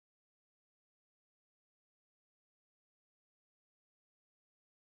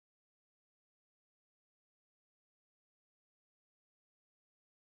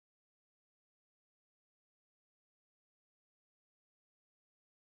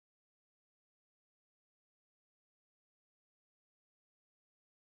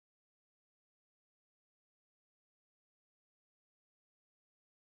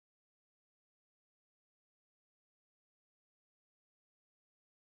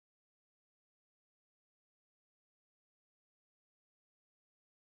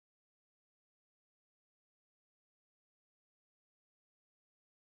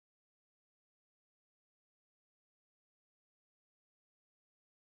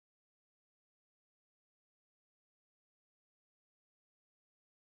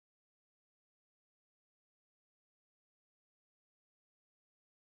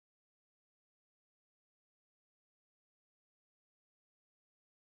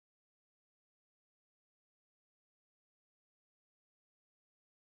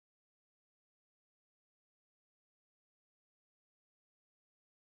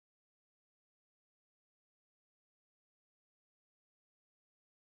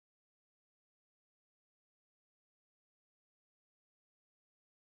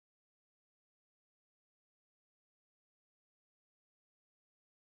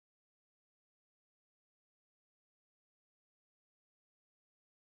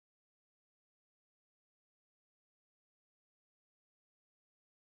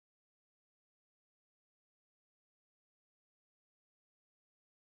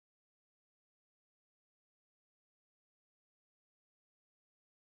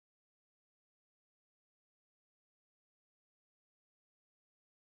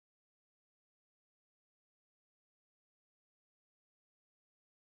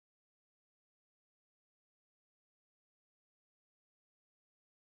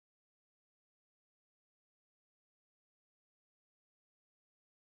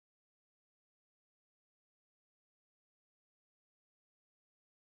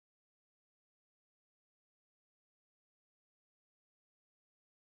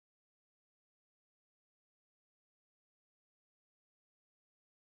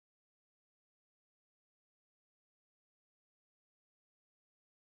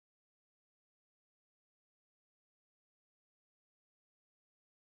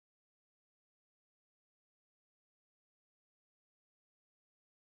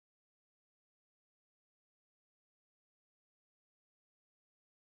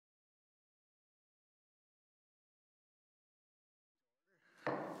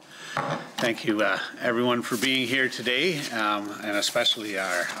Thank you, everyone, for being here today, and especially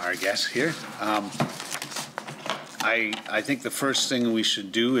our guests here. I think the first thing we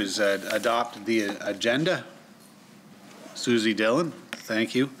should do is adopt the agenda. Susie Dillon,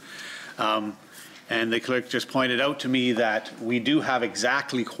 thank you. And the clerk just pointed out to me that we do have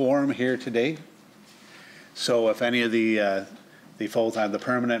exactly quorum here today. So if any of the full-time, the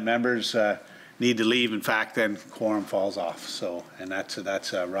permanent members need to leave, in fact, then quorum falls off. So, and that's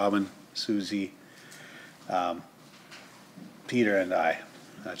Robin, Susie, Peter, and I.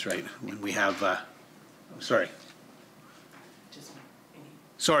 That's right. When we have,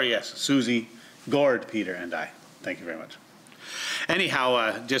 yes, Susie, Gord, Peter, and I. Thank you very much.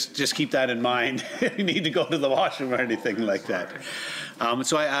 Anyhow, just keep that in mind. You need to go to the washroom or anything like that.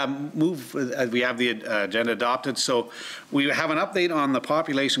 So I we have the agenda adopted. So we have an update on the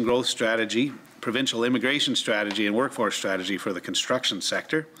population growth strategy, provincial immigration strategy, and workforce strategy for the construction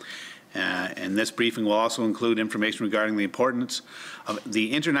sector. And this briefing will also include information regarding the importance of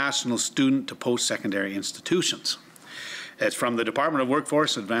the international student to post-secondary institutions. It's from the Department of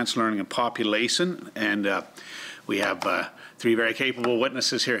Workforce, Advanced Learning and Population, and we have three very capable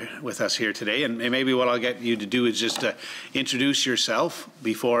witnesses here with us here today. And maybe what I'll get you to do is just introduce yourself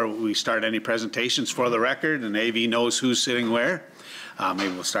before we start any presentations for the record, and AV knows who's sitting where.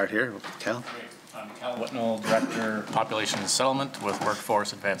 Maybe we'll start here with Cal. I'm Cal Whitnell, Director, Population and Settlement with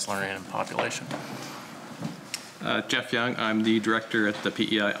Workforce, Advanced Learning and Population. Jeff Young, I'm the Director at the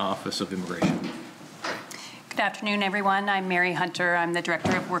PEI Office of Immigration. Good afternoon, everyone. I'm Mary Hunter. I'm the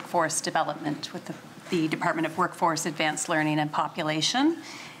Director of Workforce Development with the Department of Workforce, Advanced Learning and Population.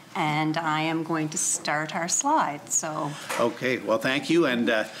 And I am going to start our slides. So. Okay, well, thank you.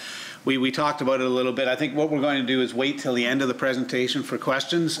 And we talked about it a little bit. I think what we're going to do is wait till the end of the presentation for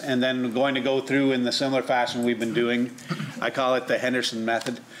questions, and then we're going to go through in the similar fashion we've been doing. I call it the Henderson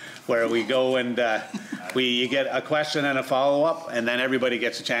method, where we go and you get a question and a follow-up, and then everybody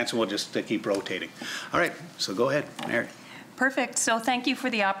gets a chance, and we'll just keep rotating. All right, so go ahead, Mary. Perfect. So thank you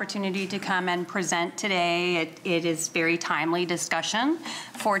for the opportunity to come and present today. It is very timely discussion.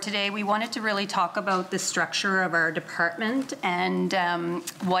 For today, we wanted to really talk about the structure of our department and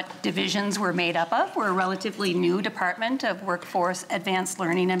what divisions we're made up of. We're a relatively new department of Workforce, Advanced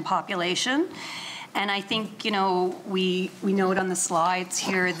Learning and Population. And I think, you know, we note on the slides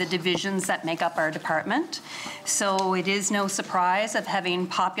here the divisions that make up our department. So it is no surprise of having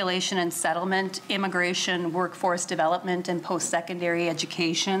population and settlement, immigration, workforce development, and post-secondary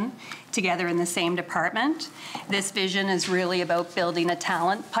education together in the same department. This vision is really about building a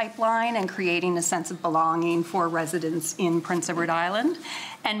talent pipeline and creating a sense of belonging for residents in Prince Edward Island,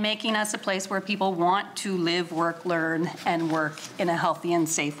 and making us a place where people want to live, work, learn, and work in a healthy and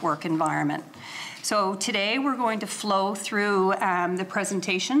safe work environment. So today we're going to flow through the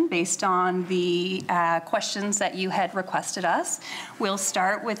presentation based on the questions that you had requested us. We'll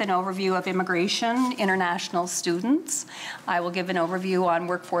start with an overview of immigration, international students. I will give an overview on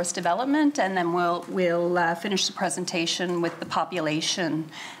workforce development, and then we'll finish the presentation with the population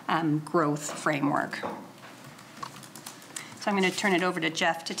growth framework. So I'm going to turn it over to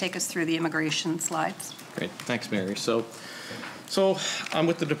Jeff to take us through the immigration slides. Great, thanks, Mary. So I'm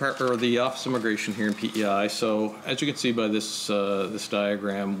with the Department, or the Office of Immigration here in PEI. So as you can see by this this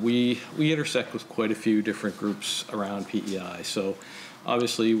diagram, we intersect with quite a few different groups around PEI. So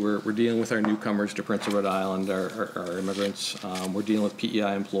obviously we're dealing with our newcomers to Prince Edward Island, our immigrants. We're dealing with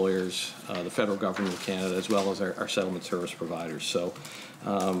PEI employers, the federal government of Canada, as well as our settlement service providers. So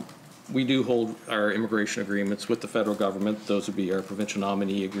we do hold our immigration agreements with the federal government. Those would be our provincial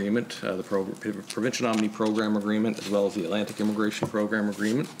nominee agreement, the provincial nominee program agreement, as well as the Atlantic Immigration Program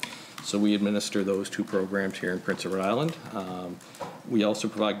agreement. So we administer those two programs here in Prince Edward Island. We also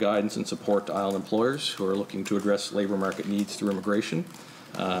provide guidance and support to island employers who are looking to address labor market needs through immigration.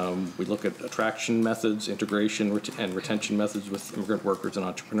 We look at attraction methods, integration and retention methods with immigrant workers and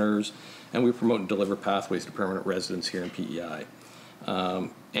entrepreneurs, and we promote and deliver pathways to permanent residence here in PEI.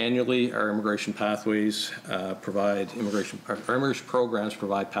 Annually, our immigration pathways our immigration programs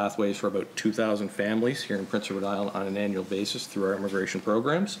provide pathways for about 2,000 families here in Prince Edward Island on an annual basis through our immigration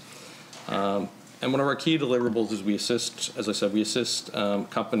programs. And one of our key deliverables is we assist, as I said, we assist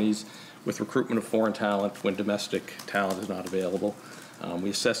companies with recruitment of foreign talent when domestic talent is not available.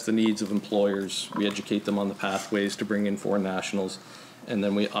 We assess the needs of employers, we educate them on the pathways to bring in foreign nationals, and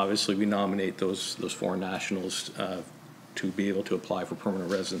then we nominate those foreign nationals to be able to apply for permanent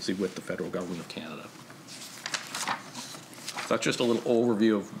residency with the federal government of Canada. So that's just a little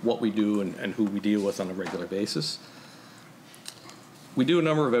overview of what we do and who we deal with on a regular basis. We do a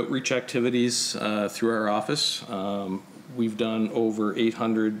number of outreach activities through our office. we've done over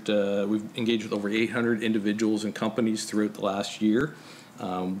 800, we've engaged with over 800 individuals and companies throughout the last year.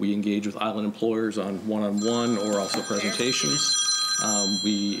 We engage with island employers on one-on-one or also presentations.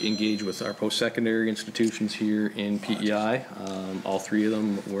 We engage with our post-secondary institutions here in PEI. All three of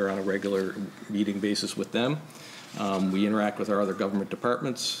them, we're on a regular meeting basis with them. We interact with our other government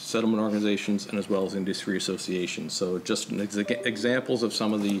departments, settlement organizations, and as well as industry associations. So just examples of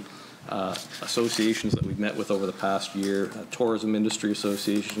some of the associations that we've met with over the past year: Tourism Industry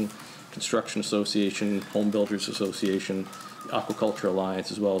Association, Construction Association, Home Builders Association, the Aquaculture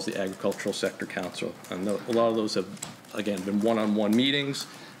Alliance, as well as the Agricultural Sector Council. And a lot of those have, again, been one-on-one meetings,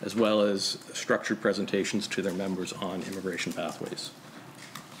 as well as structured presentations to their members on immigration pathways.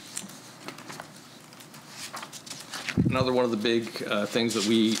 Another one of the big things that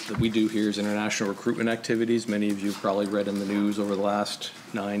we do here is international recruitment activities. Many of you have probably read in the news over the last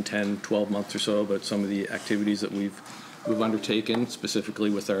 9, 10, 12 months or so about some of the activities that we've undertaken, specifically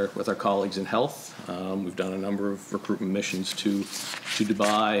with our colleagues in health. We've done a number of recruitment missions to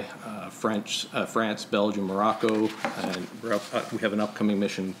Dubai, France, Belgium, Morocco, and we have an upcoming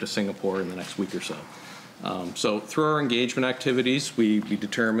mission to Singapore in the next week or so. So through our engagement activities, we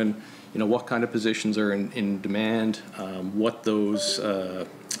determine what kind of positions are in demand, what those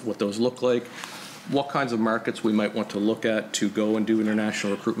look like, what kinds of markets we might want to look at to go and do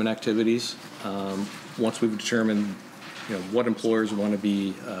international recruitment activities. Once we've determined what employers want to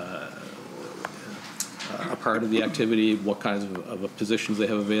be a part of the activity, what kinds of positions they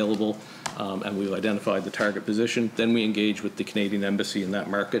have available, and we've identified the target position, then we engage with the Canadian Embassy in that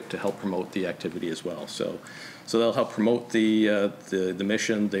market to help promote the activity as well. So they'll help promote the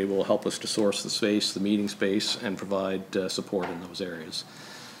mission. They will help us to source the space, the meeting space, and provide support in those areas.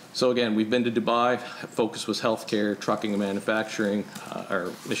 So again, we've been to Dubai. Focus was healthcare, trucking, and manufacturing.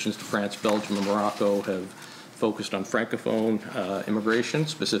 Our missions to France, Belgium, and Morocco have focused on Francophone immigration,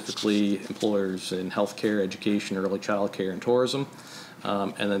 specifically employers in healthcare, education, early child care, and tourism.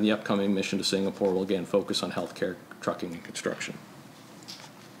 And then the upcoming mission to Singapore will again focus on healthcare, trucking, and construction.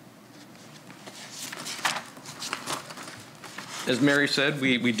 As Mary said,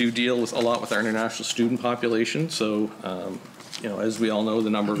 we do deal with a lot with our international student population. So, as we all know,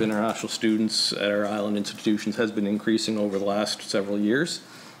 the number of international students at our island institutions has been increasing over the last several years.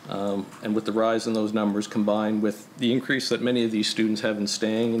 And with the rise in those numbers combined with the increase that many of these students have in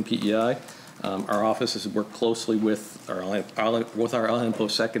staying in PEI, our office has worked closely with our island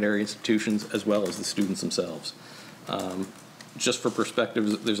post-secondary institutions as well as the students themselves. Just for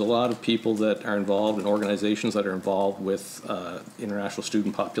perspective, there's a lot of people that are involved and organizations that are involved with international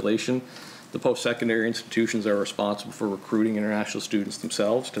student population. The post-secondary institutions are responsible for recruiting international students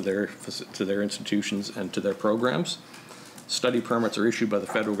themselves to their institutions and to their programs. Study permits are issued by the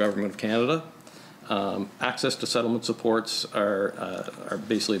federal government of Canada. Access to settlement supports are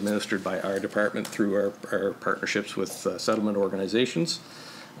basically administered by our department through our partnerships with settlement organizations.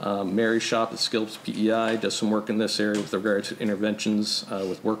 Mary's shop at Skills PEI does some work in this area with regard to interventions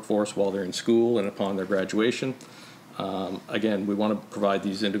with workforce while they're in school and upon their graduation. Again, we want to provide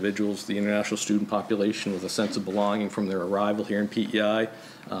these individuals, the international student population, with a sense of belonging from their arrival here in PEI,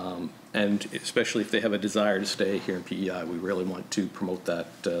 and especially if they have a desire to stay here in PEI, we really want to promote that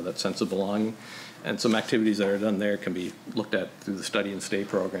sense of belonging. And some activities that are done there can be looked at through the Study and Stay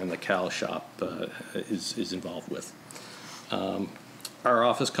program that Cal's shop is involved with. Our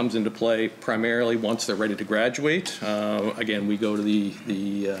office comes into play primarily once they're ready to graduate. Again, we go to the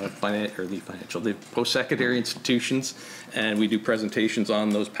post-secondary institutions, and we do presentations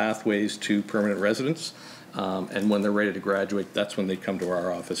on those pathways to permanent residence. And when they're ready to graduate, that's when they come to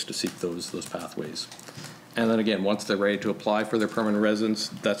our office to seek those pathways. And then again, once they're ready to apply for their permanent residence,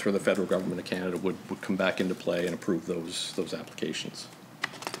 that's where the federal government of Canada would come back into play and approve those applications.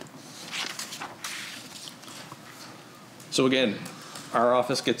 So again, our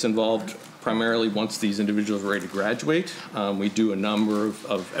office gets involved primarily once these individuals are ready to graduate. We do a number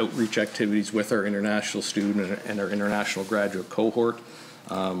of outreach activities with our international student and our international graduate cohort.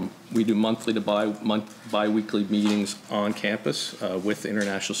 We do monthly to bi-weekly meetings on campus with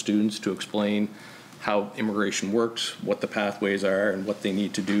international students to explain how immigration works, what the pathways are, and what they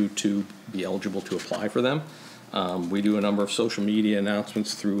need to do to be eligible to apply for them. We do a number of social media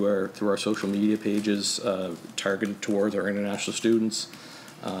announcements through our social media pages targeted towards our international students.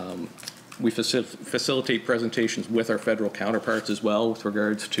 We facilitate presentations with our federal counterparts as well with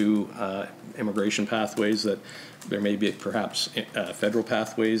regards to immigration pathways that there may be perhaps federal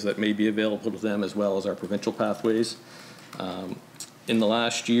pathways that may be available to them as well as our provincial pathways. In the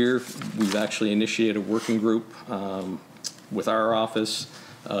last year, we've actually initiated a working group with our office,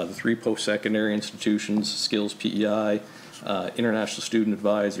 the 3 post-secondary institutions, Skills PEI, international student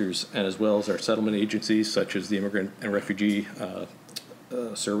advisors, and as well as our settlement agencies such as the Immigrant and Refugee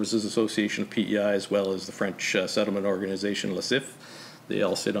Services Association of PEI, as well as the French settlement organization LACIF. They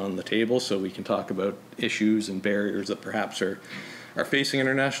all sit on the table so we can talk about issues and barriers that perhaps are facing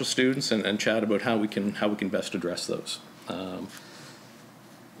international students and chat about how we can best address those.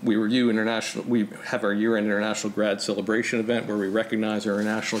 We have our year-end international grad celebration event where we recognize our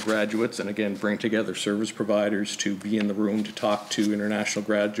international graduates and again bring together service providers to be in the room to talk to international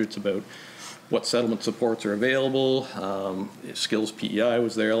graduates about what settlement supports are available. Skills PEI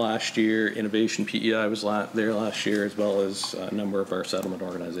was there last year, Innovation PEI was there last year, as well as a number of our settlement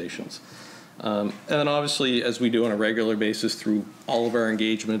organizations. And then obviously, as we do on a regular basis through all of our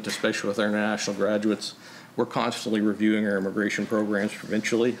engagement, especially with our international graduates, we're constantly reviewing our immigration programs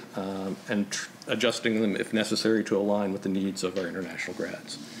provincially and adjusting them if necessary to align with the needs of our international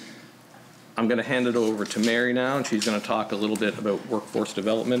grads. I'm going to hand it over to Mary now, and she's going to talk a little bit about workforce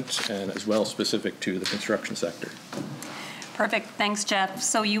development and as well specific to the construction sector. Perfect. Thanks, Jeff.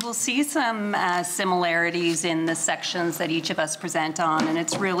 So you will see some similarities in the sections that each of us present on, and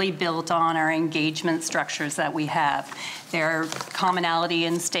it's really built on our engagement structures that we have. There are commonality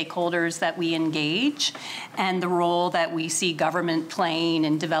in stakeholders that we engage and the role that we see government playing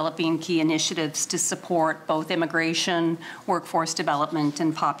in developing key initiatives to support both immigration, workforce development,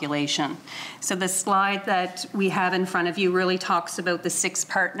 and population. So the slide that we have in front of you really talks about the 6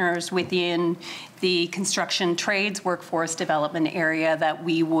 partners within the construction trades workforce development area that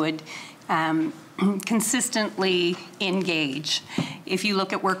we would consistently engage. If you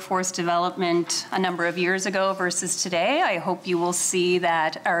look at workforce development a number of years ago versus today, I hope you will see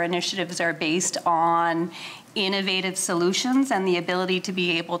that our initiatives are based on innovative solutions and the ability to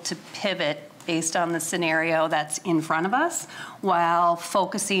be able to pivot based on the scenario that's in front of us, while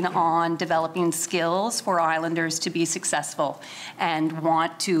focusing on developing skills for islanders to be successful and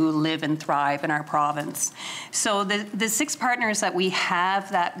want to live and thrive in our province. So the 6 partners that we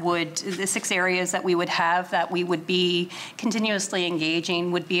have the 6 areas that we would have that we would be continuously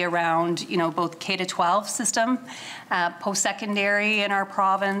engaging would be around, both K-12 system, post-secondary in our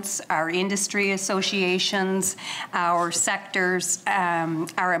province, our industry associations, our sectors,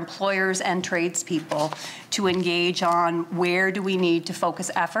 our employers and tradespeople, to engage on where do we need to focus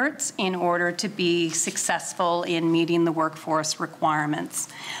efforts in order to be successful in meeting the workforce requirements.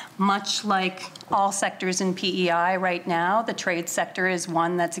 Much like all sectors in PEI right now, the trade sector is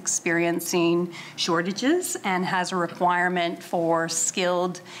one that's experiencing shortages and has a requirement for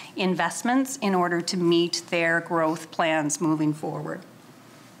skilled investments in order to meet their growth plans moving forward.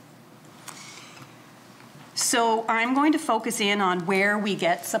 So I'm going to focus in on where we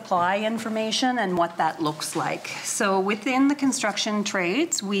get supply information and what that looks like. So within the construction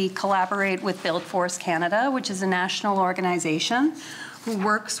trades, we collaborate with BuildForce Canada, which is a national organization who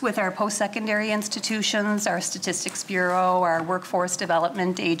works with our post-secondary institutions, our Statistics Bureau, our workforce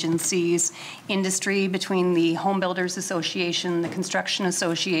development agencies, industry between the Home Builders Association, the Construction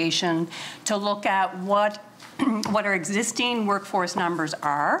Association, to look at what our existing workforce numbers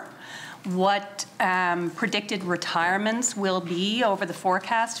are, what predicted retirements will be over the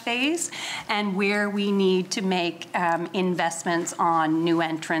forecast phase, and where we need to make investments on new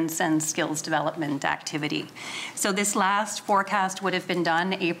entrants and skills development activity. So this last forecast would have been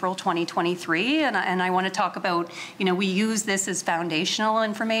done April 2023, and I want to talk about, we use this as foundational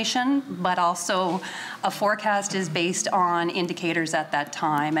information, but also a forecast is based on indicators at that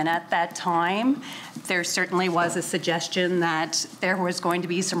time. And at that time, there certainly was a suggestion that there was going to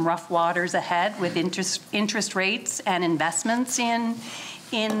be some rough waters ahead with interest rates and investments in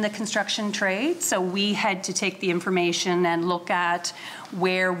the construction trade. So we had to take the information and look at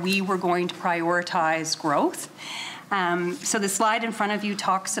where we were going to prioritize growth. So the slide in front of you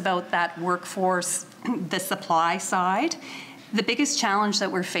talks about that workforce, the supply side. The biggest challenge that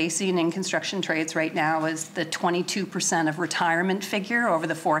we're facing in construction trades right now is the 22% of retirement figure over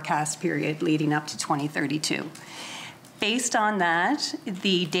the forecast period leading up to 2032. Based on that,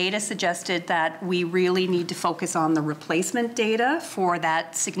 the data suggested that we really need to focus on the replacement data for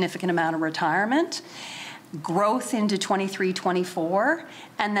that significant amount of retirement, growth into 23, 24,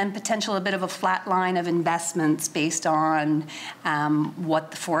 and then potential a bit of a flat line of investments based on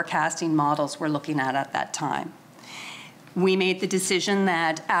what the forecasting models were looking at that time. We made the decision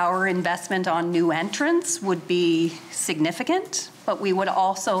that our investment on new entrants would be significant, but we would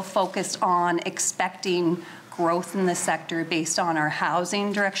also focus on expecting growth in the sector based on our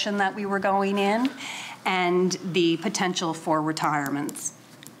housing direction that we were going in and the potential for retirements.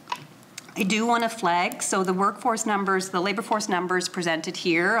 I do want to flag, so the workforce numbers, the labor force numbers presented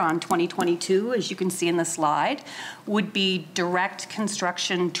here on 2022, as you can see in the slide, would be direct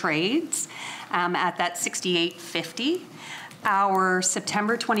construction trades at that 6,850. Our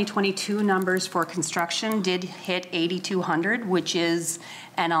September 2022 numbers for construction did hit 8,200, which is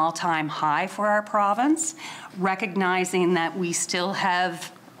an all-time high for our province, recognizing that we still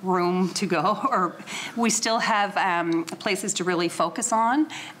have room to go, or we still have places to really focus on,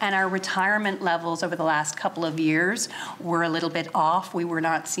 and our retirement levels over the last couple of years were a little bit off. We were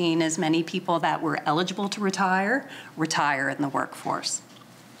not seeing as many people that were eligible to retire in the workforce.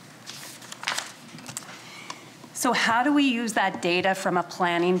 So how do we use that data from a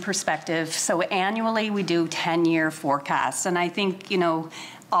planning perspective? So annually we do 10-year forecasts, and I think, you know,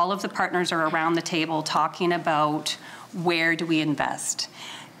 all of the partners are around the table talking about where do we invest.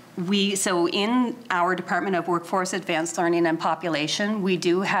 So in our Department of Workforce, Advanced Learning and Population, we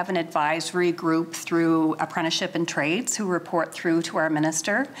do have an advisory group through Apprenticeship and Trades who report through to our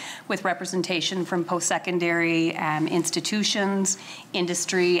minister with representation from post-secondary institutions,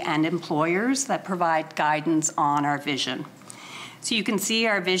 industry, and employers that provide guidance on our vision. So you can see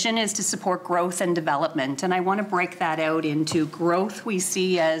our vision is to support growth and development, and I want to break that out into growth we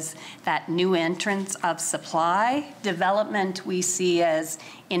see as that new entrance of supply, development we see as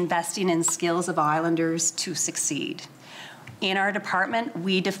investing in skills of islanders to succeed. In our department,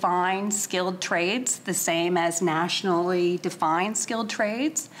 we define skilled trades the same as nationally defined skilled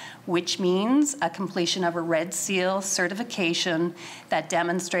trades, which means a completion of a Red Seal certification that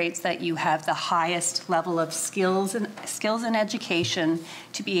demonstrates that you have the highest level of skills and education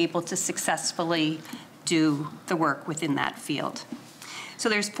to be able to successfully do the work within that field. So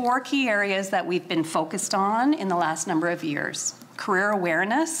there's 4 key areas that we've been focused on in the last number of years. Career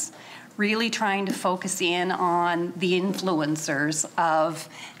awareness, really trying to focus in on the influencers of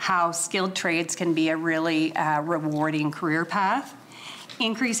how skilled trades can be a really rewarding career path.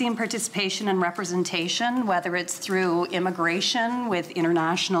 Increasing participation and representation, whether it's through immigration with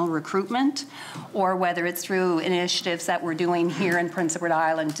international recruitment, or whether it's through initiatives that we're doing here in Prince Edward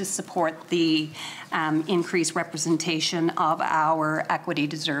Island to support the increased representation of our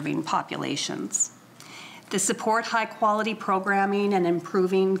equity-deserving populations. To support high-quality programming and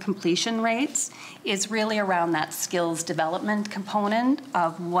improving completion rates is really around that skills development component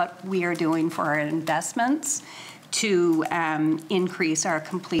of what we are doing for our investments to increase our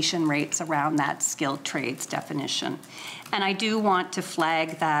completion rates around that skilled trades definition. And I do want to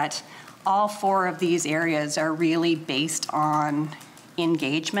flag that all 4 of these areas are really based on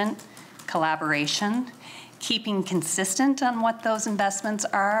engagement, collaboration, keeping consistent on what those investments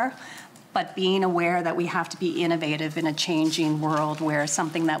are, but being aware that we have to be innovative in a changing world where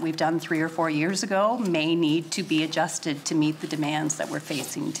something that we've done 3 or 4 years ago may need to be adjusted to meet the demands that we're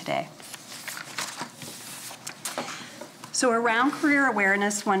facing today. So around career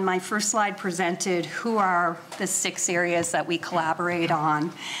awareness, when my first slide presented who are the 6 areas that we collaborate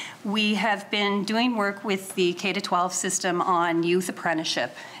on, we have been doing work with the K-12 system on youth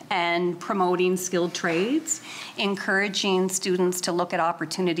apprenticeship and promoting skilled trades, encouraging students to look at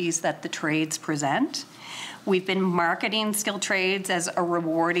opportunities that the trades present. We've been marketing skilled trades as a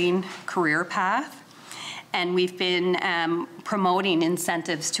rewarding career path, and we've been promoting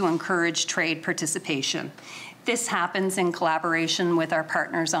incentives to encourage trade participation. This happens in collaboration with our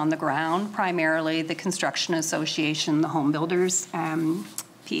partners on the ground, primarily the Construction Association, the Home Builders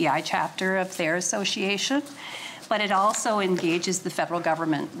PEI chapter of their association. But it also engages the federal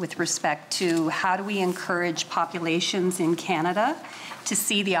government with respect to how do we encourage populations in Canada to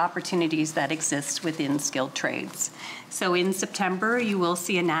see the opportunities that exist within skilled trades. So in September, you will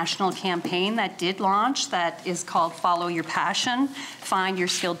see a national campaign that did launch that is called Follow Your Passion, Find Your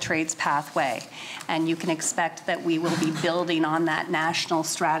Skilled Trades Pathway. And you can expect that we will be building on that national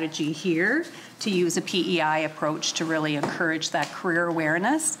strategy here to use a PEI approach to really encourage that career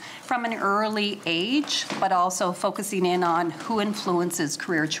awareness from an early age, but also focusing in on who influences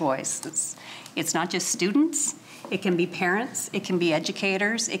career choice. It's not just students, it can be parents, it can be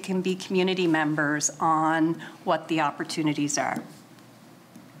educators, it can be community members on what the opportunities are.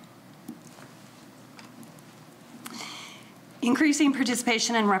 Increasing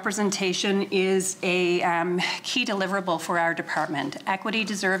participation and representation is a key deliverable for our department.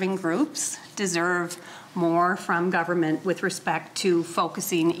 Equity-deserving groups deserve more from government with respect to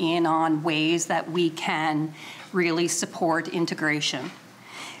focusing in on ways that we can really support integration.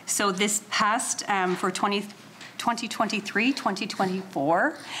 So this past, for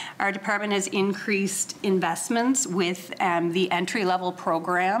 2023-2024, our department has increased investments with the entry-level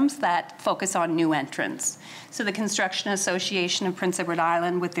programs that focus on new entrants. So the Construction Association of Prince Edward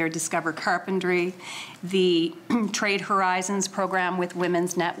Island with their Discover Carpentry, the Trade Horizons program with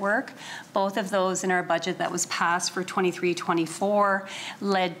Women's Network, both of those in our budget that was passed for 23-24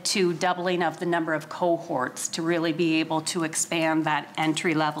 led to doubling of the number of cohorts to really be able to expand that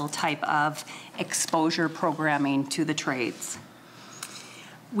entry-level type of exposure programming to the trades.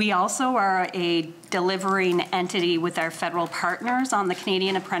 We also are a delivering entity with our federal partners on the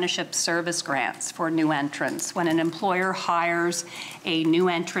Canadian Apprenticeship Service Grants for new entrants. When an employer hires a new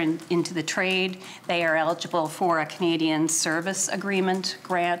entrant into the trade, they are eligible for a Canadian Service Agreement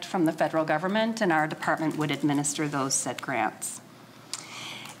grant from the federal government, and our department would administer those said grants.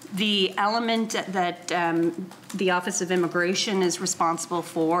 The element that the Office of Immigration is responsible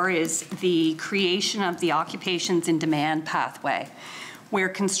for is the creation of the Occupations in Demand pathway, where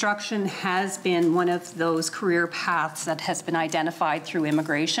construction has been one of those career paths that has been identified through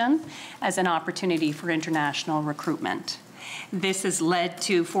immigration as an opportunity for international recruitment. This has led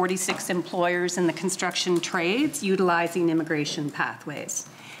to 46 employers in the construction trades utilizing immigration pathways.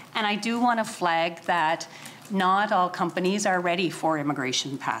 And I do want to flag that not all companies are ready for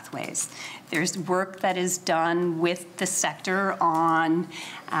immigration pathways. There's work that is done with the sector on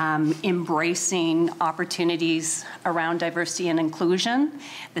embracing opportunities around diversity and inclusion.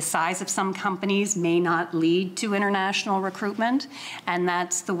 The size of some companies may not lead to international recruitment, and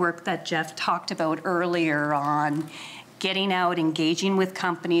that's the work that Jeff talked about earlier on getting out, engaging with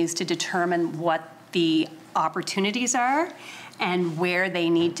companies to determine what the opportunities are and where they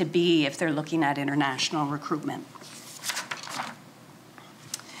need to be if they're looking at international recruitment.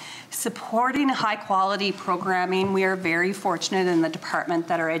 Supporting high-quality programming, we are very fortunate in the department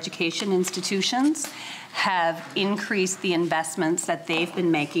that our education institutions have increased the investments that they've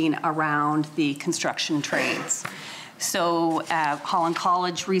been making around the construction trades. So Holland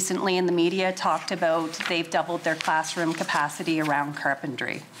College recently in the media talked about they've doubled their classroom capacity around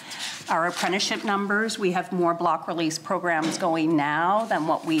carpentry. Our apprenticeship numbers, we have more block release programs going now than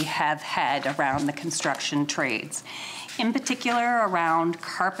what we have had around the construction trades. In particular, around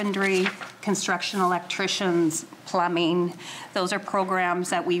carpentry, construction electricians, plumbing, those are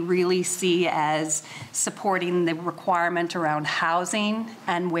programs that we really see as supporting the requirement around housing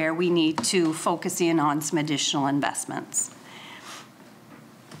and where we need to focus in on some additional investments.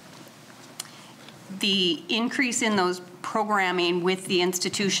 The increase in those programming with the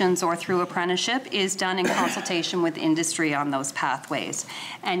institutions or through apprenticeship is done in consultation with industry on those pathways.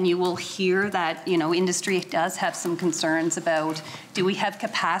 And you will hear that, you know, industry does have some concerns about, do we have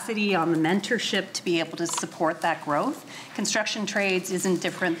capacity on the mentorship to be able to support that growth? Construction trades isn't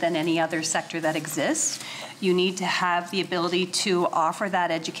different than any other sector that exists. You need to have the ability to offer that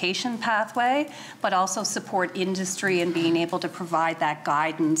education pathway, but also support industry in being able to provide that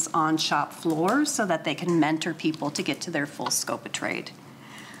guidance on shop floors so that they can mentor people to get to their full scope of trade.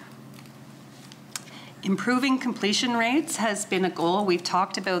 Improving completion rates has been a goal. We've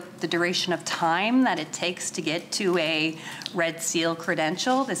talked about the duration of time that it takes to get to a Red Seal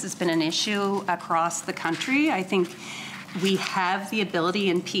credential. This has been an issue across the country. I think we have the ability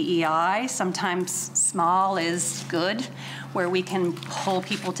in PEI, sometimes small is good, where we can pull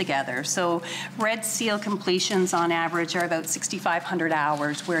people together. So Red Seal completions on average are about 6,500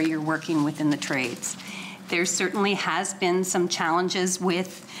 hours where you're working within the trades. There certainly has been some challenges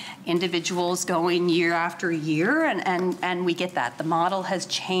with individuals going year after year, and we get that. The model has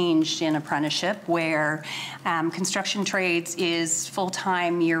changed in apprenticeship where construction trades is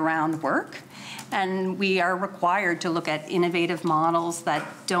full-time year-round work. And we are required to look at innovative models that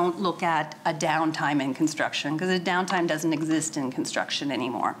don't look at a downtime in construction, because a downtime doesn't exist in construction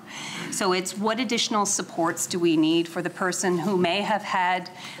anymore. So it's what additional supports do we need for the person who may have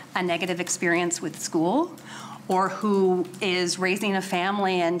had a negative experience with school, or who is raising a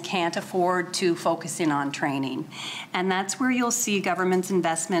family and can't afford to focus in on training. And that's where you'll see government's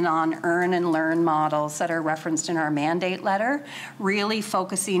investment on earn and learn models that are referenced in our mandate letter, really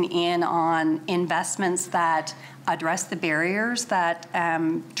focusing in on investments that address the barriers that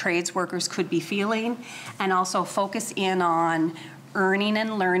trades workers could be feeling, and also focus in on earning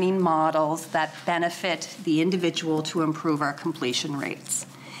and learning models that benefit the individual to improve our completion rates.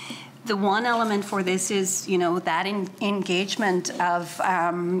 The one element for this is, you know, that engagement of,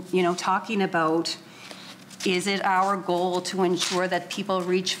 you know, talking about, is it our goal to ensure that people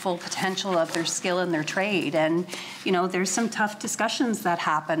reach full potential of their skill in their trade? And, you know, there's some tough discussions that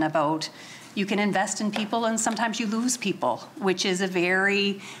happen about, You can invest in people and sometimes you lose people, which is a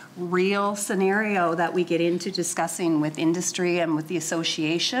very real scenario that we get into discussing with industry and with the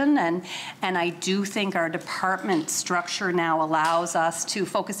association. And I do think our department structure now allows us to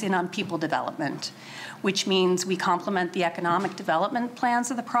focus in on people development, which means we complement the economic development plans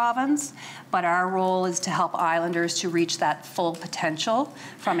of the province, but our role is to help islanders to reach that full potential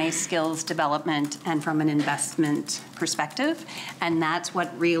from a skills development and from an investment perspective. And that's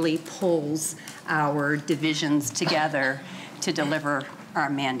what really pulls our divisions together to deliver our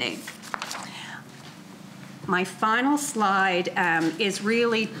mandate. My final slide is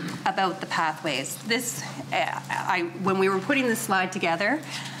really about the pathways. This, when we were putting this slide together,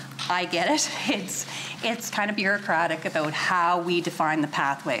 I get it. It's kind of bureaucratic about how we define the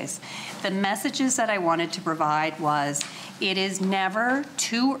pathways. The messages that I wanted to provide was, it is never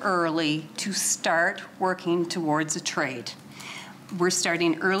too early to start working towards a trade. We're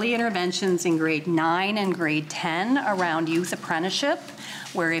starting early interventions in grade 9 and grade 10 around youth apprenticeship,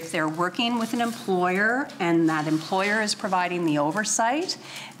 where if they're working with an employer and that employer is providing the oversight,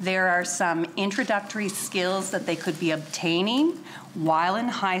 there are some introductory skills that they could be obtaining while in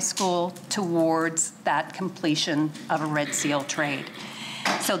high school towards that completion of a Red Seal trade.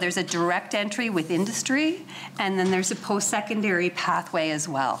 So there's a direct entry with industry, and then there's a post-secondary pathway as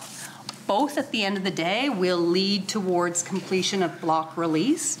well. Both at the end of the day will lead towards completion of block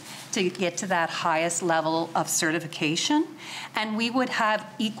release to get to that highest level of certification. And we would have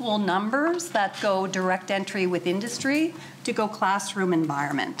equal numbers that go direct entry with industry to go classroom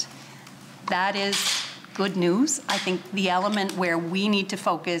environment. That is good news. I think the element where we need to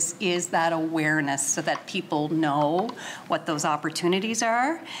focus is that awareness so that people know what those opportunities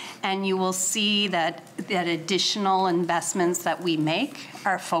are. And you will see that additional investments that we make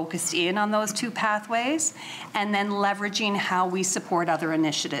are focused in on those two pathways, and then leveraging how we support other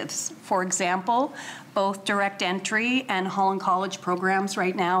initiatives. For example, both direct entry and Holland College programs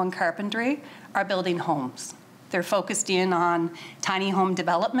right now in carpentry are building homes. They're focused in on tiny home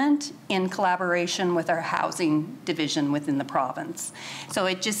development in collaboration with our housing division within the province. So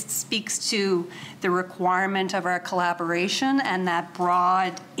it just speaks to the requirement of our collaboration and that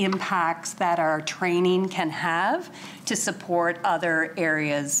broad impacts that our training can have to support other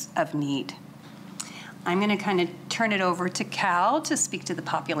areas of need. I'm going to kind of turn it over to Cal to speak to the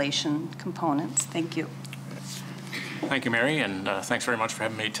population components. Thank you. Thank you, Mary, and thanks very much for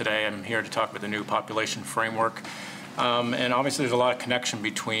having me today. I'm here to talk about the new population framework. And obviously there's a lot of connection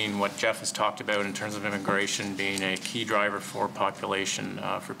between what Jeff has talked about in terms of immigration being a key driver for population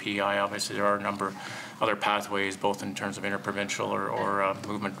for PEI. Obviously there are a number of other pathways, both in terms of interprovincial or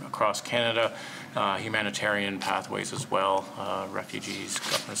movement across Canada, humanitarian pathways as well, refugees,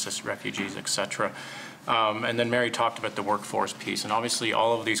 government-assisted refugees, etc. And then Mary talked about the workforce piece, and obviously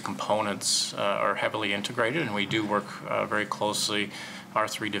all of these components are heavily integrated, and we do work very closely, our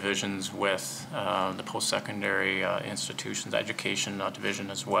three divisions, with the post-secondary institutions, education division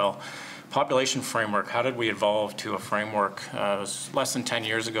as well. Population framework, how did we evolve to a framework? It was less than 10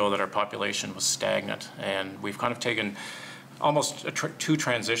 years ago that our population was stagnant, and we've kind of taken almost two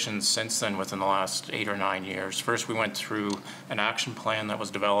transitions since then within the last 8 or 9 years. First, we went through an action plan that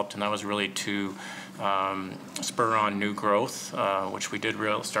was developed, and that was really to spur on new growth, which we did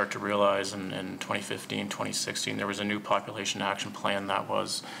start to realize in 2015, 2016. There was a new population action plan that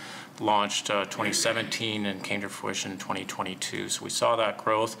was launched 2017 and came to fruition in 2022. So we saw that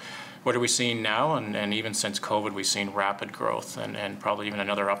growth. What are we seeing now? And even since COVID, we've seen rapid growth and probably even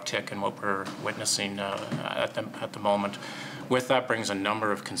another uptick in what we're witnessing at the moment. With that brings a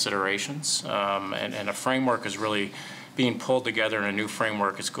number of considerations, and a framework is really being pulled together, and a new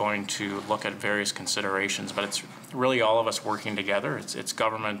framework is going to look at various considerations, but it's really all of us working together. It's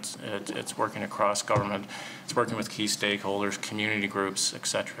government, it's working across government, it's working with key stakeholders, community groups, et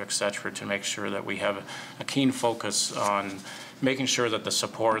cetera, to make sure that we have a keen focus on making sure that the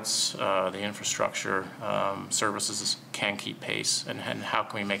supports, the infrastructure, services can keep pace, and how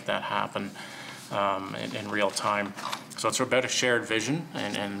can we make that happen in real time. So it's about a shared vision,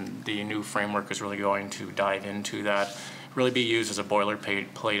 and the new framework is really going to dive into that, really be used as a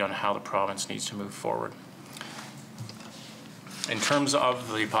boilerplate on how the province needs to move forward. In terms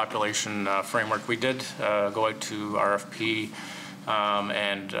of the population framework, we did go out to RFP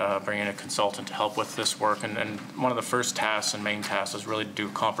and bring in a consultant to help with this work. And one of the first tasks and main tasks is really to do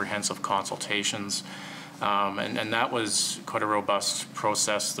comprehensive consultations. And that was quite a robust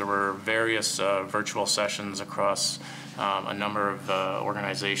process. There were various virtual sessions across a number of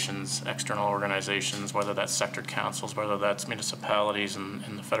organizations, external organizations, whether that's sector councils, whether that's municipalities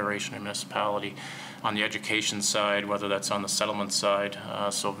and the Federation of Municipality, on the education side, whether that's on the settlement side.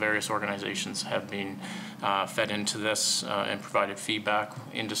 So various organizations have been fed into this and provided feedback,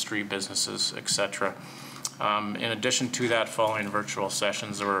 industry, businesses, etc. In addition to that, following virtual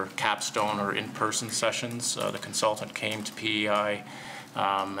sessions, there were capstone or in-person sessions. The consultant came to PEI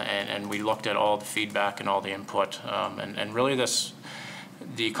and we looked at all the feedback and all the input. And really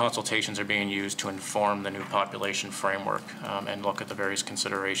the consultations are being used to inform the new population framework and look at the various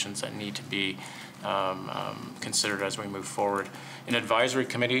considerations that need to be considered as we move forward. An advisory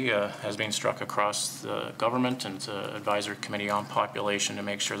committee has been struck across the government, and it's an advisory committee on population to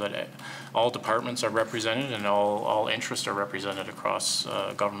make sure that all departments are represented and all interests are represented across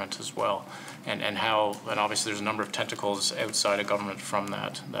government as well. And obviously there's a number of tentacles outside of government from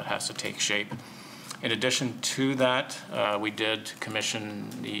that has to take shape. In addition to that, we did commission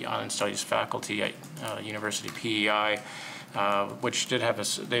the Island Studies faculty at University PEI, which did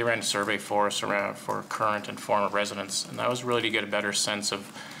have they ran a survey for us for current and former residents, and that was really to get a better sense of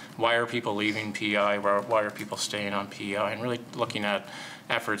why are people leaving PEI, why are people staying on PEI, and really looking at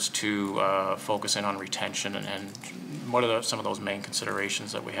efforts to focus in on retention and what are some of those main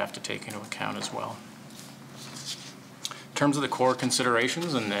considerations that we have to take into account as well. In terms of the core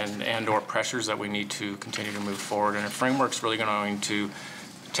considerations and or pressures that we need to continue to move forward, and a framework's really going to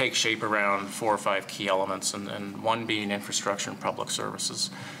take shape around 4 or 5 key elements, and one being infrastructure and public services.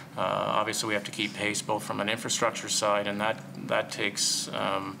 Obviously we have to keep pace both from an infrastructure side, and that takes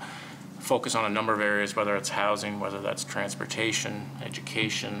focus on a number of areas, whether it's housing, whether that's transportation,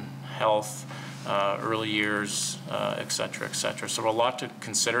 education, health, early years, et cetera, et cetera. So a lot to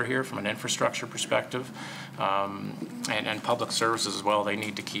consider here from an infrastructure perspective, and public services as well. They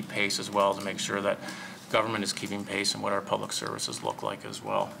need to keep pace as well to make sure that government is keeping pace and what our public services look like as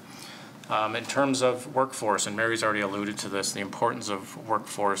well. In terms of workforce, and Mary's already alluded to this, the importance of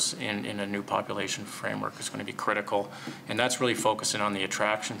workforce in a new population framework is going to be critical, and that's really focusing on the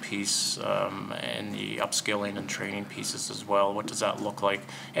attraction piece and the upskilling and training pieces as well. What does that look like?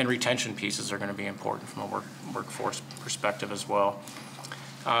 And retention pieces are going to be important from a workforce perspective as well.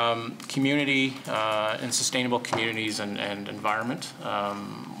 Community and sustainable communities and environment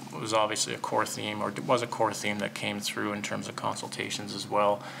was obviously a core theme, or was a core theme that came through in terms of consultations as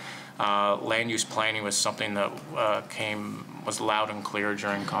well. Land use planning was something that was loud and clear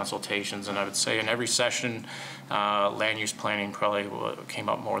during consultations, and I would say in every session land use planning probably came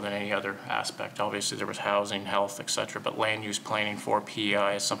up more than any other aspect. Obviously there was housing, health, etc., but land use planning for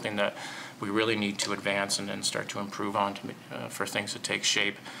PEI is something that we really need to advance and start to improve on for things to take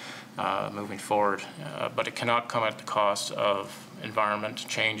shape moving forward. But it cannot come at the cost of environment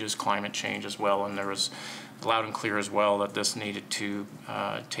changes, climate change as well, and there was loud and clear as well that this needed to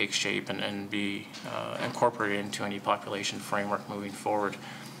take shape and be incorporated into any population framework moving forward.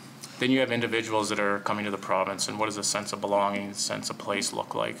 Then you have individuals that are coming to the province, and what does a sense of belonging, sense of place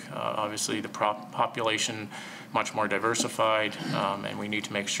look like? Obviously the population much more diversified, and we need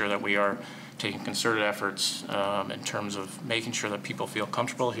to make sure that we are taking concerted efforts in terms of making sure that people feel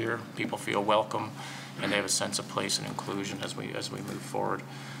comfortable here, people feel welcome, and they have a sense of place and inclusion as we move forward.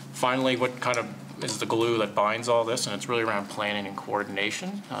 Finally, what kind of is the glue that binds all this, and it's really around planning and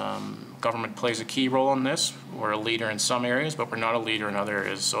coordination. Government plays a key role in this. We're a leader in some areas, but we're not a leader in other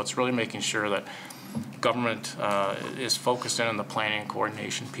areas. So it's really making sure that government is focused in on the planning and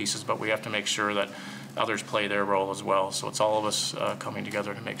coordination pieces, but we have to make sure that others play their role as well. So it's all of us coming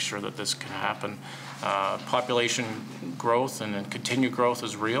together to make sure that this can happen. Population growth and continued growth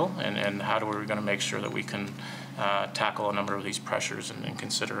is real, and how are we going to make sure that we can tackle a number of these pressures and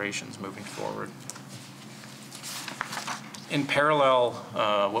considerations moving forward. In parallel,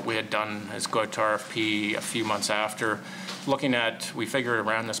 what we had done is go to RFP a few months after, looking at, we figured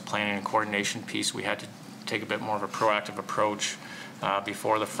around this planning and coordination piece, we had to take a bit more of a proactive approach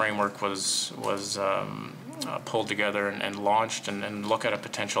before the framework was pulled together and launched, and look at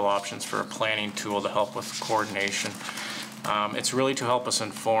potential options for a planning tool to help with coordination. It's really to help us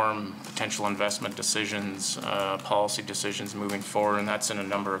inform potential investment decisions, policy decisions moving forward, and that's in a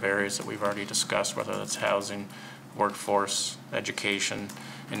number of areas that we've already discussed, whether that's housing, workforce, education,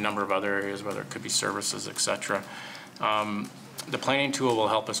 and a number of other areas, whether it could be services, etc. The planning tool will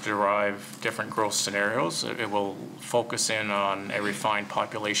help us derive different growth scenarios. It will focus in on a refined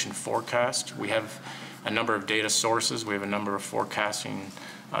population forecast. We have a number of data sources. We have a number of forecasting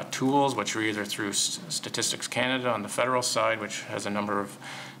tools, which are either through Statistics Canada on the federal side, which has a number of,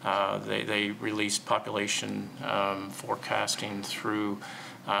 they release population forecasting through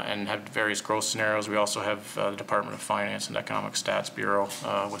and have various growth scenarios. We also have the Department of Finance and Economic Stats Bureau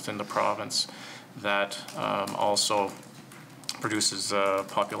within the province that also produces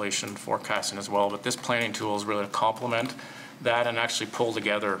population forecasting as well. But this planning tool is really to complement that and actually pull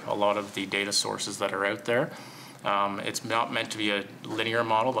together a lot of the data sources that are out there. It's not meant to be a linear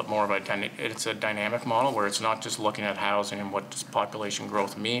model, but more of it's a dynamic model where it's not just looking at housing and what does population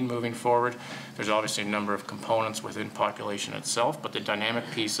growth mean moving forward. There's obviously a number of components within population itself, but the dynamic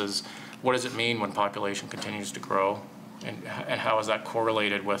piece is what does it mean when population continues to grow, and how is that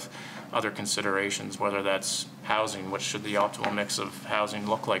correlated with other considerations, whether that's housing, what should the optimal mix of housing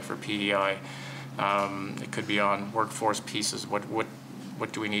look like for PEI. It could be on workforce pieces, what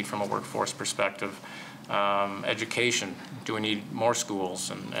do we need from a workforce perspective. Education, do we need more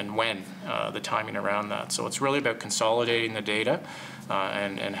schools, and when, the timing around that. So it's really about consolidating the data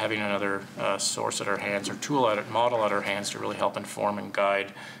and having another source at our hands, or model at our hands to really help inform and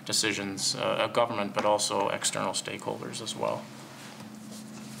guide decisions of government, but also external stakeholders as well.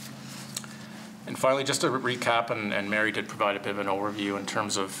 And finally, just to recap, and Mary did provide a bit of an overview in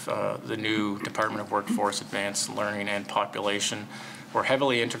terms of the new Department of Workforce, Advanced Learning and Population. We're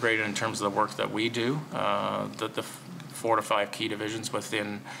heavily integrated in terms of the work that we do, the 4 to 5 key divisions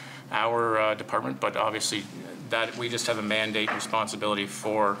within our department, but obviously that we just have a mandate and responsibility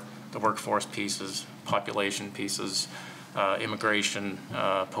for the workforce pieces, population pieces, immigration,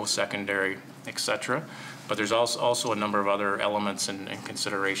 post-secondary, etc. But there's also a number of other elements and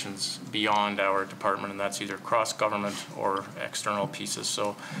considerations beyond our department, and that's either cross-government or external pieces.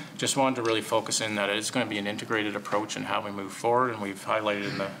 So just wanted to really focus in that it's going to be an integrated approach in how we move forward, and we've highlighted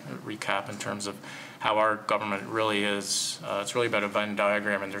in the recap in terms of how our government really is. It's really about a Venn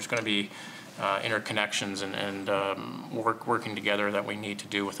diagram, and there's going to be interconnections and working together that we need to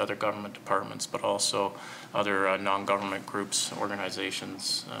do with other government departments, but also other non-government groups,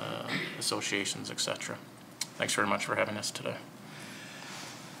 organizations, associations, etc. Thanks very much for having us today.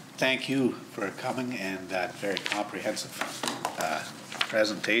 Thank you for coming and that very comprehensive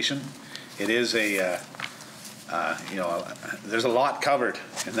presentation. It is a, there's a lot covered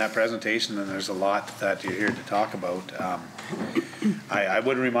in that presentation, and there's a lot that you're here to talk about. I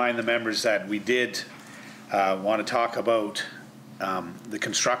would remind the members that we did want to talk about the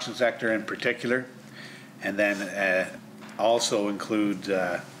construction sector in particular, and then also include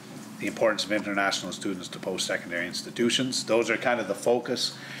the importance of international students to post-secondary institutions. Those are kind of the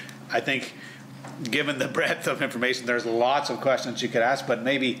focus. I think given the breadth of information, there's lots of questions you could ask, but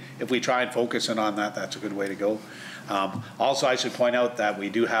maybe if we try and focus in on that, that's a good way to go. Also, I should point out that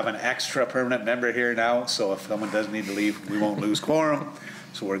we do have an extra permanent member here now, so if someone does need to leave, we won't lose quorum,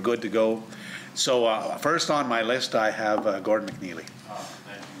 so we're good to go. So first on my list, I have Gordon McNeely.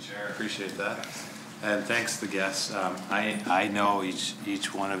 Thank you, Chair. Appreciate that. And thanks to the guests. I know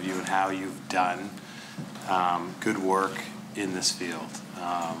each one of you and how you've done good work in this field.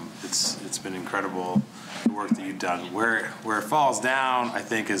 It's been incredible, the work that you've done. Where it falls down, I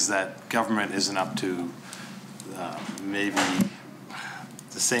think, is that government isn't up to maybe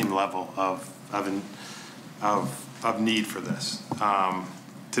the same level of need for this.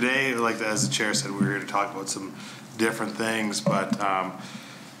 Today, like as the chair said, we're here to talk about some different things, but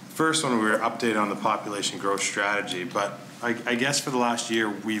first one, we were updated on the population growth strategy, but I guess for the last year,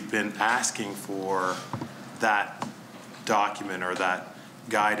 we've been asking for that document or that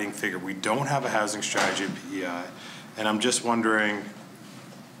guiding figure. We don't have a housing strategy at PEI, and I'm just wondering,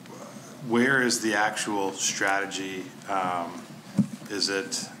 where is the actual strategy? Is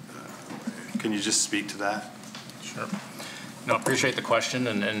it, can you just speak to that? Sure. No, appreciate the question.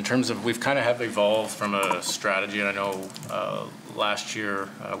 And in terms of, we've kind of have evolved from a strategy, and I know last year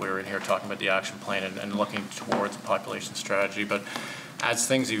we were in here talking about the action plan and looking towards a population strategy, but as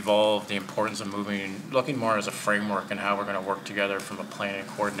things evolve, the importance of looking more as a framework and how we're going to work together from a planning,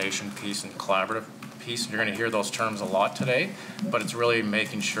 coordination piece and collaborative piece. You're going to hear those terms a lot today, but it's really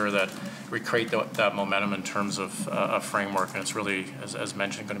making sure that we create that momentum in terms of a framework, and it's really, as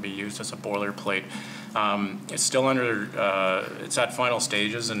mentioned, going to be used as a boilerplate. It's still it's at final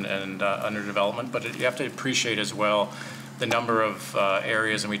stages and under development, but you have to appreciate as well the number of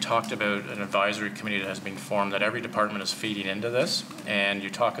areas, and we talked about an advisory committee that has been formed that every department is feeding into this, and you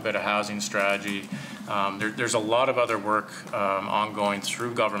talk about a housing strategy. There's a lot of other work ongoing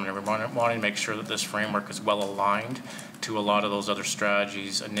through government, and we're wanting to make sure that this framework is well aligned to a lot of those other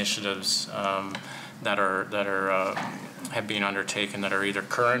strategies, initiatives that have been undertaken that are either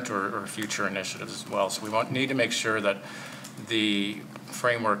current or future initiatives as well. So we need to make sure that the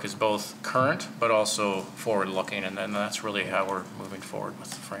framework is both current but also forward-looking, and then that's really how we're moving forward with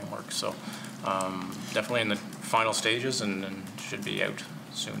the framework. So definitely in the final stages and should be out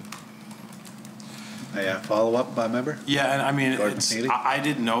soon. Follow up, member? Yeah, and I mean, Gordon McNeely? I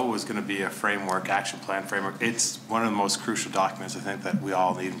didn't know it was going to be a framework, action plan framework. It's one of the most crucial documents I think that we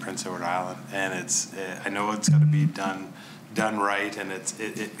all need in Prince Edward Island, and I know it's going to be done right, and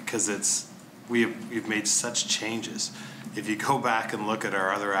because we've made such changes. If you go back and look at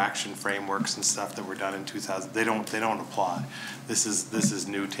our other action frameworks and stuff that were done in 2000, they don't apply. This is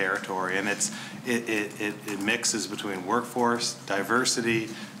new territory, and it mixes between workforce, diversity,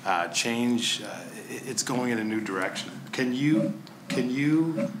 change. It's going in a new direction.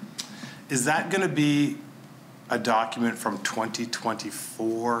 Is that going to be a document from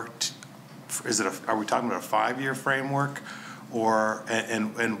 2024? Are we talking about a 5-year framework, or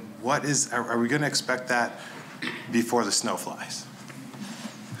and what is? Are we going to expect that before the snow flies?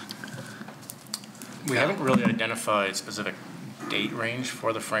 We haven't really identified specific date range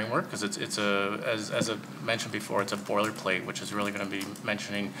for the framework because it's as I mentioned before, it's a boilerplate, which is really going to be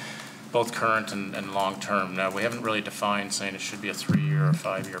mentioning both current and long term. Now, we haven't really defined saying it should be a 3-year or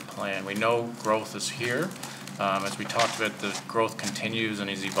 5-year plan. We know growth is here. As we talked about, the growth continues and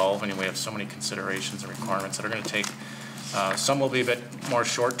is evolving, and we have so many considerations and requirements that are going to take. Some will be a bit more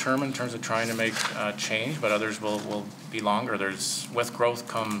short term in terms of trying to make change, but others will be longer. With growth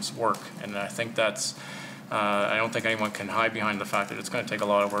comes work, and I think that's. I don't think anyone can hide behind the fact that it's going to take a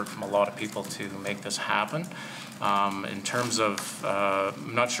lot of work from a lot of people to make this happen. In terms of,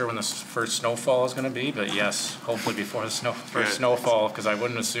 I'm not sure when the first snowfall is going to be, but yes, hopefully before the first snowfall, because I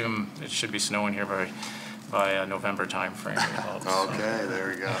wouldn't assume it should be snowing here by a November time frame. Okay, there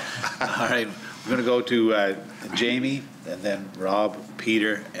we go. All right, we're going to go to Jamie, and then Rob,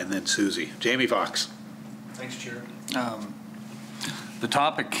 Peter, and then Susie. Jamie Fox. Thanks, Chair. The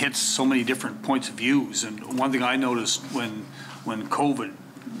topic hits so many different points of views, and one thing I noticed when COVID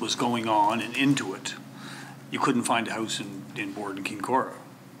was going on and into it, you couldn't find a house in Borden, Kincora.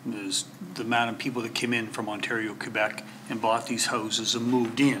 There's the amount of people that came in from Ontario, Quebec, and bought these houses and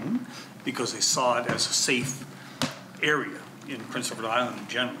moved in because they saw it as a safe area in Prince Edward Island in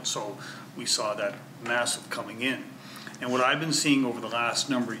general. So we saw that massive coming in. And what I've been seeing over the last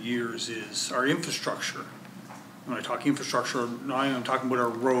number of years is our infrastructure. When I talk infrastructure, I'm talking about our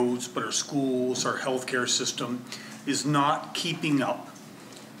roads, but our schools, our healthcare system is not keeping up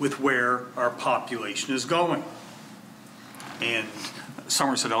with where our population is going. And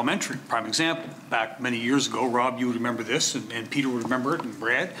Somerset Elementary, prime example. Back many years ago, Rob, you would remember this, and Peter would remember it, and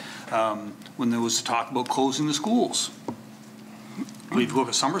Brad, when there was talk about closing the schools. If you look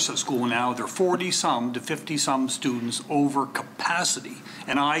at Somerset School now, there are 40-some to 50-some students over capacity,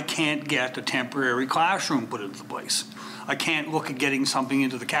 and I can't get a temporary classroom put into place. I can't look at getting something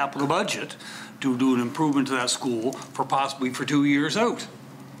into the capital budget to do an improvement to that school for possibly for 2 years out.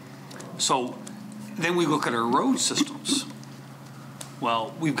 So then we look at our road systems.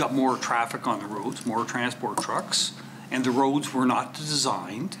 Well, we've got more traffic on the roads, more transport trucks, and the roads were not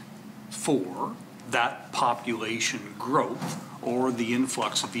designed for that population growth or the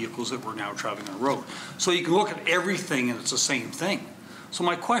influx of vehicles that we're now traveling on the road. So you can look at everything and it's the same thing. So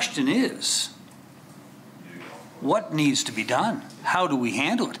my question is, what needs to be done? How do we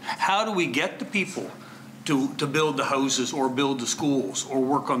handle it? How do we get the people to build the houses or build the schools or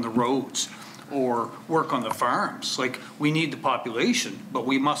work on the roads or work on the farms? Like, we need the population, but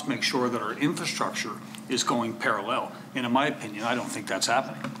we must make sure that our infrastructure is going parallel. And in my opinion, I don't think that's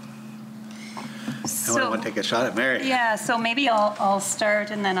happening. I want to take a shot at Mary. Yeah, so maybe I'll start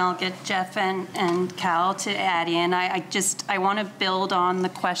and then I'll get Jeff and Cal to add in. I want to build on the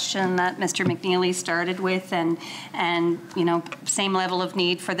question that Mr. McNeely started with, and you know, same level of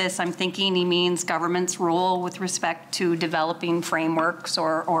need for this. I'm thinking he means government's role with respect to developing frameworks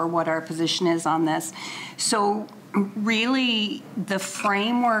or what our position is on this. So really, the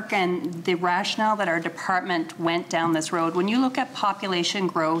framework and the rationale that our department went down this road, when you look at population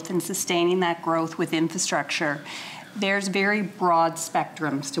growth and sustaining that growth with infrastructure, there's very broad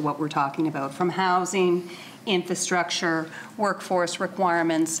spectrums to what we're talking about, from housing, infrastructure, workforce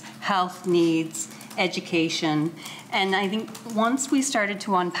requirements, health needs, education. And I think once we started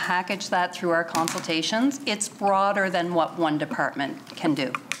to unpackage that through our consultations, it's broader than what one department can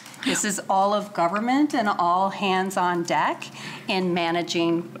do. This is all of government and all hands on deck in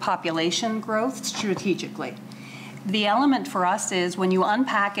managing population growth strategically. The element for us is when you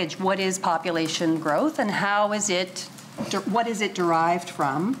unpackage what is population growth and what is it derived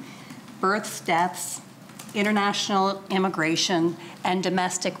from, births, deaths, international immigration, and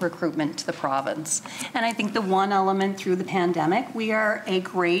domestic recruitment to the province. And I think the one element through the pandemic, we are a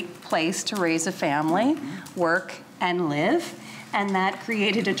great place to raise a family, work, and live. And that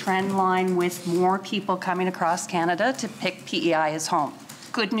created a trend line with more people coming across Canada to pick PEI as home.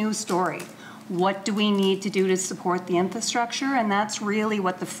 good news story. What do we need to do to support the infrastructure? And that's really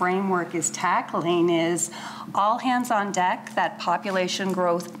what the framework is tackling, is all hands on deck. That population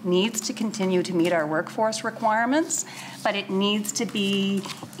growth needs to continue to meet our workforce requirements, but it needs to be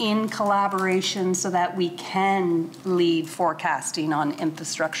in collaboration so that we can lead forecasting on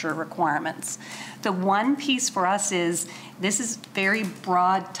infrastructure requirements. The one piece for us is, this is very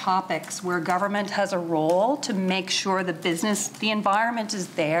broad topics where government has a role to make sure the environment is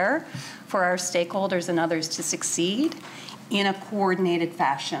there for our stakeholders and others to succeed in a coordinated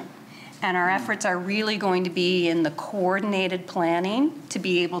fashion. And our efforts are really going to be in the coordinated planning to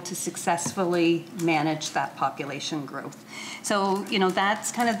be able to successfully manage that population growth. So, you know,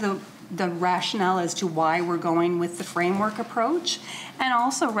 that's kind of the rationale as to why we're going with the framework approach, and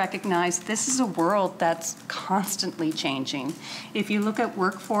also recognize this is a world that's constantly changing. If you look at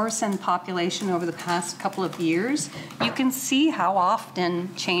workforce and population over the past couple of years, you can see how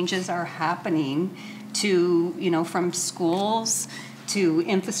often changes are happening to, you know, from schools to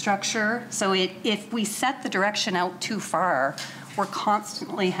infrastructure. So if we set the direction out too far, we're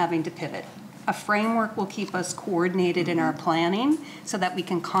constantly having to pivot. A framework will keep us coordinated in our planning so that we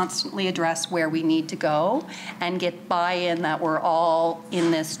can constantly address where we need to go and get buy-in that we're all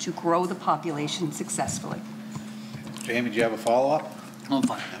in this to grow the population successfully. Jamie, do you have a follow-up? I'm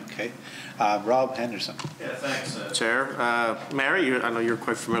fine. Okay. Rob Henderson. Yeah, thanks, Chair. Mary, I know you're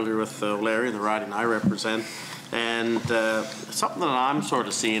quite familiar with Larry and the riding I represent. And something that I'm sort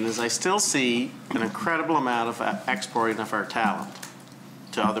of seeing is I still see an incredible amount of exporting of our talent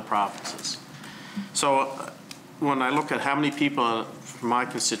to other provinces. So when I look at how many people from my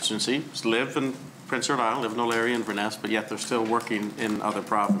constituency live in Prince Edward Island, live in O'Leary and Inverness, but yet they're still working in other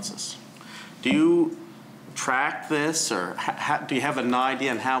provinces. Do you track this, or do you have an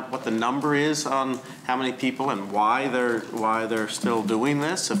idea on what the number is on how many people and why they're still doing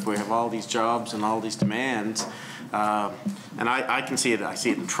this if we have all these jobs and all these demands? And I can see it. I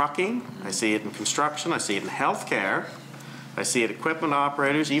see it in trucking. I see it in construction. I see it in healthcare. I see it equipment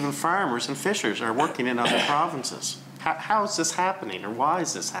operators, even farmers and fishers are working in other provinces. How is this happening, or why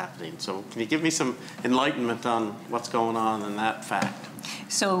is this happening? So can you give me some enlightenment on what's going on in that fact?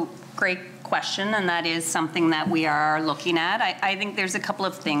 So great question, and that is something that we are looking at. I think there's a couple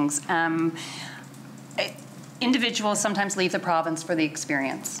of things. Individuals sometimes leave the province for the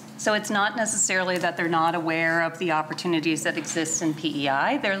experience. So it's not necessarily that they're not aware of the opportunities that exist in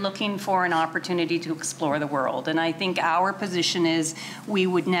PEI. They're looking for an opportunity to explore the world. And I think our position is we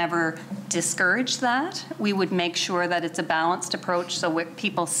would never discourage that. We would make sure that it's a balanced approach so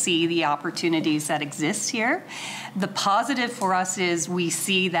people see the opportunities that exist here. The positive for us is we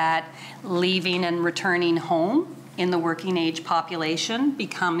see that leaving and returning home in the working age population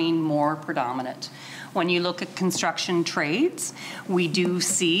becoming more predominant. When you look at construction trades, we do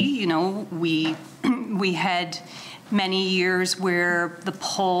see, you know, we had many years where the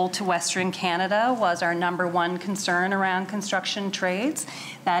pull to Western Canada was our #1 concern around construction trades.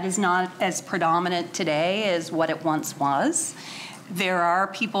 That is not as predominant today as what it once was. There are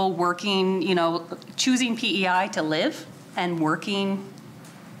people working, you know, choosing PEI to live and working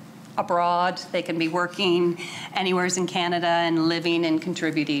abroad. They can be working anywhere in Canada and living and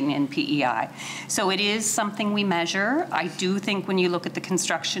contributing in PEI. So it is something we measure. I do think when you look at the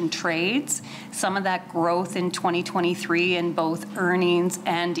construction trades, some of that growth in 2023 in both earnings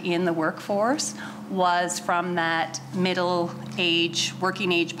and in the workforce was from that middle age,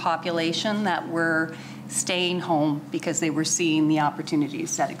 working age population that were staying home because they were seeing the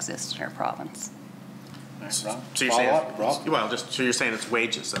opportunities that exist in our province. So you're saying, well, so you're saying it's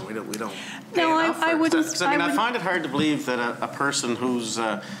wages that we don't pay enough? I wouldn't. I find it hard to believe that a person who's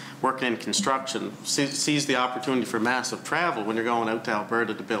working in construction sees the opportunity for massive travel when you're going out to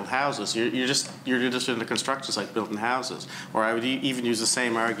Alberta to build houses. You're just in the construction site building houses. Or I would even use the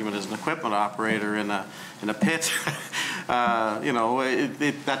same argument as an equipment operator in a pit. You know,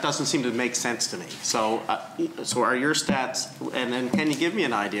 that doesn't seem to make sense to me. So, so are your stats, and can you give me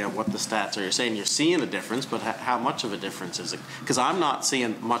an idea of what the stats are? You're saying you're seeing a difference, but how much of a difference is it? Because I'm not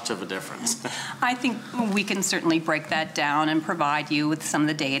seeing much of a difference. I think we can certainly break that down and provide you with some of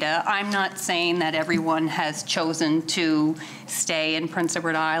the data. I'm not saying that everyone has chosen to stay in Prince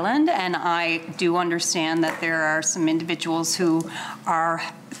Edward Island, and I do understand that there are some individuals who are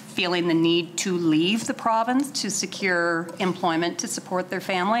feeling the need to leave the province to secure employment to support their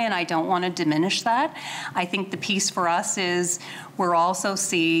family, and I don't want to diminish that. I think the piece for us is we're also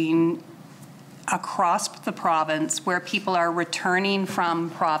seeing across the province where people are returning from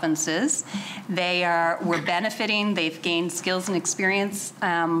provinces. We're benefiting, they've gained skills and experience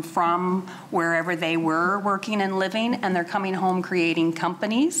from wherever they were working and living, and they're coming home creating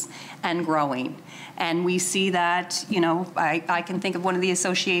companies and growing. And we see that, you know, I can think of one of the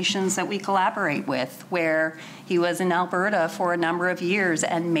associations that we collaborate with where he was in Alberta for a number of years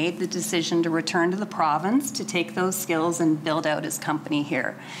and made the decision to return to the province to take those skills and build out his company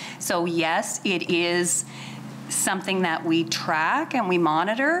here. So yes, it is something that we track and we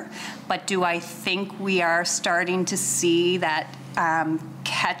monitor, but do I think we are starting to see that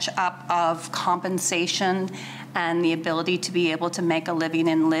catch up of compensation and the ability to be able to make a living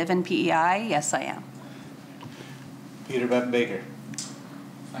and live in PEI? Yes, I am. Peter Baker.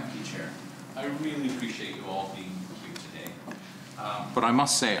 Thank you, Chair. I really appreciate you all being here today. But I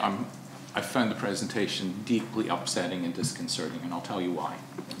must say, I found the presentation deeply upsetting and disconcerting, and I'll tell you why.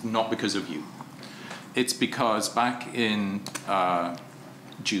 Not because of you. It's because back in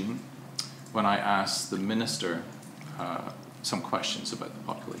June, when I asked the Minister some questions about the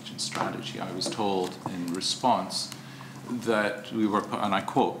population strategy, I was told in response that we were, and I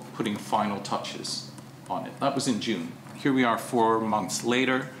quote, putting final touches on it. That was in June. Here we are 4 months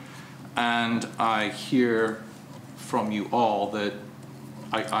later, and I hear from you all that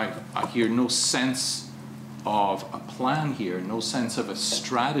I hear no sense of a plan here, no sense of a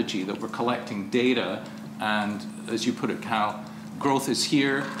strategy, that we're collecting data, and as you put it, Cal, growth is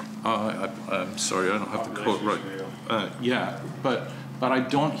here. I'm sorry, I don't have the quote right. Yeah, but I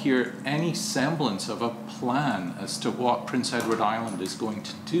don't hear any semblance of a plan as to what Prince Edward Island is going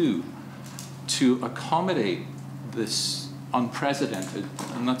to do to accommodate this unprecedented,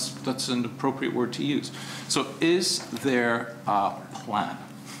 and that's an appropriate word to use. So is there a plan?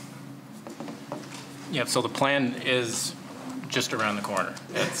 Yeah, so the plan is just around the corner.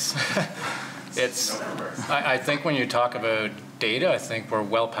 I think when you talk about data, I think we're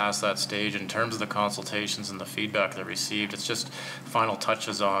well past that stage in terms of the consultations and the feedback they received. It's just final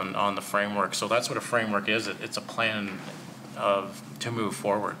touches on the framework. So that's what a framework is. It's a plan to move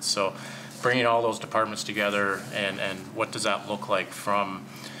forward. So bringing all those departments together and what does that look like from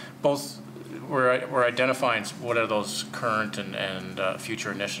both, we're identifying what are those current and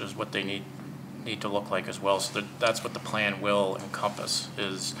future initiatives, what they need to look like as well. So that's what the plan will encompass,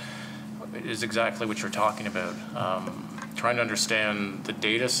 is exactly what you're talking about. Trying to understand the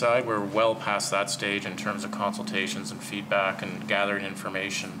data side, we're well past that stage in terms of consultations and feedback and gathering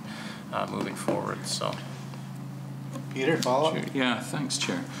information moving forward. So, Peter, follow up? Sure. Yeah, thanks,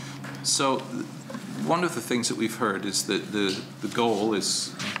 Chair. So one of the things that we've heard is that the goal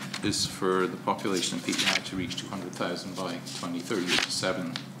is for the population of PEI to reach 200,000 by 2030, which is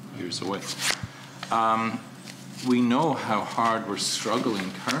 7 years away. We know how hard we're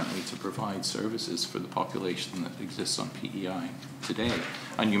struggling currently to provide services for the population that exists on PEI today.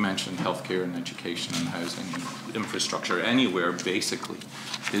 And you mentioned healthcare and education and housing and infrastructure anywhere basically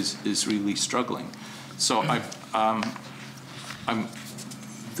is really struggling. So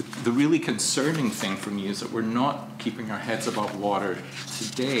the really concerning thing for me is that we're not keeping our heads above water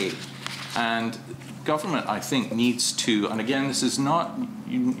today. And government, I think, needs to, and again, this is not,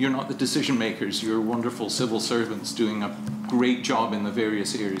 you're not the decision makers, you're wonderful civil servants doing a great job in the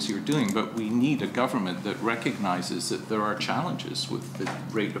various areas you're doing, but we need a government that recognizes that there are challenges with the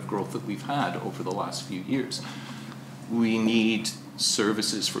rate of growth that we've had over the last few years. We need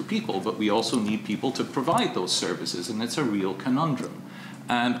services for people, but we also need people to provide those services, and it's a real conundrum.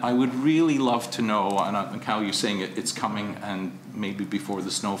 And I would really love to know, and Cal, you're saying it's coming and maybe before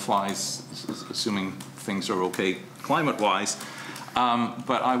the snow flies, assuming things are okay climate-wise,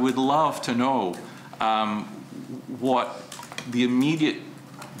 but I would love to know what the immediate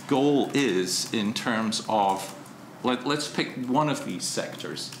goal is in terms of, let's pick one of these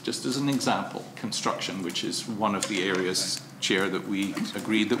sectors, just as an example, construction, which is one of the areas, Chair, that we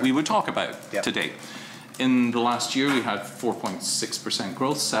agreed that we would talk about today. In the last year, we had 4.6%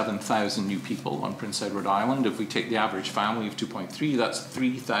 growth, 7,000 new people on Prince Edward Island. If we take the average family of 2.3, that's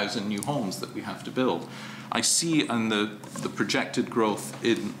 3,000 new homes that we have to build. I see on the projected growth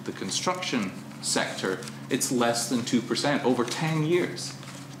in the construction sector, it's less than 2% over 10 years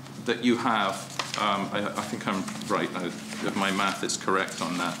that you have. I think I'm right, if my math is correct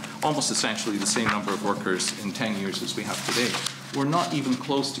on that. Almost essentially the same number of workers in 10 years as we have today. We're not even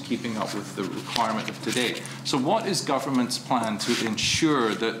close to keeping up with the requirement of today. So what is government's plan to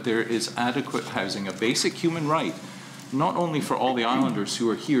ensure that there is adequate housing, a basic human right, not only for all the islanders who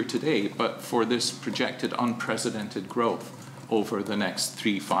are here today, but for this projected unprecedented growth over the next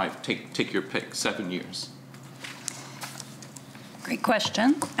 3, 5, take your pick, 7 years? Great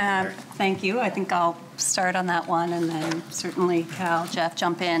question. Thank you. I think I'll start on that one, and then certainly Cal, Jeff,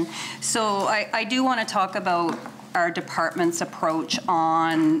 jump in. So I do want to talk about our department's approach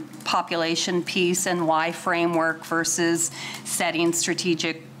on population piece and why framework versus setting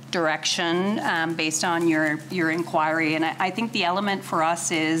strategic direction based on your inquiry. And I think the element for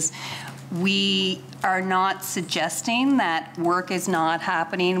us is we are not suggesting that work is not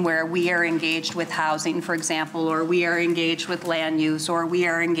happening where we are engaged with housing, for example, or we are engaged with land use, or we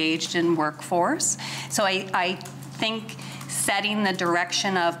are engaged in workforce. So I think setting the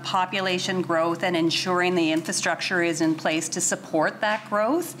direction of population growth and ensuring the infrastructure is in place to support that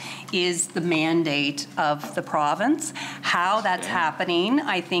growth is the mandate of the province. How that's happening,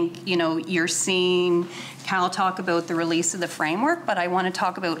 I think, you're seeing Cal talk about the release of the framework, but I want to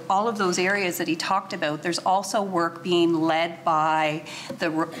talk about all of those areas that he talked about. There's also work being led by the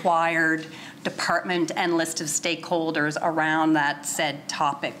required department and list of stakeholders around that said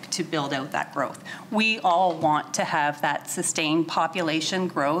topic to build out that growth. We all want to have that sustained population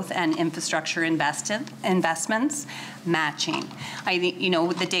growth and infrastructure investments matching. I think,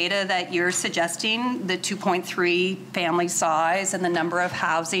 the data that you're suggesting, the 2.3 family size and the number of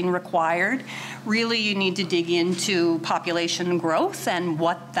housing required, really you need to dig into population growth and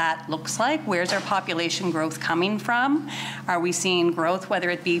what that looks like. Where's our population growth coming from? Are we seeing growth,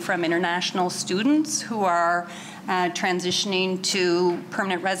 whether it be from international students who are transitioning to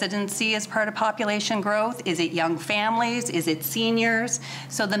permanent residency as part of population growth? Is it young families? Is it seniors?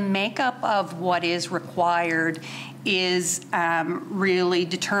 So the makeup of what is required is really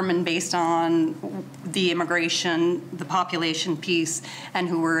determined based on the immigration, the population piece, and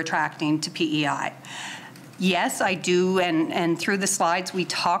who we're attracting to PEI. Yes, I do, and through the slides we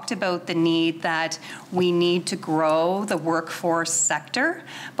talked about the need that we need to grow the workforce sector,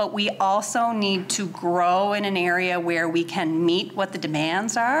 but we also need to grow in an area where we can meet what the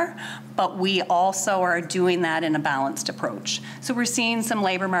demands are, but we also are doing that in a balanced approach. So we're seeing some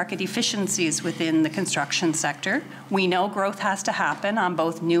labor market efficiencies within the construction sector. We know growth has to happen on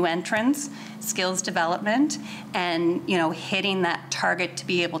both new entrants, skills development, and hitting that target to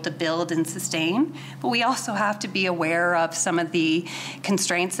be able to build and sustain. But we also have to be aware of some of the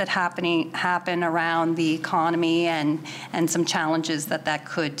constraints that happen around the economy and some challenges that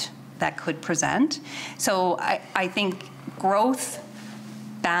could present. So I think growth,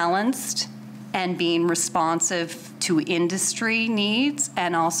 balanced, and being responsive to industry needs,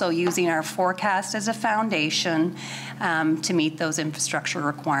 and also using our forecast as a foundation to meet those infrastructure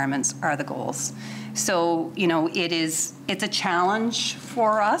requirements are the goals. So, it's a challenge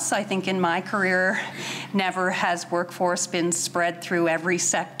for us. I think in my career, never has workforce been spread through every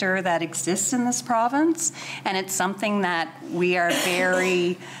sector that exists in this province. And it's something that we are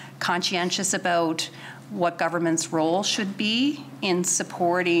very conscientious about what government's role should be in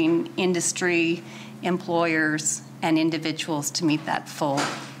supporting industry, employers, and individuals to meet that full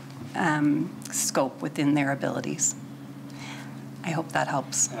scope within their abilities. I hope that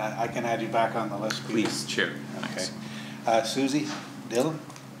helps. I can add you back on the list, Please, Chair. Okay. Susie, Dylan?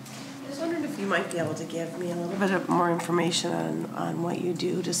 I was wondering if you might be able to give me a little bit of more information on what you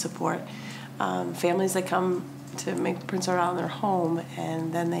do to support families that come to make Prince Edward Island their home,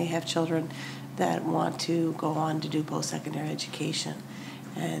 and then they have children that want to go on to do post-secondary education.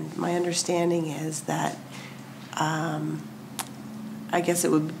 And my understanding is that I guess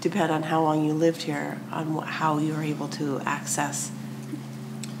it would depend on how long you lived here, on how you're able to access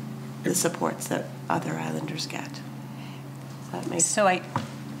the supports that other islanders get. Does that make sense?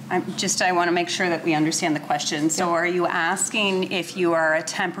 So I want to make sure that we understand the question. So are you asking if you are a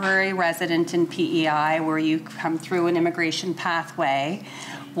temporary resident in PEI where you come through an immigration pathway,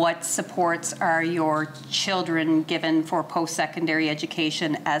 what supports are your children given for post-secondary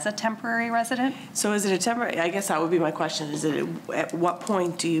education as a temporary resident? So is it a temporary, I guess that would be my question, is it at what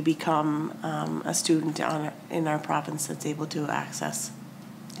point do you become a student in our province that's able to access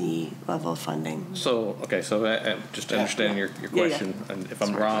the level of funding? So, okay, so just to understand your question, and if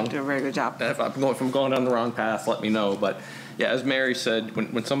I'm wrong, do a very good job. if I'm going down the wrong path, let me know. But yeah, as Mary said,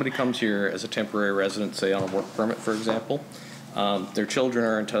 when somebody comes here as a temporary resident, say on a work permit, for example, their children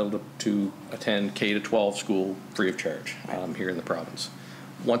are entitled to attend K-12 school free of charge here in the province.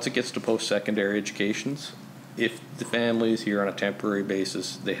 Once it gets to post-secondary educations, if the family is here on a temporary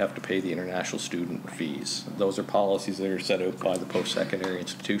basis, they have to pay the international student fees. Those are policies that are set out by the post-secondary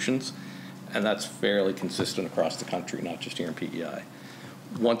institutions, and that's fairly consistent across the country, not just here in PEI.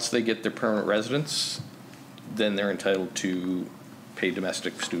 Once they get their permanent residence, then they're entitled to pay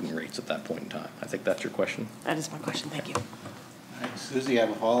domestic student rates at that point in time. I think that's your question. That is my question, thank you. All right, Susie, you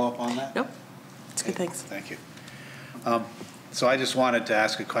have a follow-up on that? Nope, it's good, thanks. Thank you. So I just wanted to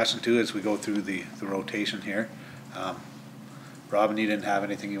ask a question too as we go through the rotation here. Robin, you didn't have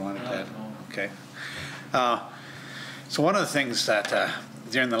anything you wanted to add? Okay. So one of the things that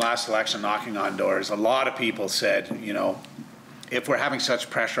during the last election, knocking on doors, a lot of people said, you know, if we're having such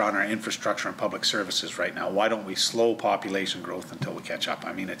pressure on our infrastructure and public services right now, why don't we slow population growth until we catch up?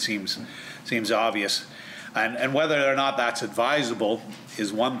 I mean, it seems obvious. And whether or not that's advisable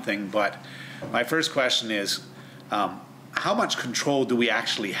is one thing, but my first question is, how much control do we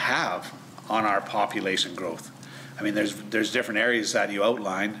actually have on our population growth? I mean, there's different areas that you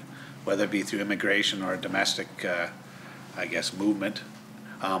outlined, whether it be through immigration or domestic, I guess, movement.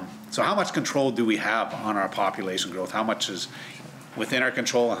 So how much control do we have on our population growth? How much is within our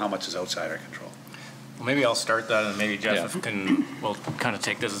control and how much is outside our control? Well, maybe I'll start that, and maybe Jeff will kind of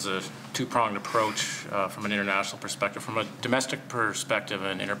take this as a two-pronged approach from an international perspective. From a domestic perspective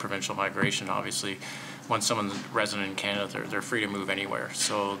and interprovincial migration, obviously, once someone's resident in Canada, they're free to move anywhere.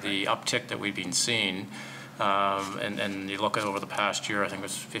 So the uptick that we've been seeing, and you look at over the past year, I think it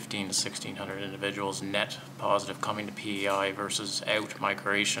was 1,500 to 1,600 individuals net positive coming to PEI versus out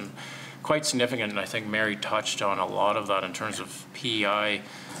migration. Quite significant, and I think Mary touched on a lot of that in terms of PEI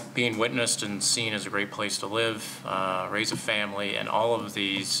being witnessed and seen as a great place to live, raise a family, and all of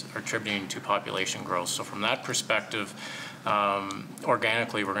these are attributing to population growth. So from that perspective,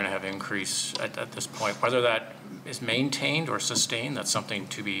 organically we're going to have increase at this point. Whether that is maintained or sustained, that's something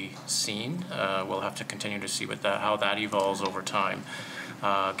to be seen. We'll have to continue to see how that evolves over time,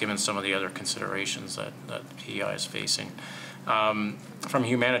 given some of the other considerations that PEI is facing. From a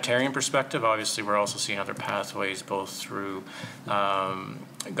humanitarian perspective, obviously we're also seeing other pathways, both through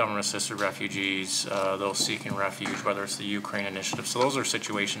government-assisted refugees, those seeking refuge, whether it's the Ukraine initiative. So those are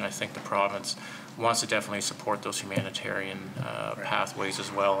situations I think the province wants to definitely support those humanitarian pathways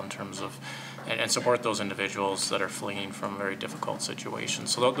as well in terms of, and support those individuals that are fleeing from very difficult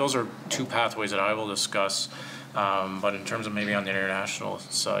situations. So those are two pathways that I will discuss. But in terms of maybe on the international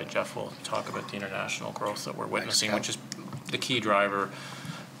side, Jeff will talk about the international growth that we're witnessing, which is the key driver,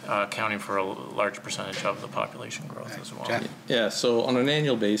 accounting for a large percentage of the population growth as well. Yeah, so on an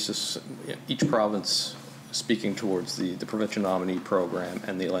annual basis, each province, speaking towards the Provincial Nominee Program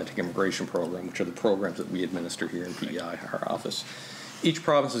and the Atlantic Immigration Program, which are the programs that we administer here in PEI, our office, each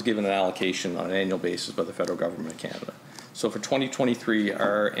province is given an allocation on an annual basis by the federal government of Canada. So for 2023,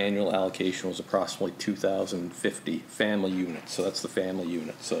 our annual allocation was approximately 2,050 family units. So that's the family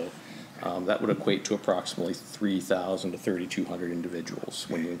unit. So that would equate to approximately 3,000 to 3,200 individuals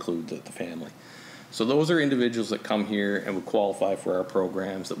when you include the family. So those are individuals that come here and would qualify for our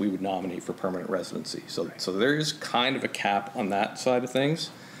programs that we would nominate for permanent residency. So there is kind of a cap on that side of things.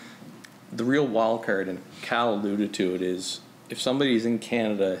 The real wild card, and Cal alluded to it, is if somebody's in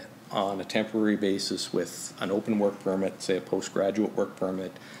Canada on a temporary basis with an open work permit, say a postgraduate work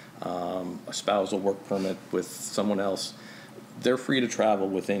permit, a spousal work permit with someone else, they're free to travel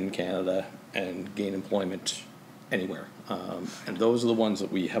within Canada and gain employment anywhere. And those are the ones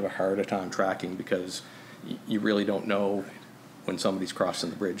that we have a harder time tracking because you really don't know when somebody's crossing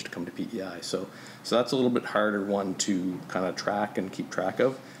the bridge to come to PEI. So that's a little bit harder one to kind of track and keep track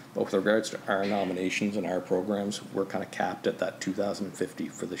of. But with regards to our nominations and our programs, we're kind of capped at that 2,050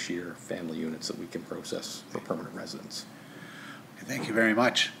 for this year family units that we can process for permanent residents. Thank you very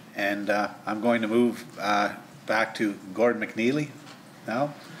much. And I'm going to move back to Gordon McNeely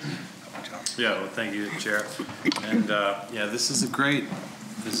now. Yeah, well, thank you, Chair. And yeah, this is a great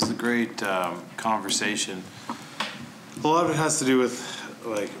conversation. A lot of it has to do with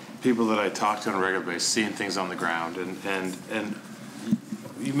like people that I talk to on a regular basis, seeing things on the ground, and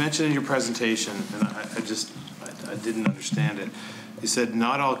you mentioned in your presentation, and I didn't understand it. You said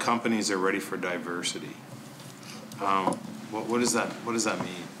not all companies are ready for diversity. What does that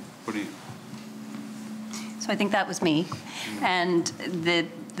mean? What do you? So I think that was me, and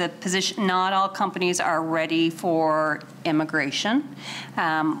the position, not all companies are ready for immigration,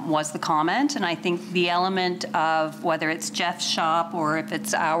 was the comment. And I think the element of whether it's Jeff's shop or if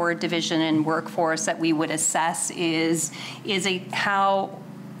it's our division in workforce that we would assess is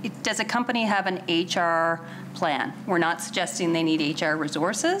does a company have an HR plan? We're not suggesting they need HR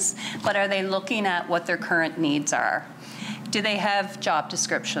resources, but are they looking at what their current needs are? Do they have job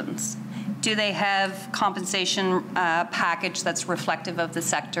descriptions? Do they have compensation package that's reflective of the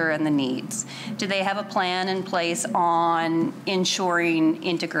sector and the needs? Do they have a plan in place on ensuring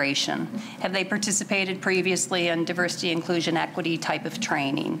integration? Have they participated previously in diversity, inclusion, equity type of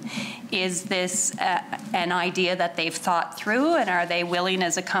training? Is this an idea that they've thought through, and are they willing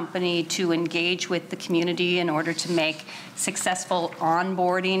as a company to engage with the community in order to make successful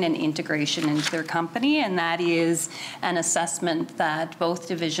onboarding and integration into their company? And that is an assessment that both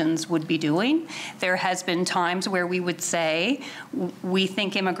divisions would be doing. There has been times where we would say, we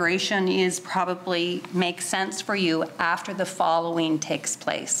think immigration is probably makes sense for you after the following takes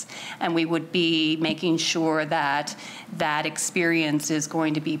place. And we would be making sure that that experience is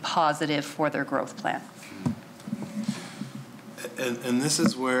going to be positive for their growth plan. And this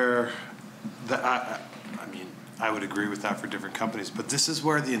is where I would agree with that for different companies, but this is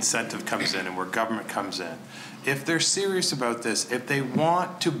where the incentive comes in and where government comes in. If they're serious about this, if they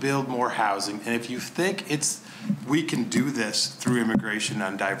want to build more housing, and if you think we can do this through immigration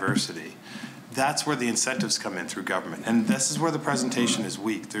and diversity, that's where the incentives come in through government. And this is where the presentation is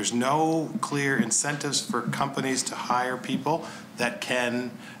weak. There's no clear incentives for companies to hire people that can,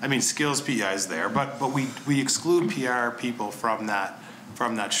 skills PEI is there, but we exclude PR people from that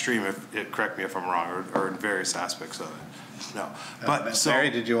stream, correct me if I'm wrong, or in various aspects of it. No. But so, Mary,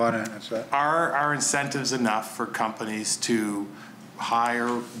 did you want to answer that? Are incentives enough for companies to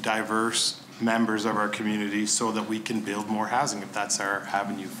hire diverse members of our community so that we can build more housing, if that's our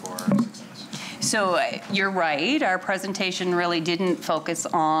avenue for success? So you're right. Our presentation really didn't focus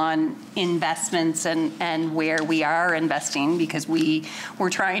on investments and where we are investing, because we were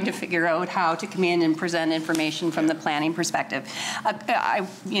trying to figure out how to come in and present information from the planning perspective.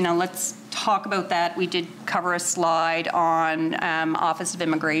 Let's talk about that. We did cover a slide on Office of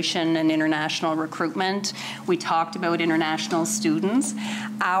Immigration and International Recruitment. We talked about international students.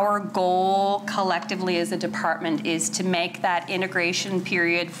 Our goal collectively as a department is to make that integration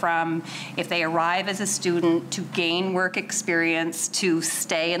period from if they arrive as a student to gain work experience to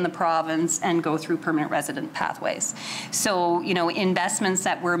stay in the province and go through permanent resident pathways. So, investments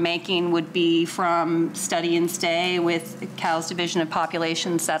that we're making would be from study and stay with CAL's Division of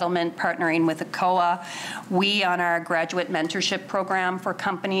Population Settlement, partnering with ACOA. We, on our graduate mentorship program for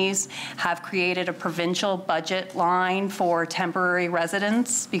companies, have created a provincial budget line for temporary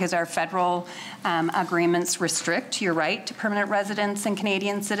residents, because our federal agreements restrict your right to permanent residents and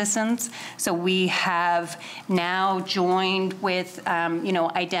Canadian citizens. So we have now joined with,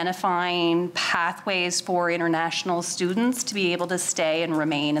 identifying pathways for international students to be able to stay and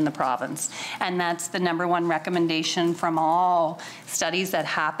remain in the province. And that's the #1 recommendation from all studies that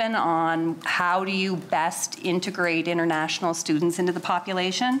happen on how do you best integrate international students into the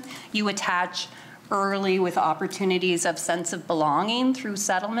population. You attach early with opportunities of sense of belonging through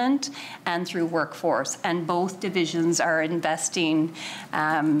settlement and through workforce. And both divisions are investing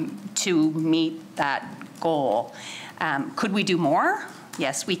to meet that goal. Could we do more?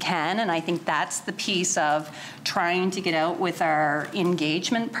 Yes, we can, and I think that's the piece of trying to get out with our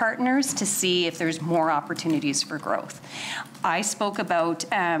engagement partners to see if there's more opportunities for growth. I spoke about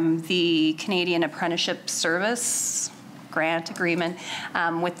the Canadian Apprenticeship Service grant agreement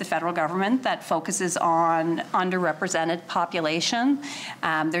with the federal government that focuses on underrepresented population.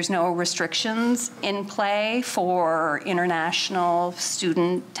 There's no restrictions in play for international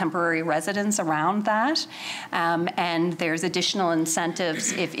student temporary residents around that. And there's additional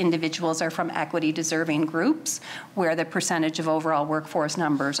incentives if individuals are from equity deserving groups where the percentage of overall workforce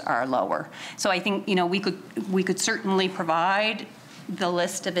numbers are lower. So I think, we could certainly provide the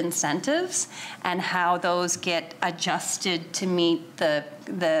list of incentives and how those get adjusted to meet the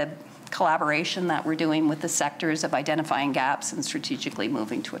collaboration that we're doing with the sectors of identifying gaps and strategically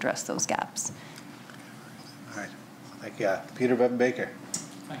moving to address those gaps. All right. Thank you. Peter Bevan-Baker.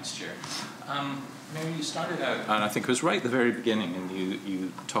 Thanks, Chair. Mary, you started out, and I think it was right at the very beginning, and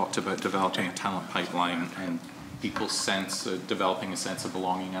you talked about developing a talent pipeline and people's sense of developing a sense of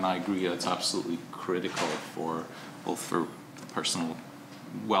belonging, and I agree that's absolutely critical for both for personal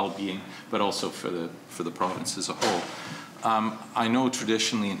well-being, but also for the province as a whole. I know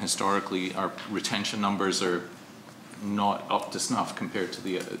traditionally and historically our retention numbers are not up to snuff compared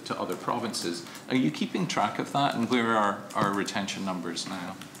to other provinces. Are you keeping track of that, and where are our retention numbers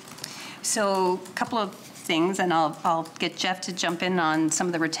now? So a couple of things, and I'll get Jeff to jump in on some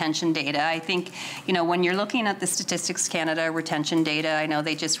of the retention data. I think, when you're looking at the Statistics Canada retention data, I know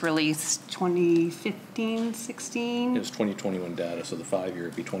they just released 2015, 16. It was 2021 data, so the 5-year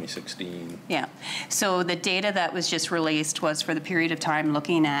would be 2016. Yeah. So the data that was just released was for the period of time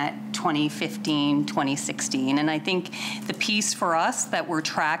looking at 2015, 2016. And I think the piece for us that we're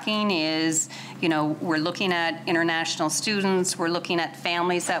tracking is, we're looking at international students, we're looking at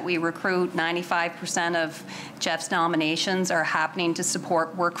families that we recruit. 95% of Jeff's nominations are happening to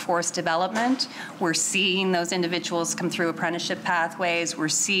support workforce development. We're seeing those individuals come through apprenticeship pathways. We're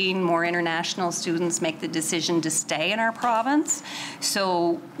seeing more international students make the decision to stay in our province.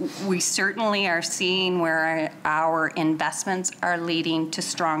 So we certainly are seeing where our investments are leading to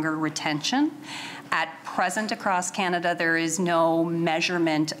stronger retention. At present across Canada, there is no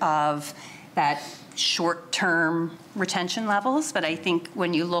measurement of that short-term retention levels, but I think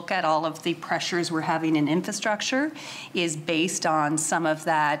when you look at all of the pressures we're having in infrastructure is based on some of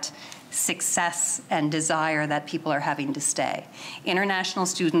that success and desire that people are having to stay. International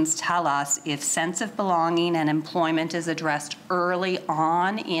students tell us if sense of belonging and employment is addressed early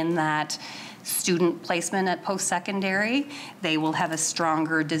on in that student placement at post-secondary, they will have a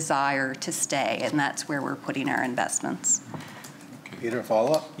stronger desire to stay, and that's where we're putting our investments. Peter,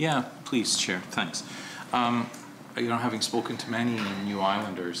 follow-up? Yeah, please, Chair. Thanks. Having spoken to many New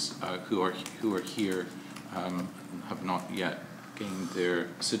Islanders who are here have not yet gained their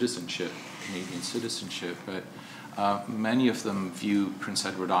citizenship, Canadian citizenship, but many of them view Prince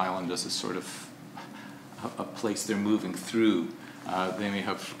Edward Island as a sort of a place they're moving through. They may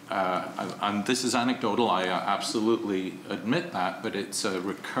have, and this is anecdotal, I absolutely admit that, but it's a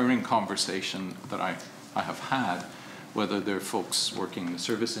recurring conversation that I have had, whether they're folks working in the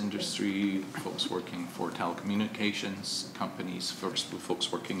service industry, folks working for telecommunications companies, folks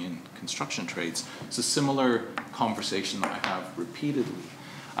working in construction trades. It's a similar conversation that I have repeatedly.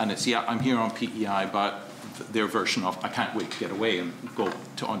 And it's, yeah, I'm here on PEI, but their version of, I can't wait to get away and go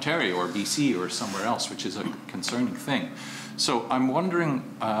to Ontario or BC or somewhere else, which is a concerning thing. So I'm wondering,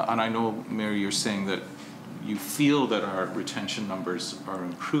 and I know, Mary, you're saying that you feel that our retention numbers are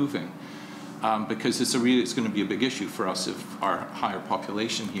improving. Because it's going to be a big issue for us if our higher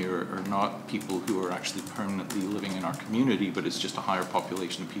population here are not people who are actually permanently living in our community, but it's just a higher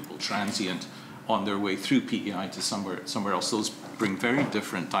population of people transient on their way through PEI to somewhere else. Those bring very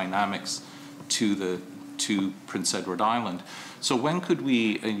different dynamics to Prince Edward Island. So when could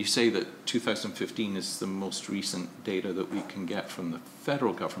we, and you say that 2015 is the most recent data that we can get from the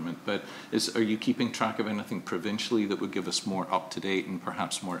federal government, but are you keeping track of anything provincially that would give us more up-to-date and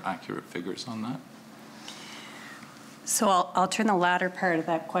perhaps more accurate figures on that? So I'll turn the latter part of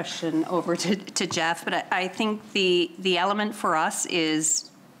that question over to Jeff, but I think the element for us is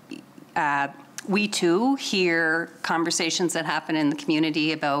we too hear conversations that happen in the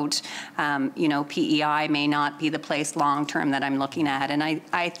community about, PEI may not be the place long-term that I'm looking at. And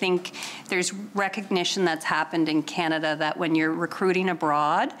I think there's recognition that's happened in Canada that when you're recruiting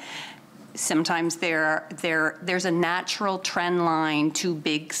abroad, sometimes there's a natural trend line to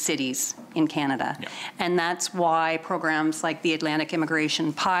big cities in Canada. Yeah. And that's why programs like the Atlantic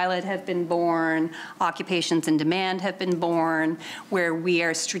Immigration Pilot have been born, Occupations in Demand have been born, where we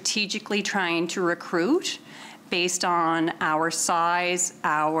are strategically trying to recruit based on our size,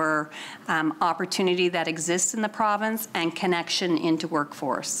 our opportunity that exists in the province, and connection into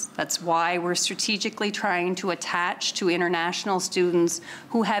workforce. That's why we're strategically trying to attach to international students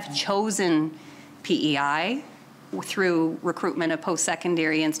who have chosen PEI through recruitment of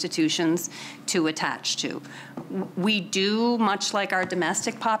post-secondary institutions to attach to. We do, much like our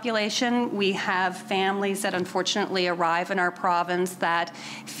domestic population, we have families that unfortunately arrive in our province that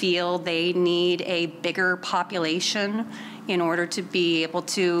feel they need a bigger population in order to be able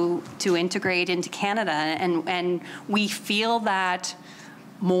to integrate into Canada. And we feel that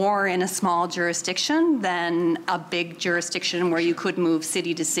more in a small jurisdiction than a big jurisdiction where you could move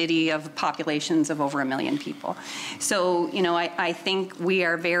city to city of populations of over 1 million people. So, I think we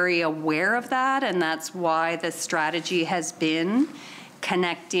are very aware of that, and that's why the strategy has been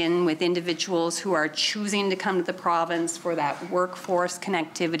connect in with individuals who are choosing to come to the province for that workforce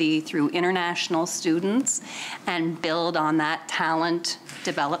connectivity through international students and build on that talent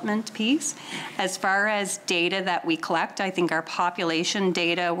development piece. As far as data that we collect, I think our population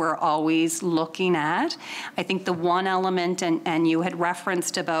data we're always looking at. I think the one element, and you had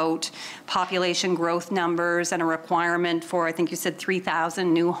referenced about population growth numbers and a requirement for, I think you said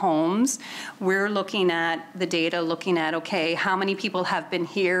 3,000 new homes. We're looking at the data, looking at, okay, how many people have have been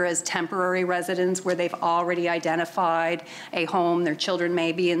here as temporary residents where they've already identified a home, their children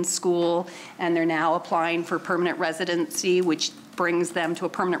may be in school, and they're now applying for permanent residency, which brings them to a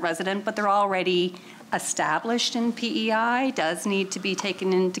permanent resident, but they're already established in PEI, does need to be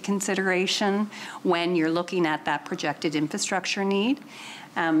taken into consideration when you're looking at that projected infrastructure need.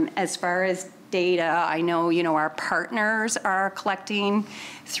 As far as data, I know, our partners are collecting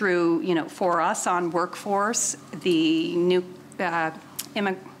through, for us on workforce, the new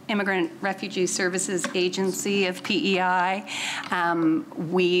Immigrant Refugee Services Agency of PEI.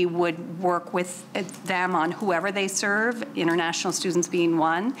 We would work with them on whoever they serve, international students being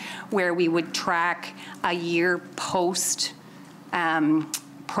one, where we would track a year post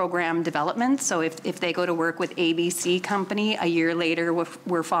program development. So if they go to work with ABC Company, a year later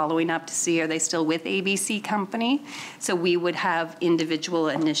we're following up to see are they still with ABC Company. So we would have individual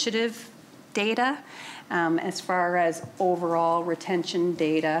initiative data. As far as overall retention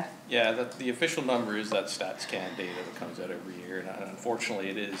data. Yeah, the official number is that StatsCan data that comes out every year, and unfortunately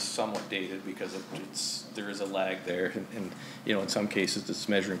it is somewhat dated because there is a lag there, and in some cases it's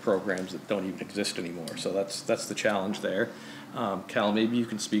measuring programs that don't even exist anymore. So that's the challenge there. Cal, maybe you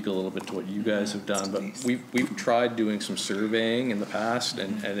can speak a little bit to what you guys have done, but we've tried doing some surveying in the past,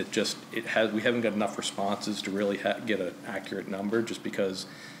 and we haven't got enough responses to really get an accurate number, just because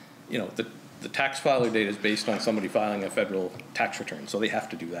the tax filer data is based on somebody filing a federal tax return, so they have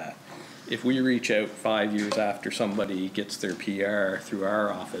to do that. If we reach out 5 years after somebody gets their PR through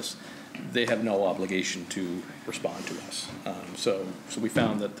our office, they have no obligation to respond to us. So we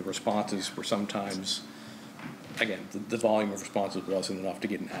found that the responses were sometimes, again, the volume of responses wasn't enough to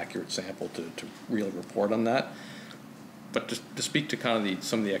get an accurate sample to really report on that. But to speak to kind of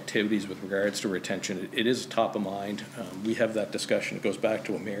some of the activities with regards to retention, it is top of mind. We have that discussion. It goes back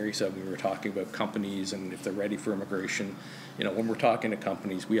to what Mary said. We were talking about companies and if they're ready for immigration. When we're talking to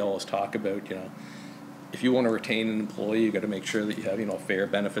companies, we always talk about, if you want to retain an employee, you got to make sure that you have, a fair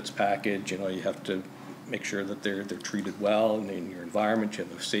benefits package. You have to make sure that they're treated well in your environment. You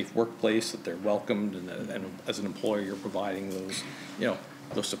have a safe workplace, that they're welcomed, and as an employer, you're providing those,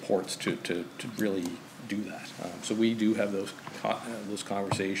 those supports to really do that. So we do have those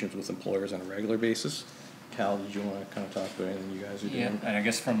conversations with employers on a regular basis. Cal, did you want to kind of talk about anything you guys are doing? Yeah, and I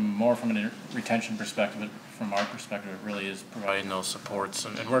guess from a retention perspective, from our perspective, it really is providing those supports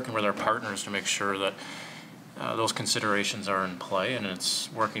and working with our partners to make sure that those considerations are in play, and it's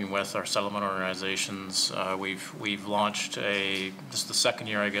working with our settlement organizations. We've launched this is the second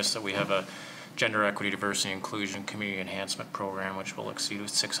year, I guess, that we have a Gender Equity, Diversity, Inclusion Community Enhancement Program, which will exceed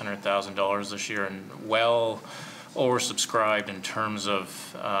 $600,000 this year, and well oversubscribed in terms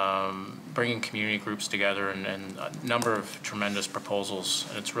of bringing community groups together and a number of tremendous proposals.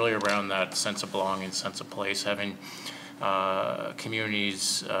 And it's really around that sense of belonging, sense of place, having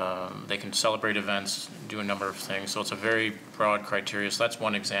communities, they can celebrate events, do a number of things. So it's a very broad criteria. So that's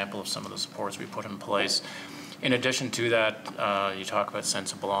one example of some of the supports we put in place. In addition to that, you talk about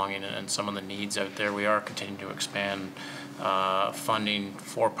sense of belonging and some of the needs out there. We are continuing to expand funding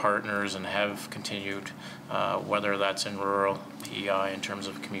for partners and have continued, whether that's in rural PEI in terms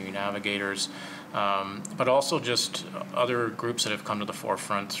of community navigators, but also just other groups that have come to the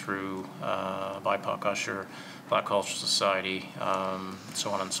forefront through BIPOC Usher, Black Cultural Society,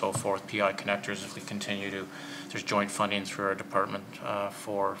 so on and so forth, PI Connectors, if we continue to, there's joint funding through our department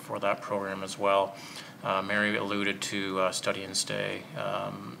for that program as well. Mary alluded to Study and Stay.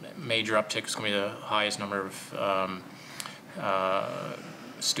 Major uptick is going to be the highest number of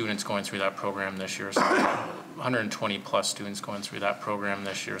students going through that program this year. So 120 plus students going through that program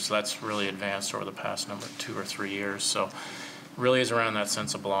this year. So that's really advanced over the past 2 or 3 years. So really is around that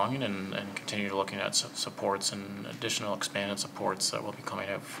sense of belonging and continue to looking at supports and additional expanded supports that will be coming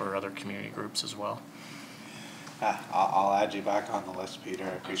out for other community groups as well. I'll add you back on the list, Peter. I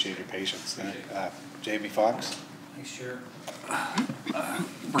appreciate your patience there. Jamie Fox. Thanks, Chair.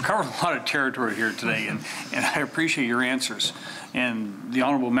 We're covering a lot of territory here today, and I appreciate your answers. And the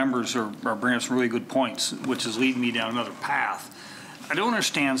honorable members are bringing us really good points, which is leading me down another path. I don't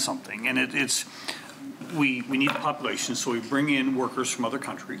understand something, and it's we need population, so we bring in workers from other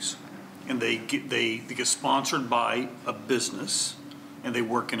countries, and they get sponsored by a business, and they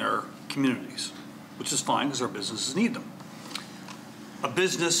work in our communities, which is fine because our businesses need them. A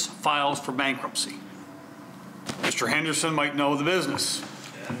business files for bankruptcy. Mr. Henderson might know the business.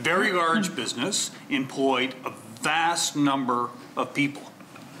 Very large business, employed a vast number of people.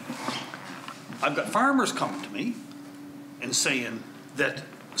 I've got farmers coming to me and saying that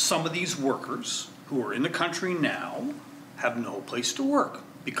some of these workers who are in the country now have no place to work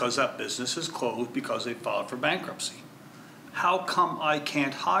because that business is closed because they filed for bankruptcy. how come I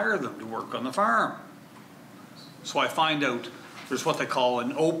can't hire them to work on the farm? So I find out there's what they call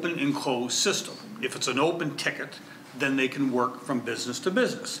an open and closed system. If it's an open ticket, then they can work from business to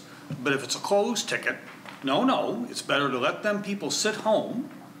business. But if it's a closed ticket, no, it's better to let them people sit home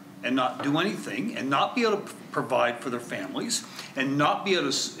and not do anything and not be able to provide for their families and not be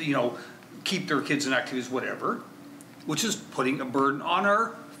able to, you know, keep their kids in activities, whatever, which is putting a burden on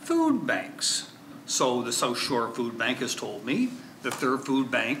our food banks. So the South Shore Food Bank has told me that their food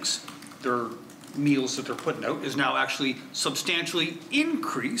banks, their meals that they're putting out is now actually substantially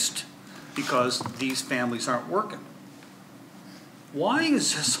increased because these families aren't working. Why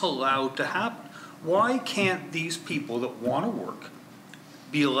is this allowed to happen? Why can't these people that want to work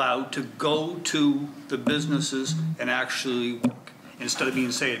be allowed to go to the businesses and actually work instead of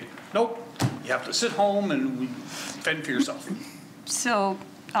being said, nope, you have to sit home and fend for yourself? So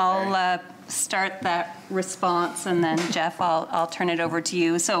I'll start that response, and then Jeff, I'll turn it over to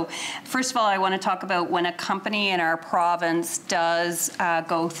you. So first of all, I want to talk about when a company in our province does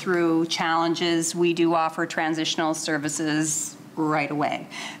go through challenges, we do offer transitional services right away.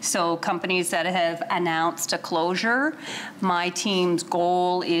 So companies that have announced a closure, my team's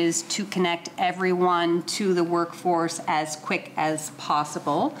goal is to connect everyone to the workforce as quick as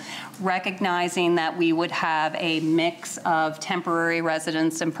possible, recognizing that we would have a mix of temporary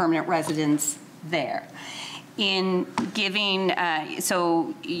residents and permanent residents there. In giving,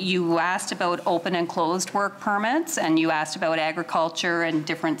 so you asked about open and closed work permits, and you asked about agriculture and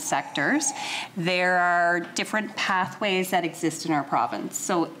different sectors. There are different pathways that exist in our province.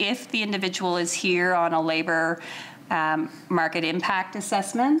 So if the individual is here on a labor market impact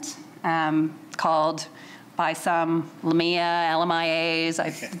assessment called by some LMIA,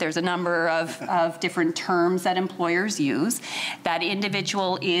 LMIAs, there's a number of different terms that employers use. That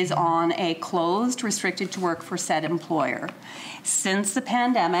individual is on a closed, restricted to work for said employer. Since the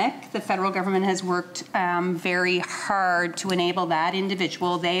pandemic, the federal government has worked very hard to enable that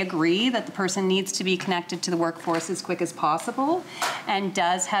individual. They agree that the person needs to be connected to the workforce as quick as possible and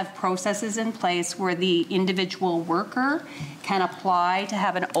does have processes in place where the individual worker can apply to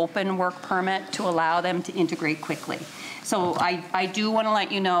have an open work permit to allow them to integrate quickly. So I do want to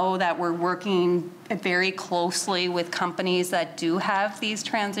let you know that we're working very closely with companies that do have these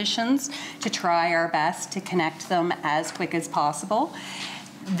transitions to try our best to connect them as quick as possible.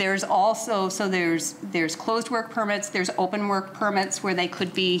 There's also, so there's closed work permits, there's open work permits where they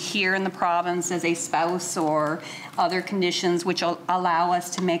could be here in the province as a spouse or other conditions which will allow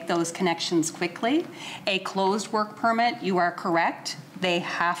us to make those connections quickly. A closed work permit, you are correct, they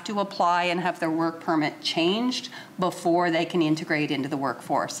have to apply and have their work permit changed before they can integrate into the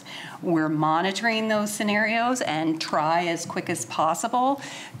workforce. We're monitoring those scenarios and try as quick as possible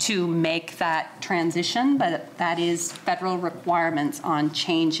to make that transition, but that is federal requirements on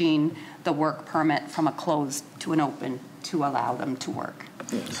changing the work permit from a closed to an open to allow them to work.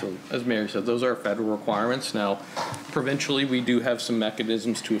 Yeah, so as Mary said, those are federal requirements. Now, provincially, we do have some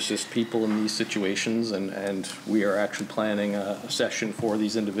mechanisms to assist people in these situations, and we are actually planning a session for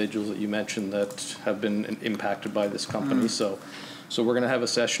these individuals that you mentioned that have been impacted by this company. So we're going to have a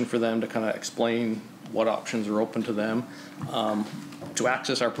session for them to kind of explain what options are open to them. To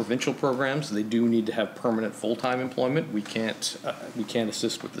access our provincial programs, they do need to have permanent full-time employment. We can't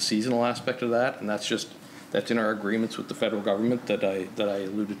assist with the seasonal aspect of that, and that's in our agreements with the federal government that I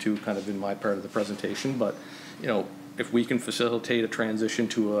alluded to kind of in my part of the presentation. But, you know, if we can facilitate a transition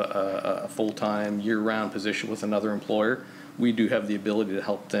to a full-time, year-round position with another employer, we do have the ability to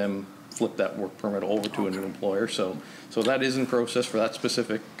help them flip that work permit over to a new employer. So that is in process for that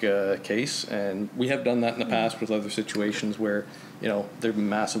specific case, and we have done that in the past with other situations where, you know, there have been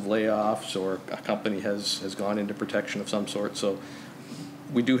massive layoffs or a company has gone into protection of some sort. So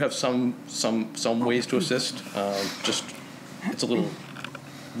we do have some ways to assist, just it's a little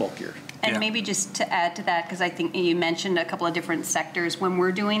bulkier. And maybe just to add to that, because I think you mentioned a couple of different sectors, when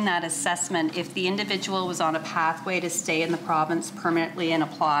we're doing that assessment, if the individual was on a pathway to stay in the province permanently and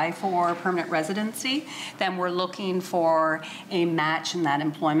apply for permanent residency, then we're looking for a match in that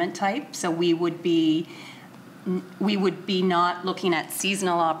employment type. So we would be not looking at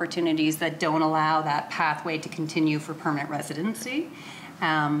seasonal opportunities that don't allow that pathway to continue for permanent residency.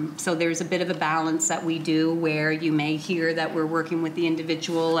 So there's a bit of a balance that we do where you may hear that we're working with the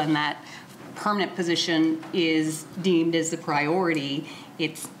individual and that permanent position is deemed as the priority.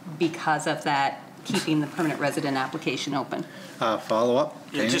 It's because of that keeping the permanent resident application open. Follow up?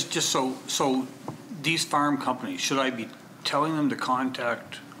 Yeah, just so these farm companies, should I be telling them to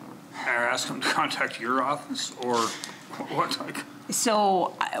contact or ask them to contact your office or what?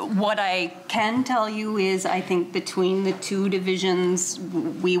 So what I can tell you is I think between the two divisions,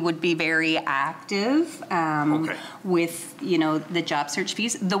 we would be very active with, the job search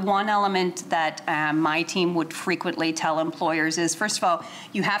fees. The one element that my team would frequently tell employers is, first of all,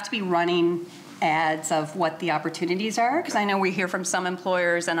 you have to be running ads of what the opportunities are, because I know we hear from some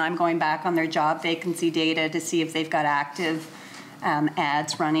employers, and I'm going back on their job vacancy data to see if they've got active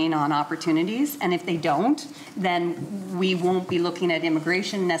ads running on opportunities, and if they don't, then we won't be looking at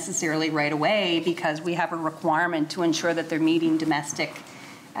immigration necessarily right away, because we have a requirement to ensure that they're meeting domestic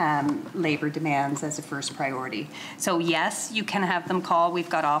labor demands as a first priority. So yes, you can have them call. We've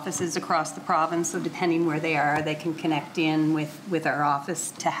got offices across the province, so depending where they are, they can connect in with our office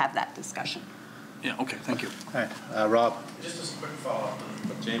to have that discussion. Yeah, okay, thank you. All right, Rob. Just a quick follow-up on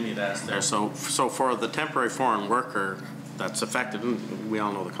what Jamie had asked there. So for the temporary foreign worker that's affected, and we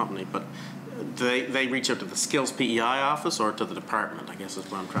all know the company, but they reach out to the Skills PEI office or to the department, I guess is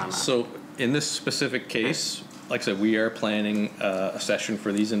what I'm trying to. So in this specific case, like I said, we are planning a session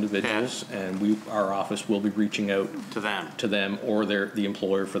for these individuals, and our office will be reaching out to them or the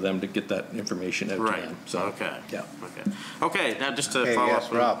employer for them to get that information out to them. So, okay. Yeah. Okay. Now just to follow up.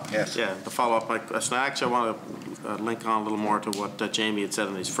 Rob. Yes. Yeah. To follow up my question, actually, I want to link on a little more to what Jamie had said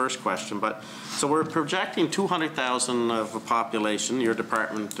in his first question. But so we're projecting 200,000 of a population. Your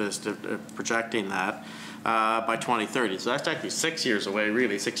department is projecting that. By 2030, so that's actually 6 years away,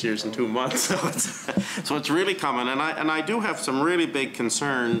 really, 6 years and 2 months. So it's really coming, and I do have some really big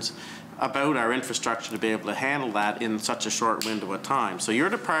concerns about our infrastructure to be able to handle that in such a short window of time. So your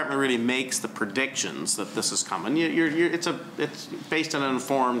department really makes the predictions that this is coming. It's based on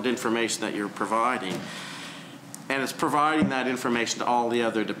informed information that you're providing, and it's providing that information to all the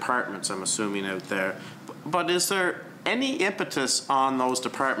other departments, I'm assuming, out there. But is there any impetus on those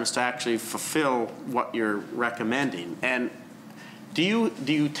departments to actually fulfill what you're recommending? And do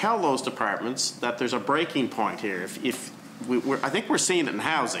you tell those departments that there's a breaking point here? I think we're seeing it in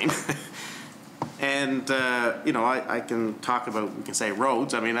housing, and I can talk about, we can say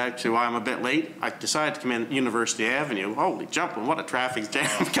roads. I mean, actually, while I'm a bit late, I decided to come in University Avenue. Holy jumping! What a traffic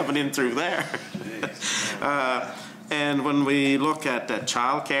jam coming in through there. And when we look at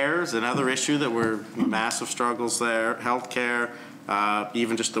child care is another issue that we're massive struggles there, healthcare,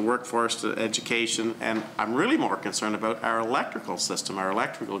 even just the workforce, education, and I'm really more concerned about our electrical system, our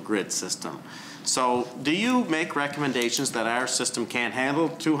electrical grid system. So do you make recommendations that our system can't handle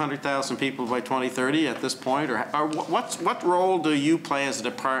 200,000 people by 2030 at this point? Or what role do you play as a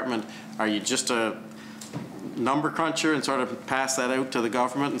department? Are you just a number cruncher and sort of pass that out to the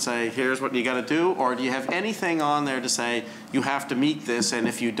government and say, here's what you got to do? Or do you have anything on there to say, you have to meet this, and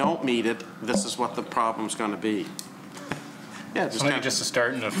if you don't meet it, this is what the problem's going to be? Yeah, so maybe just to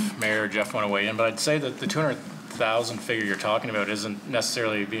start, and if Mayor or Jeff want to weigh in, but I'd say that the 200,000 figure you're talking about isn't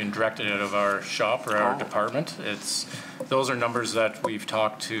necessarily being directed out of our shop or our department. Those are numbers that we've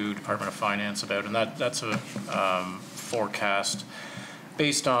talked to Department of Finance about, and that's a forecast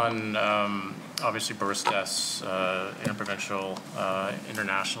based on obviously birth deaths, interprovincial,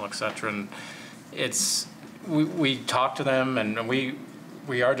 international, et cetera. And we talk to them, and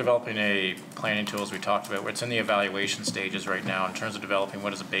we are developing a planning tool, as we talked about. It's in the evaluation stages right now in terms of developing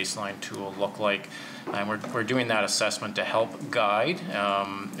what does a baseline tool look like. And we're doing that assessment to help guide,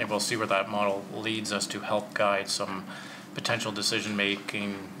 and we'll see where that model leads us to help guide some potential decision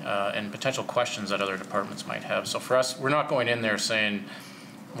making and potential questions that other departments might have. So for us, we're not going in there saying,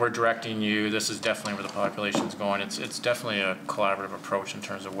 we're directing you, this is definitely where the population is going. It's definitely a collaborative approach in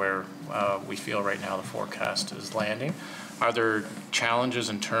terms of where we feel right now the forecast is landing. Are there challenges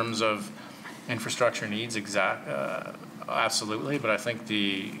in terms of infrastructure needs? Absolutely, but I think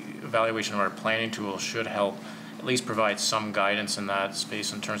the evaluation of our planning tool should help at least provide some guidance in that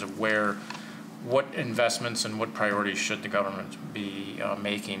space in terms of what investments and what priorities should the government be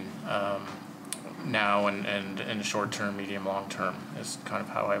making now and in the short term, medium, long term is kind of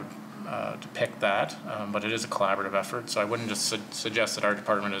how I would depict that. But it is a collaborative effort, so I wouldn't just suggest that our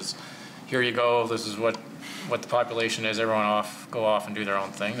department is, here you go, this is what the population is, everyone go off and do their own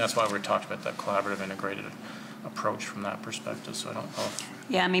thing. That's why we talked about that collaborative, integrated approach from that perspective. So I don't know.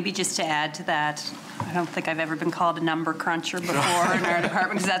 Yeah, maybe just to add to that, I don't think I've ever been called a number cruncher before in our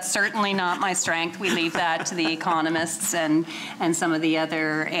department, because that's certainly not my strength. We leave that to the economists and some of the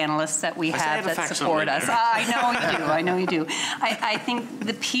other analysts that we have that support us. I know you do. I think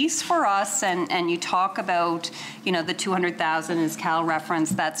the piece for us, and you talk about, the 200,000 as Cal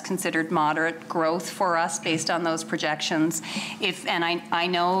referenced, that's considered moderate growth for us based on those projections. And I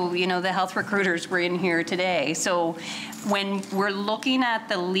know, the health recruiters were in here today, today. So when we're looking at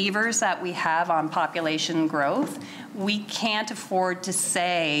the levers that we have on population growth, we can't afford to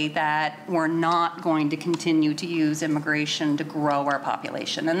say that we're not going to continue to use immigration to grow our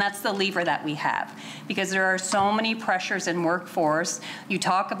population. And that's the lever that we have, because there are so many pressures in workforce. You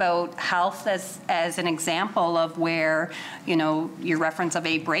talk about health as an example of where, you know, your reference of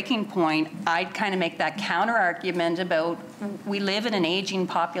a breaking point. I'd kind of make that counter argument about we live in an aging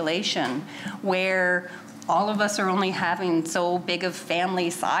population where all of us are only having so big of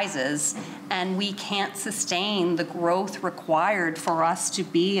family sizes, and we can't sustain the growth required for us to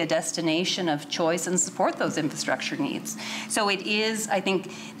be a destination of choice and support those infrastructure needs. So it is, I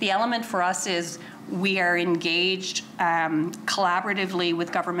think, the element for us is we are engaged collaboratively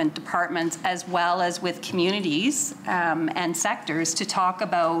with government departments as well as with communities and sectors to talk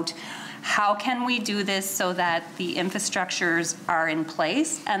about how can we do this so that the infrastructures are in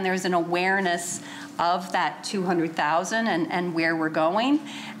place and there's an awareness of that 200,000 and where we're going,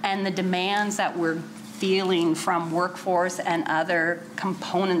 and the demands that we're feeling from workforce and other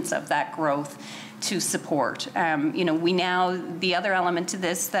components of that growth to support. You know, the other element to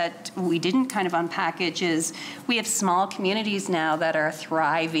this that we didn't kind of unpackage is we have small communities now that are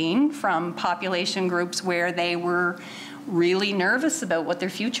thriving from population groups where they were really nervous about what their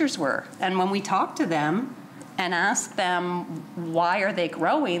futures were. And when we talk to them and ask them why are they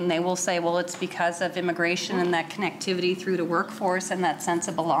growing, they will say, well, it's because of immigration and that connectivity through the workforce and that sense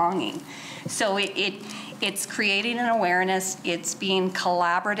of belonging. So it's creating an awareness, it's being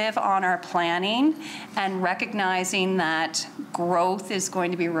collaborative on our planning, and recognizing that growth is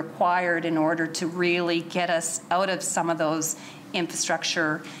going to be required in order to really get us out of some of those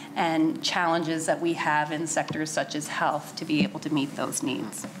infrastructure and challenges that we have in sectors such as health to be able to meet those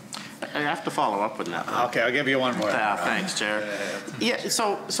needs. I have to follow up with that. Okay, I'll give you one more. Thanks, Chair. Yeah,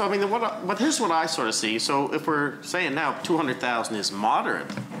 so I mean, here's what I sort of see. So if we're saying now 200,000 is moderate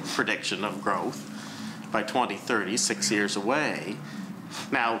prediction of growth by 2030, 6 years away.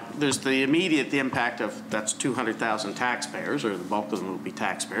 Now, there's the immediate impact of that's 200,000 taxpayers, or the bulk of them will be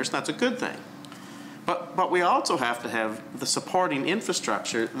taxpayers. That's a good thing. But we also have to have the supporting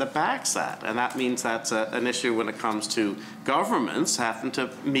infrastructure that backs that. And that means that's an issue when it comes to governments having to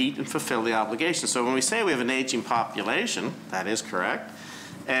meet and fulfill the obligations. So when we say we have an aging population, that is correct.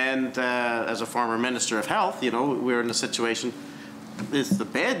 And as a former Minister of Health, you know, we're in a situation, it's the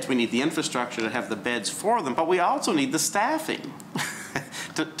beds, we need the infrastructure to have the beds for them, but we also need the staffing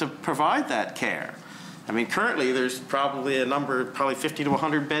to provide that care. I mean, currently there's probably probably 50 to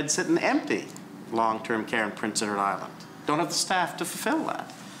 100 beds sitting empty. Long-term care in Prince Edward Island. Don't have the staff to fulfill that.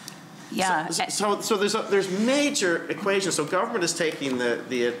 Yeah. So there's major equations. So government is taking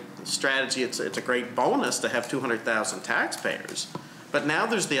the strategy. It's a great bonus to have 200,000 taxpayers, but now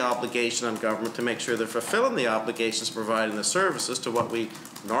there's the obligation on government to make sure they're fulfilling the obligations, providing the services to what we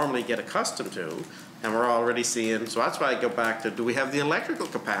normally get accustomed to, and we're already seeing. So that's why I go back to: do we have the electrical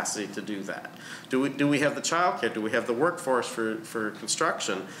capacity to do that? Do we have the childcare? Do we have the workforce for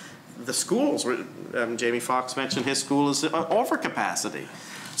construction? The schools, Jamie Foxx mentioned his school is over capacity.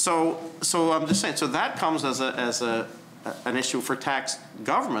 So I'm just saying, so that comes as an issue for tax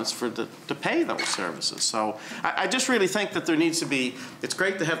governments to pay those services. So I just really think that there needs to be, it's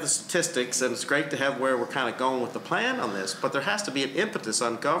great to have the statistics and it's great to have where we're kind of going with the plan on this, but there has to be an impetus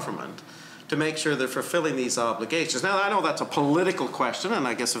on government to make sure they're fulfilling these obligations. Now, I know that's a political question, and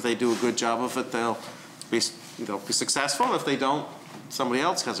I guess if they do a good job of it, they'll be successful. If they don't, somebody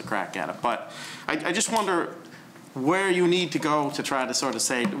else has a crack at it. But I just wonder where you need to go to try to sort of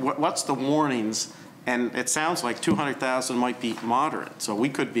say, what's the warnings? And it sounds like 200,000 might be moderate. So we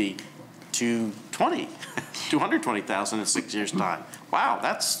could be 220,000 in 6 years' time. Wow,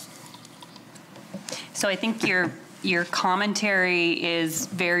 that's... So I think your commentary is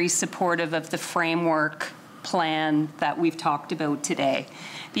very supportive of the framework plan that we've talked about today,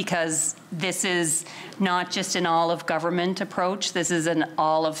 because this is not just an all-of-government approach, this is an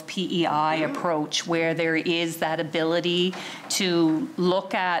all-of-PEI approach where there is that ability to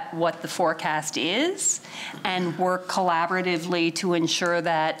look at what the forecast is and work collaboratively to ensure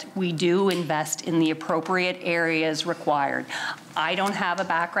that we do invest in the appropriate areas required. I don't have a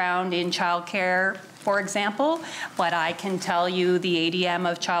background in childcare, for example, but I can tell you the ADM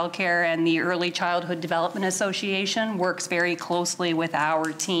of childcare and the Early Childhood Development Association works very closely with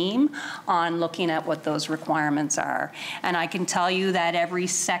our team on looking at what those requirements are. And I can tell you that every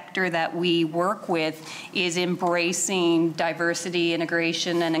sector that we work with is embracing diversity,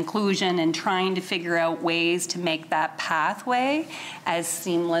 integration, and inclusion and trying to figure out ways to make that pathway as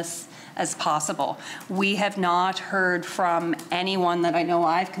seamless as possible. We have not heard from anyone that I know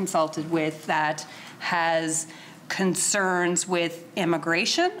I've consulted with that has concerns with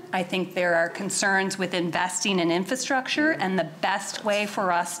immigration. I think there are concerns with investing in infrastructure, and the best way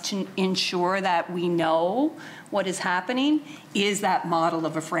for us to ensure that we know what is happening is that model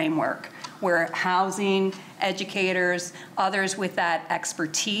of a framework where housing, educators, others with that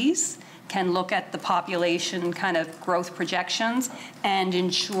expertise can look at the population kind of growth projections and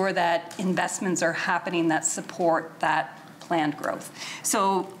ensure that investments are happening that support that planned growth.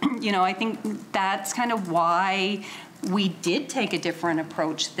 So, you know, I think that's kind of why we did take a different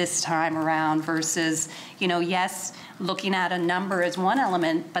approach this time around versus, you know, yes, looking at a number is one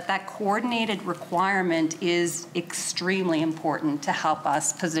element, but that coordinated requirement is extremely important to help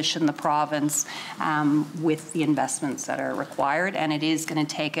us position the province with the investments that are required. And it is going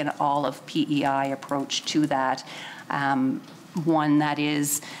to take an all of PEI approach to that, one that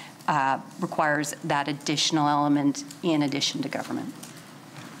is requires that additional element in addition to government.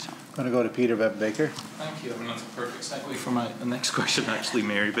 I'm going to go to Peter Baker. Thank you. I mean, that's a perfect segue for my next question, actually,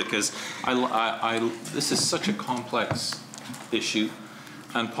 Mary, because this is such a complex issue,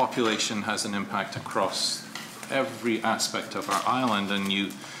 and population has an impact across every aspect of our island. And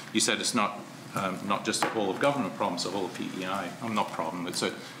you said it's not just a whole of government problem, it's a whole of PEI. Not problem. It's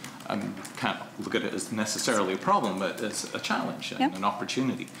a can't look at it as necessarily a problem, but as a challenge and an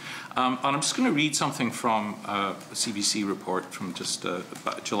opportunity. And I'm just going to read something from a CBC report from just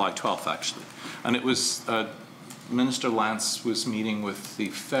July 12th, actually. And it was Minister Lance was meeting with the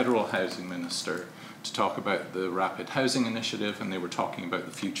federal housing minister to talk about the Rapid Housing Initiative, and they were talking about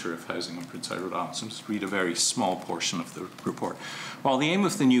the future of housing on Prince Edward Island. So I'll just read a very small portion of the report. While the aim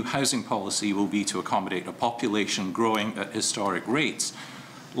of the new housing policy will be to accommodate a population growing at historic rates,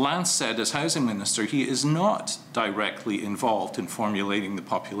 Lance said, as housing minister, he is not directly involved in formulating the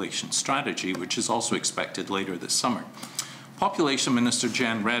population strategy, which is also expected later this summer. Population Minister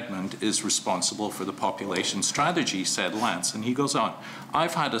Jen Redmond is responsible for the population strategy, said Lance, and he goes on,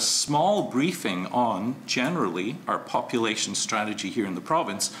 I've had a small briefing on, generally, our population strategy here in the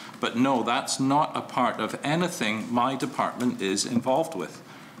province, but no, that's not a part of anything my department is involved with.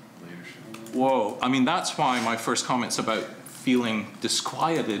 Leadership. Whoa, I mean, that's why my first comments about feeling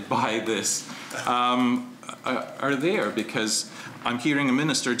disquieted by this are there, because I'm hearing a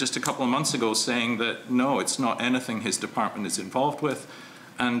minister just a couple of months ago saying that no, it's not anything his department is involved with,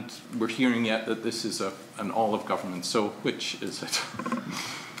 and we're hearing yet that this is an all of government. So which is it?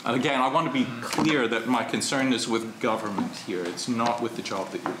 And again, I want to be clear that my concern is with government here. It's not with the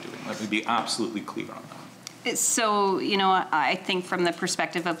job that you're doing. Let me be absolutely clear on that. So, you know, I think from the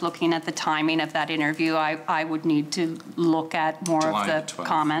perspective of looking at the timing of that interview, I would need to look at more July of the 12th.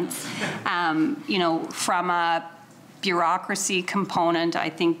 Comments. You know, from a bureaucracy component, I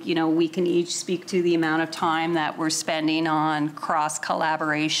think, you know, we can each speak to the amount of time that we're spending on cross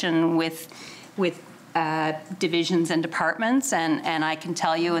collaboration with divisions and departments, and I can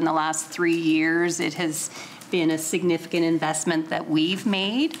tell you in the last 3 years it has been a significant investment that we've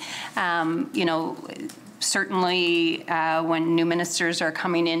made. You know, certainly when new ministers are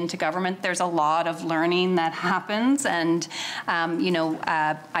coming into government, there's a lot of learning that happens, and you know,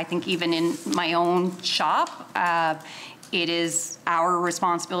 I think even in my own shop, it is our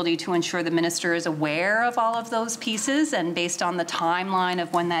responsibility to ensure the minister is aware of all of those pieces, and based on the timeline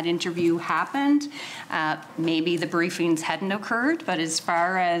of when that interview happened, maybe the briefings hadn't occurred, but as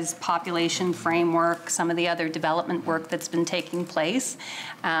far as population framework, some of the other development work that's been taking place,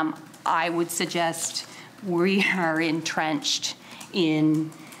 I would suggest we are entrenched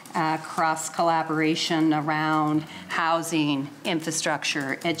in cross-collaboration around housing,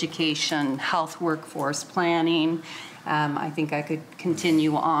 infrastructure, education, health workforce planning. I think I could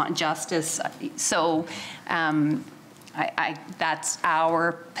continue on, justice. So that's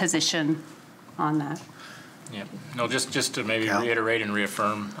our position on that. Yeah, no, just to maybe reiterate and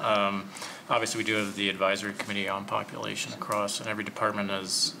reaffirm, obviously we do have the advisory committee on population across, and every department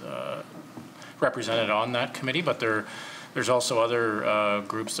is represented on that committee, but there's also other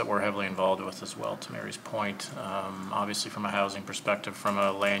groups that we're heavily involved with as well, to Mary's point, obviously from a housing perspective, from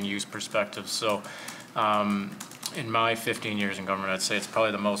a land use perspective. So in my 15 years in government, I'd say it's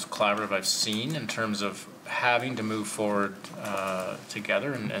probably the most collaborative I've seen in terms of having to move forward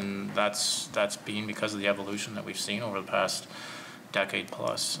together, and that's been because of the evolution that we've seen over the past decade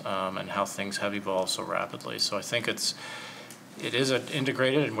plus, and how things have evolved so rapidly. So I think it is an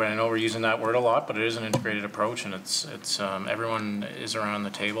integrated, and I know we're using that word a lot, but it is an integrated approach, and it's everyone is around the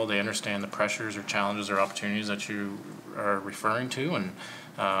table. They understand the pressures or challenges or opportunities that you are referring to, and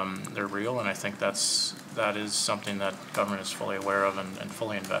they're real, and I think that is something that government is fully aware of and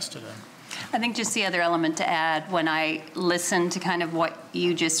fully invested in. I think just the other element to add, when I listen to kind of what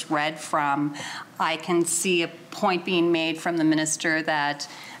you just read from, I can see a point being made from the minister that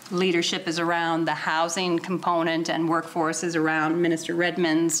leadership is around the housing component and workforce is around Minister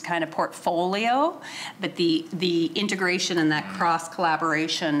Redmond's kind of portfolio, but the integration and that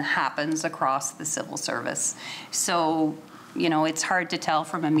cross-collaboration happens across the civil service. So, you know, it's hard to tell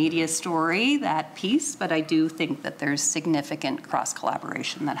from a media story, that piece, but I do think that there's significant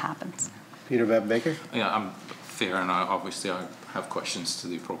cross-collaboration that happens. Peter Baker? Yeah, I'm fair, and obviously I have questions to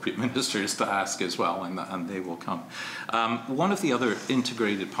the appropriate ministers to ask as well, and they will come. One of the other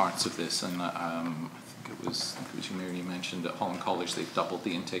integrated parts of this, and I think it was you, Mary, you mentioned at Holland College they've doubled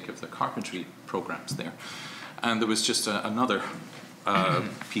the intake of the carpentry programs there. And there was just another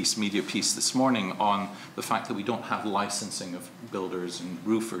media piece this morning on the fact that we don't have licensing of builders and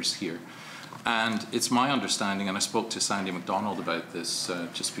roofers here. And it's my understanding, and I spoke to Sandy MacDonald about this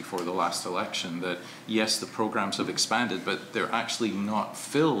just before the last election, that yes, the programs have expanded, but they're actually not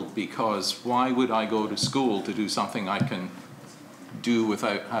filled, because why would I go to school to do something I can do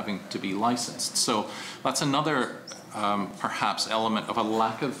without having to be licensed? So that's another perhaps element of a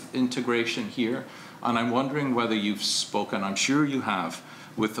lack of integration here. And I'm wondering whether you've spoken, I'm sure you have,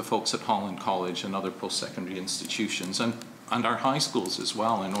 with the folks at Holland College and other post-secondary institutions, and our high schools as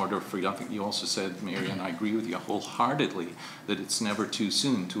well, in order for, I think you also said, Mary, and I agree with you wholeheartedly, that it's never too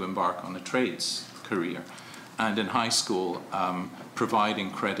soon to embark on a trades career. And in high school,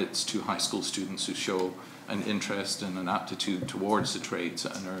 providing credits to high school students who show an interest and an aptitude towards the trades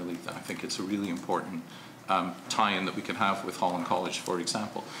at an early, I think it's a really important tie-in that we can have with Holland College, for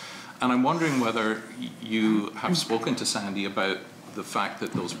example. And I'm wondering whether you have spoken to Sandy about the fact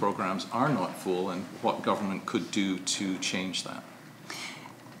that those programs are not full and what government could do to change that.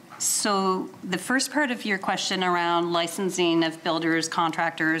 So the first part of your question around licensing of builders,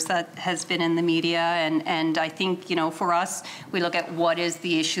 contractors, that has been in the media, and I think, you know, for us, we look at what is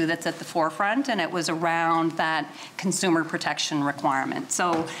the issue that's at the forefront, and it was around that consumer protection requirement.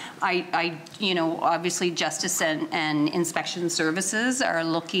 So you know, obviously Justice and Inspection Services are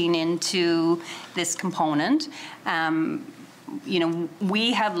looking into this component. You know,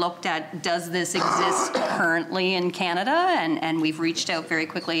 we have looked at, does this exist currently in Canada? And we've reached out very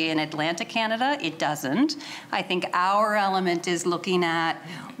quickly in Atlantic Canada. It doesn't. I think our element is looking at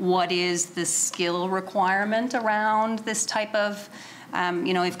what is the skill requirement around this type of,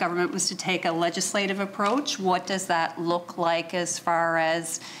 you know, if government was to take a legislative approach, what does that look like as far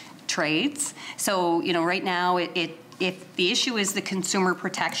as trades? So, you know, right now if the issue is the consumer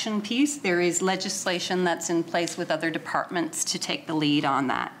protection piece, there is legislation that's in place with other departments to take the lead on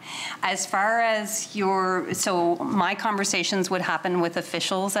that. As far as so my conversations would happen with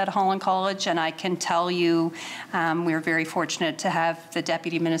officials at Holland College, and I can tell you we're very fortunate to have the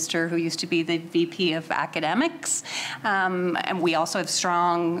Deputy Minister who used to be the VP of Academics. And we also have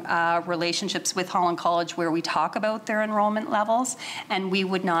strong relationships with Holland College where we talk about their enrollment levels, and we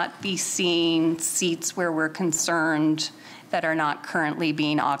would not be seeing seats where we're concerned that are not currently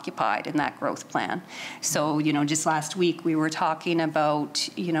being occupied in that growth plan. So, you know, just last week we were talking about,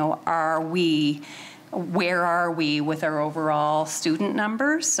 you know, where are we with our overall student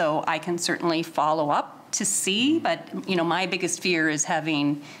numbers? So I can certainly follow up to see, but, you know, my biggest fear is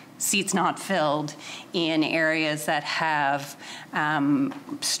having seats not filled in areas that have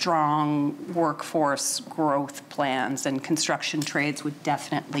strong workforce growth plans, and construction trades would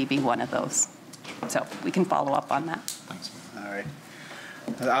definitely be one of those. So we can follow up on that. Thanks. All right.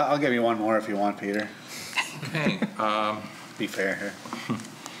 I'll give you one more if you want, Peter. Okay. Be fair here.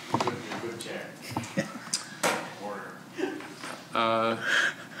 Good chair. I'm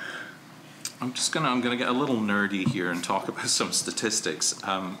gonna get a little nerdy here and talk about some statistics.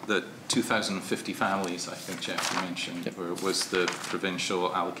 That 2,050 families, I think Jeff mentioned, was the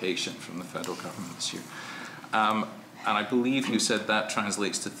provincial allocation from the federal government this year. And I believe you said that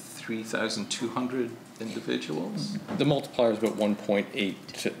translates to 3,200 individuals? The multiplier is about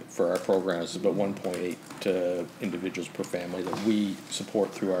 1.8 for our programs, is about 1.8 individuals per family that we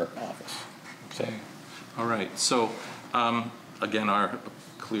support through our office. So. All right. So again,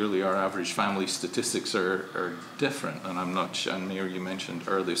 clearly our average family statistics are different, and I'm not sure, and Mary, you mentioned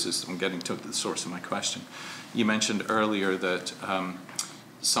earlier, I'm getting to the source of my question. You mentioned earlier that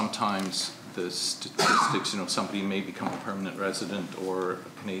sometimes the statistics, you know, somebody may become a permanent resident or a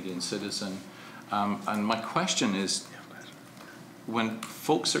Canadian citizen. And my question is, when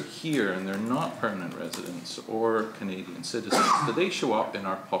folks are here and they're not permanent residents or Canadian citizens, do they show up in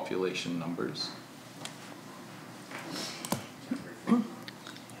our population numbers?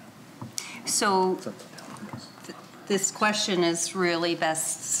 So this question is really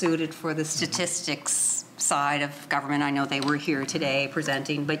best suited for the statistics side of government. I know they were here today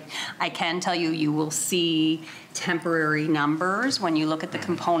presenting, but I can tell you, you will see temporary numbers when you look at the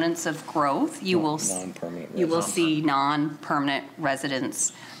components of growth. You will see non-permanent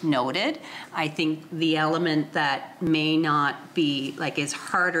residents noted. I think the element that may not be, like, is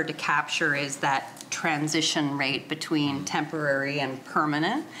harder to capture is that transition rate between temporary and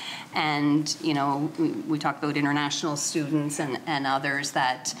permanent. And, you know, we talked about international students and others,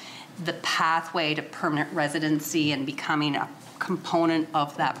 that the pathway to permanent residency and becoming a component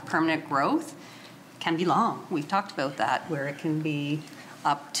of that permanent growth can be long. We've talked about that, where it can be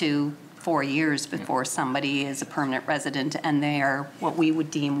up to 4 years before somebody is a permanent resident and they are what we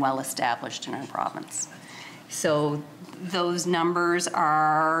would deem well established in our province. So those numbers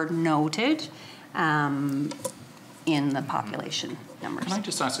are noted in the population numbers. Can I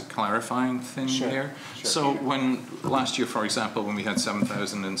just ask a clarifying thing there? Sure. So when last year, for example, when we had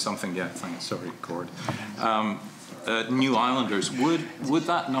 7,000 and something, yeah, thanks, sorry, Gord, new islanders, would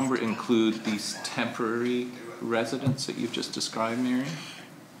that number include these temporary residents that you've just described, Mary?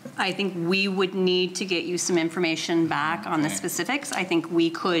 I think we would need to get you some information back on the specifics. I think we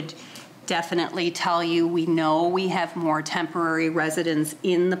could definitely tell you we know we have more temporary residents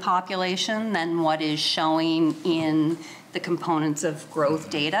in the population than what is showing in the components of growth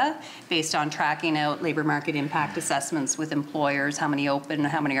data based on tracking out labor market impact assessments with employers, how many open,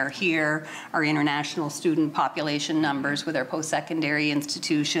 how many are here, our international student population numbers with our post-secondary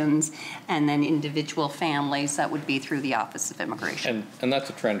institutions, and then individual families. That would be through the Office of Immigration. And that's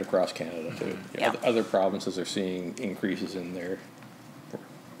a trend across Canada too. Yeah. Other provinces are seeing increases in their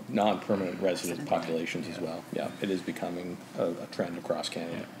non-permanent resident populations as well. Yeah, it is becoming a trend across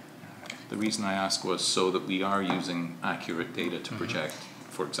Canada. The reason I asked was so that we are using accurate data to project,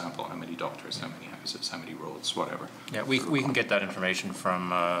 for example, how many doctors, how many houses, how many roads, whatever. Yeah, we can get that information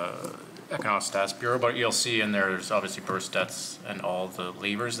from Economic Stats Bureau, but you'll see in there's obviously birth, deaths, and all the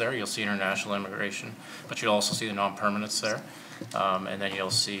leavers there. You'll see international immigration, but you'll also see the non-permanents there. And then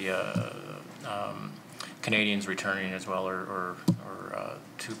you'll see Canadians returning as well, or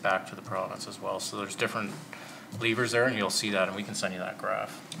back to the province as well. So there's different levers there, and you'll see that, and we can send you that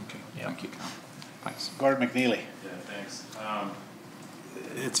graph. Okay, yeah. Thank you, Cal. Thanks. Gordon McNeely. Yeah, thanks.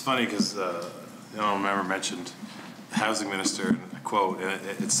 It's funny because the honourable member mentioned the housing minister in a quote, and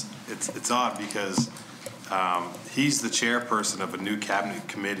it's odd because he's the chairperson of a new cabinet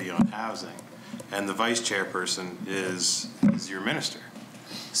committee on housing, and the vice chairperson is your minister.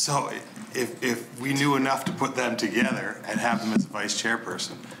 So if we knew enough to put them together and have them as a vice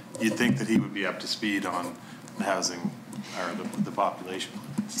chairperson, you'd think that he would be up to speed on the housing or the population.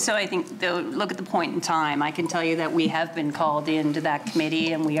 So I think, though, look at the point in time. I can tell you that we have been called into that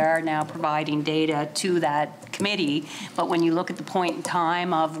committee, and we are now providing data to that committee. But when you look at the point in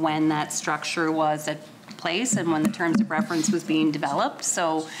time of when that structure was at place and when the terms of reference was being developed,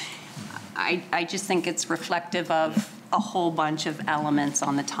 so I just think it's reflective of a whole bunch of elements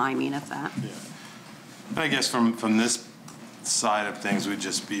on the timing of that. Yeah. I guess from this side of things, we'd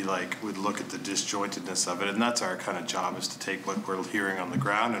just be like, we'd look at the disjointedness of it, and that's our kind of job, is to take what we're hearing on the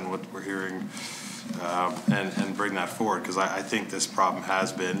ground and what we're hearing and bring that forward, because I think this problem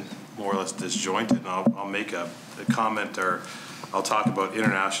has been more or less disjointed. And I'll make a comment, or I'll talk about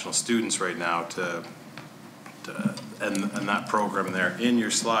international students right now and that program there. In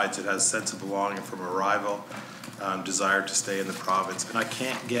your slides, it has sense of belonging from arrival, desire to stay in the province, and I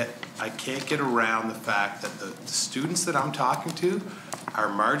can't get around the fact that the students that I'm talking to are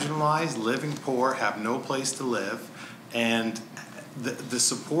marginalized, living poor, have no place to live, and the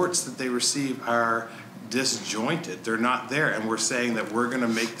supports that they receive are disjointed. They're not there, and we're saying that we're going to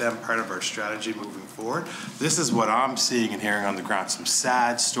make them part of our strategy moving forward. This is what I'm seeing and hearing on the ground, some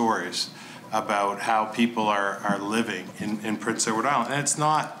sad stories about how people are living in Prince Edward Island, and it's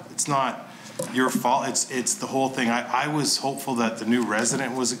not your fault. It's the whole thing. I was hopeful that the new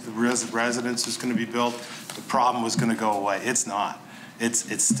residence was going to be built. The problem was going to go away. It's not.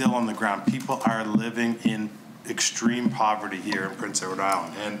 It's still on the ground. People are living in extreme poverty here in Prince Edward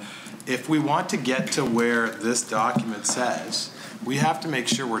Island, and if we want to get to where this document says, we have to make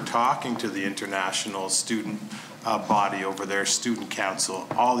sure we're talking to the international student body over there, student council,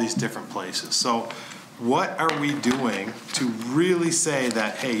 all these different places. So what are we doing to really say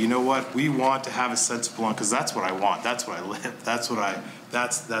that, hey, you know what, we want to have a sense of belonging, because that's what I want, that's what I live,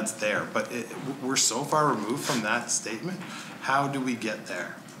 that's there. But we're so far removed from that statement. How do we get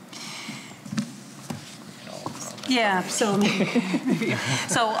there? Yeah, so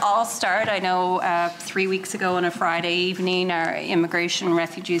I'll start. I know 3 weeks ago on a Friday evening, our Immigration and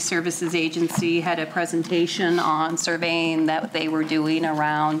Refugee Services Agency had a presentation on surveying that they were doing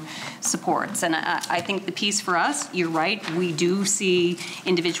around supports. And I think the piece for us, you're right, we do see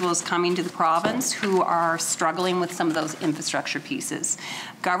individuals coming to the province who are struggling with some of those infrastructure pieces.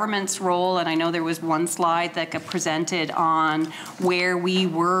 Government's role, and I know there was one slide that got presented on where we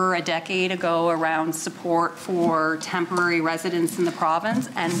were a decade ago around support for temporary residents in the province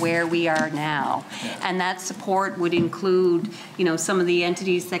and where we are now. And that support would include, you know, some of the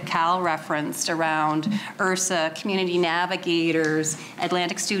entities that Cal referenced around URSA, Community Navigators,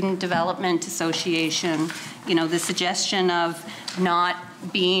 Atlantic Student Development Association, you know, the suggestion of not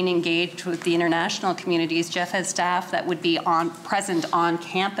being engaged with the international communities. Jeff has staff that would be present on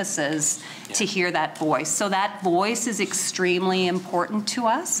campuses to hear that voice. So that voice is extremely important to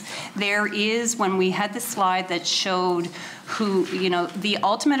us. There is, when we had the slide that showed who, you know, the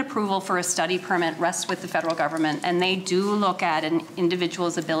ultimate approval for a study permit rests with the federal government, and they do look at an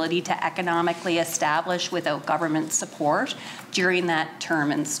individual's ability to economically establish without government support during that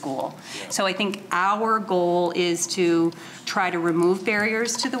term in school. So I think our goal is to try to remove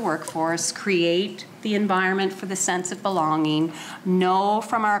barriers to the workforce, create the environment for the sense of belonging, know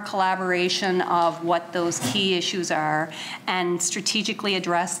from our collaboration of what those key issues are, and strategically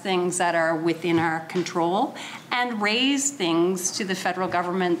address things that are within our control, and raise things to the federal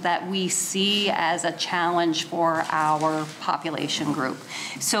government that we see as a challenge for our population group.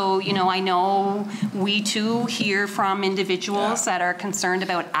 So, you know, I know we too hear from individuals that are concerned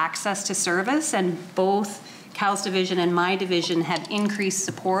about access to service, and both Cal's division and my division have increased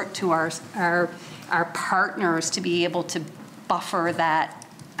support to our partners to be able to buffer that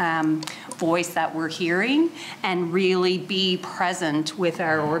voice that we're hearing and really be present with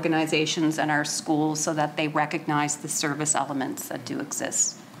our organizations and our schools so that they recognize the service elements that do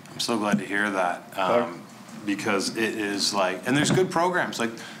exist. I'm so glad to hear that because it is like, and there's good programs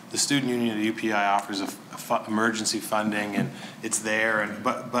like the Student Union at UPI offers emergency funding, and it's there. And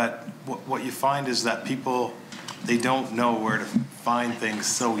but what you find is that people, they don't know where to find things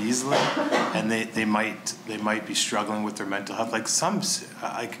so easily, and they might be struggling with their mental health.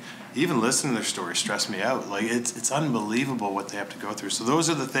 Like even listening to their stories stress me out. Like it's unbelievable what they have to go through. So those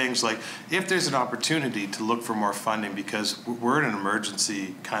are the things, like if there's an opportunity to look for more funding, because we're at an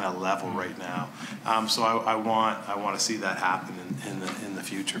emergency kind of level right now. So I want to see that happen in the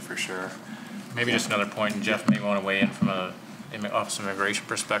future for sure. Maybe just another point, and Jeff may want to weigh in from a Office of Immigration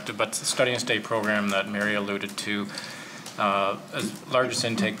perspective, but the Study and Stay program that Mary alluded to, largest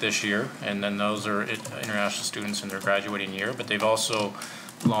intake this year, and then those are international students in their graduating year, but they've also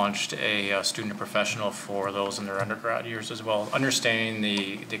launched a student professional for those in their undergrad years as well, understanding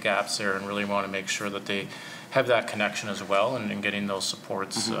the gaps there, and really want to make sure that they have that connection as well, and getting those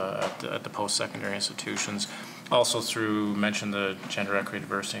supports at the post-secondary institutions. Also mentioned the Gender Equity,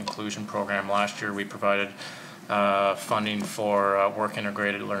 Diversity, Inclusion program. Last year we provided funding for work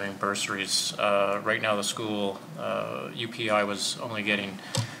integrated learning bursaries. Right now the school, UPI, was only getting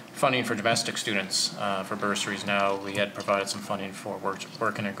funding for domestic students for bursaries. Now we had provided some funding for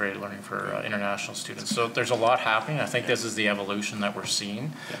work integrated learning for international students. So there's a lot happening. I think this is the evolution that we're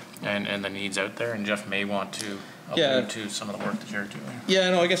seeing, and the needs out there, and Jeff may want to allude to some of the work that you're doing. Yeah,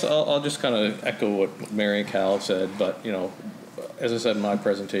 no, I guess I'll just kind of echo what Mary and Cal said, but you know, as I said in my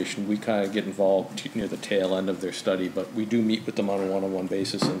presentation, we kind of get involved near the tail end of their study, but we do meet with them on a one-on-one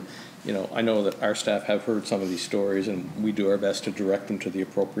basis. And you know, I know that our staff have heard some of these stories, and we do our best to direct them to the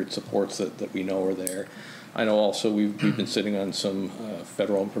appropriate supports that we know are there. I know also we've been sitting on some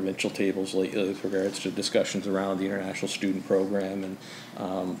federal and provincial tables lately with regards to discussions around the international student program,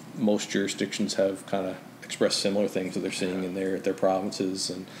 and most jurisdictions have kind of expressed similar things that they're seeing in their provinces.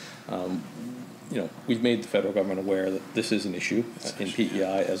 And you know, we've made the federal government aware that this is an issue in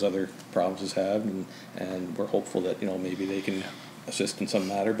PEI, as other provinces have, and we're hopeful that, you know, maybe they can assist in some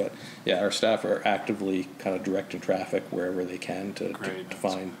matter. But yeah, our staff are actively kind of directing traffic wherever they can to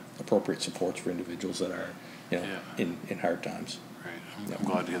find appropriate supports for individuals that are, you know, in hard times. Great. I'm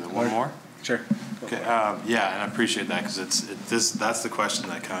glad to hear that. One more? Sure. Okay. Yeah, and I appreciate that, because that's the question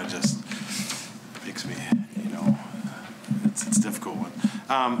that kind of just makes me, you know, it's a difficult one.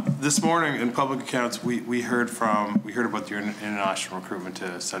 This morning in public accounts, we heard about your international recruitment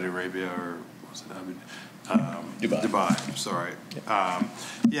to Saudi Arabia, or was it Dubai. Sorry.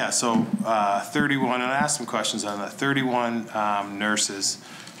 Yeah. So 31, and I asked some questions on that. 31 nurses.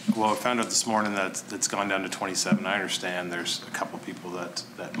 Well, I found out this morning that it's gone down to 27. I understand there's a couple people that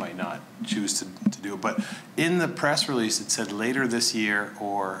might not choose to do it, but in the press release it said later this year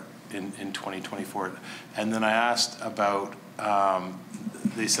or in 2024. And then I asked about,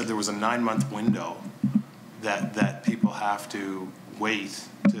 they said there was a 9-month window that people have to wait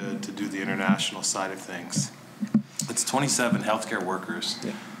to do the international side of things. It's 27 healthcare workers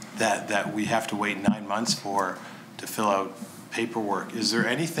that we have to wait 9 months for to fill out paperwork. Is there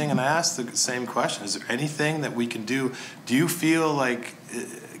anything, and I asked the same question, is there anything that we can do? Do you feel like,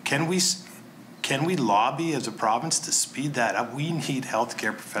 can we lobby as a province to speed that up? We need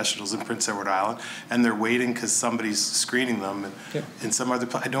healthcare professionals in Prince Edward Island, and they're waiting because somebody's screening them in some other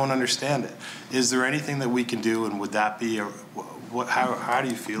place. I don't understand it. Is there anything that we can do, and would that be, how do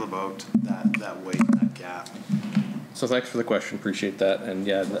you feel about that wait, that gap? So thanks for the question, appreciate that. And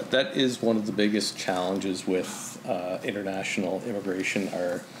yeah, that is one of the biggest challenges with international immigration.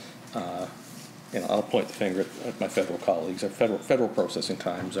 I'll point the finger at my federal colleagues. Our federal processing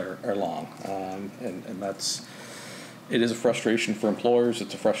times are long, and it is a frustration for employers.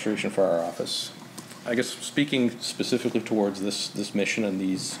 It's a frustration for our office. I guess speaking specifically towards this mission and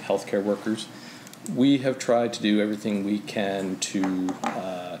these healthcare workers, we have tried to do everything we can to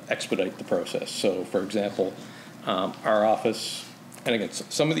expedite the process. So, for example, our office, and again,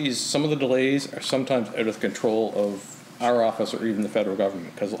 some of the delays are sometimes out of the control of our office or even the federal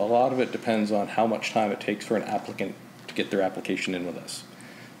government, because a lot of it depends on how much time it takes for an applicant to get their application in with us.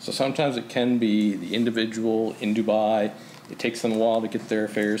 So sometimes it can be the individual in Dubai. It takes them a while to get their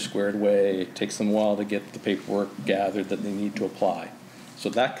affairs squared away. It takes them a while to get the paperwork gathered that they need to apply. So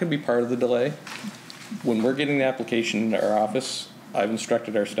that can be part of the delay. When we're getting the application into our office, I've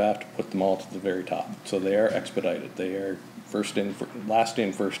instructed our staff to put them all to the very top. So they are expedited. They are last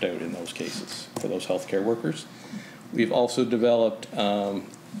in, first out in those cases for those healthcare workers. We've also developed,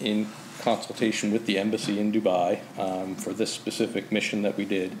 in consultation with the embassy in Dubai, for this specific mission that we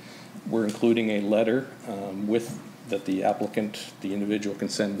did, we're including a letter that the applicant, the individual, can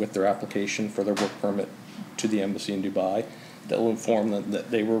send with their application for their work permit to the embassy in Dubai that will inform them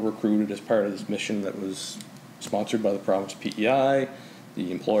that they were recruited as part of this mission that was sponsored by the province PEI. The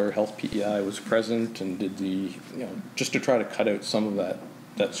employer health PEI was present and did just to try to cut out some of that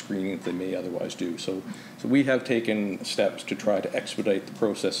screening that they may otherwise do. So we have taken steps to try to expedite the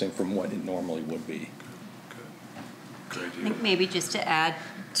processing from what it normally would be. I think maybe just to add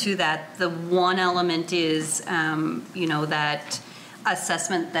to that, the one element is, that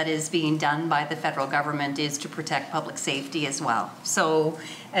assessment that is being done by the federal government is to protect public safety as well. So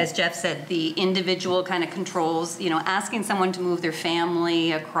as Jeff said, the individual kind of controls, asking someone to move their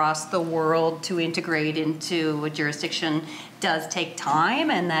family across the world to integrate into a jurisdiction does take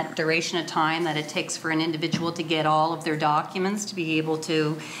time, and that duration of time that it takes for an individual to get all of their documents to be able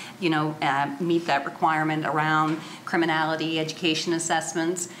to, meet that requirement around criminality, education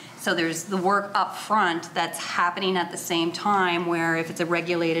assessments. So there's the work up front that's happening at the same time, where if it's a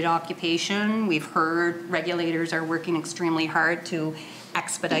regulated occupation, we've heard regulators are working extremely hard to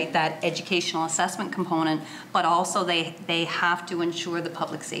expedite that educational assessment component, but also they have to ensure the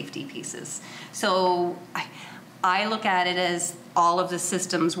public safety pieces. So I look at it as all of the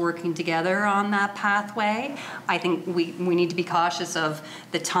systems working together on that pathway. I think we need to be cautious of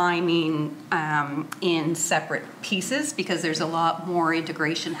the timing in separate pieces, because there's a lot more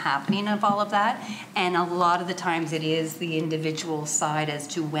integration happening of all of that. And a lot of the times it is the individual side as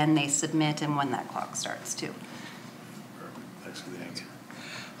to when they submit and when that clock starts too. Thanks for the answer.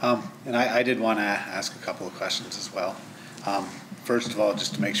 And I did want to ask a couple of questions as well. First of all,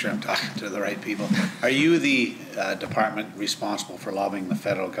 just to make sure I'm talking to the right people, are you the department responsible for lobbying the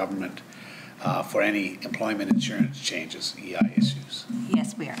federal government for any employment insurance changes, EI issues?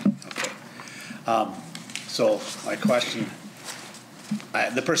 Yes, we are. Okay. So my question,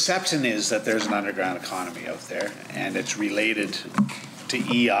 the perception is that there's an underground economy out there, and it's related to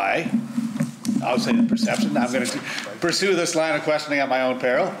EI. I'll say the perception. I'm going to pursue this line of questioning at my own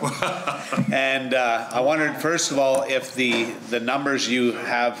peril. And I wondered, first of all, if the numbers you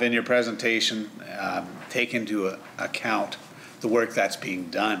have in your presentation take into account the work that's being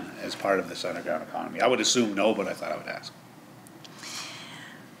done as part of this underground economy. I would assume no, but I thought I would ask.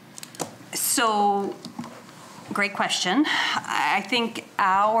 So, great question. I think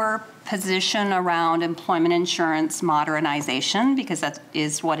our position around employment insurance modernization, because that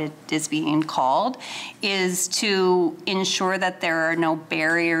is what it is being called, is to ensure that there are no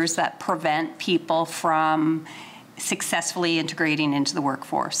barriers that prevent people from successfully integrating into the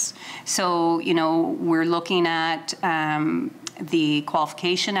workforce. So, we're looking at the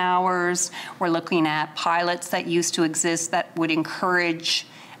qualification hours. We're looking at pilots that used to exist that would encourage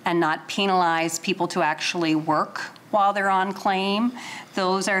and not penalize people to actually work while they're on claim.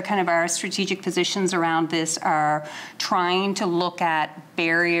 Those are kind of our strategic positions around this, are trying to look at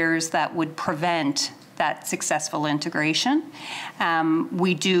barriers that would prevent that successful integration.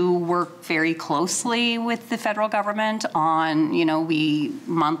 We do work very closely with the federal government on, we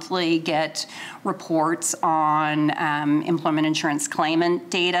monthly get reports on employment insurance claimant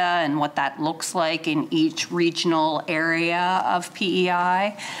data and what that looks like in each regional area of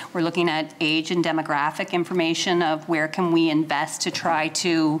PEI. We're looking at age and demographic information of where can we invest to try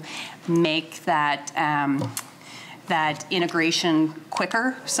to make that that integration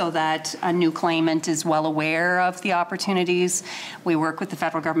quicker so that a new claimant is well aware of the opportunities. We work with the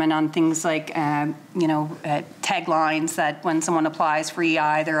federal government on things like, taglines that when someone applies for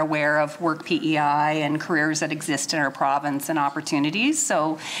EI, they're aware of work PEI and careers that exist in our province and opportunities.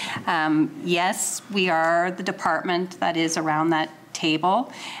 So yes, we are the department that is around that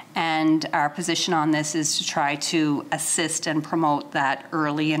table, and our position on this is to try to assist and promote that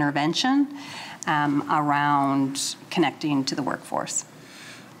early intervention around connecting to the workforce.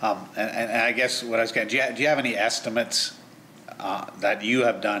 And I guess what I was getting, do you have any estimates that you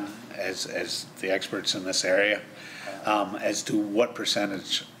have done as the experts in this area as to what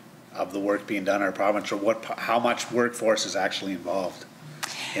percentage of the work being done in our province, or how much workforce is actually involved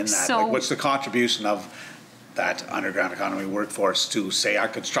in that? So, what's the contribution of that underground economy workforce to, say, our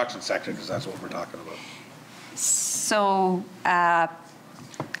construction sector, because that's what we're talking about? So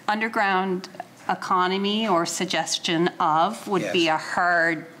underground economy, or suggestion of, would be a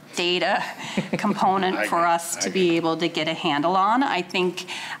hard data component for us to be able to get a handle on. I think,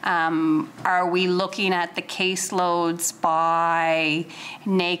 are we looking at the caseloads by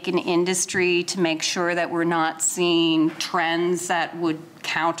NAIC and industry to make sure that we're not seeing trends that would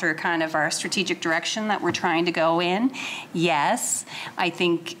counter kind of our strategic direction that we're trying to go in? Yes. I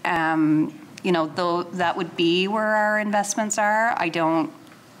think, though that would be where our investments are. I don't,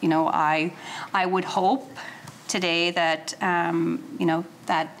 I would hope today that,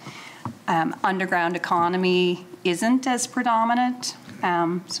 that underground economy isn't as predominant,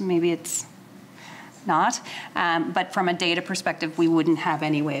 so maybe it's not. But from a data perspective, we wouldn't have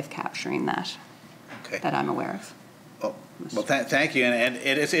any way of capturing that, that I'm aware of. Well, thank you, and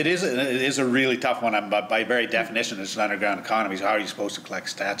it is a really tough one. But by very definition, it's an underground economy. So how are you supposed to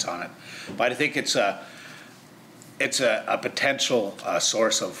collect stats on it? But I think it's a potential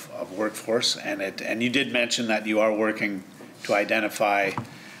source of workforce, and you did mention that you are working to identify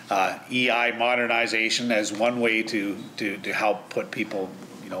EI modernization as one way to help put people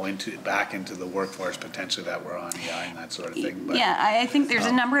back into the workforce potentially that were on EI and that sort of thing. But, yeah, I think there's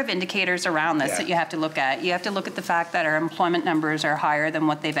a number of indicators around this that you have to look at. You have to look at the fact that our employment numbers are higher than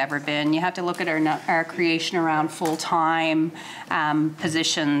what they've ever been. You have to look at our creation around full-time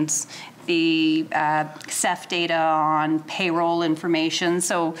positions, the CEF data on payroll information.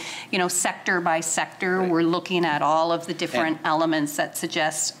 So, sector by sector, we're looking at all of the different elements that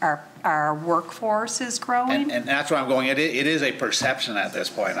suggest our workforce is growing. And that's where I'm going. It is a perception at this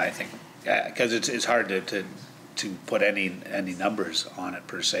point, I think, because it's hard to put any numbers on it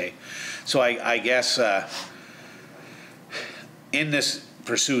per se. So I guess in this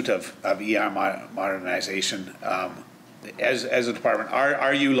pursuit of EI modernization, as a department,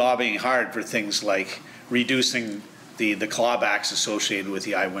 are you lobbying hard for things like reducing the clawbacks associated with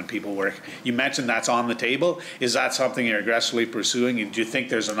EI when people work? You mentioned that's on the table. Is that something you're aggressively pursuing? And do you think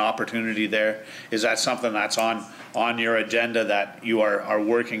there's an opportunity there? Is that something that's on your agenda that you are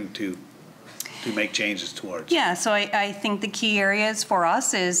working to make changes towards? Yeah, so I think the key areas for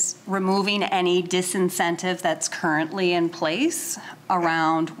us is removing any disincentive that's currently in place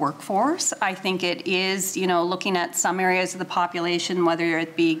around workforce. I think it is, looking at some areas of the population, whether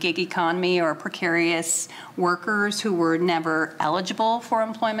it be gig economy or precarious workers who were never eligible for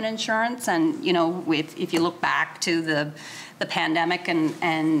employment insurance. And, if you look back to the pandemic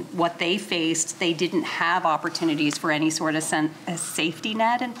and what they faced, they didn't have opportunities for any sort of a safety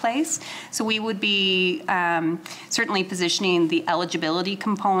net in place. So we would be certainly positioning the eligibility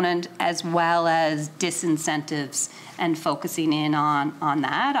component as well as disincentives and focusing in on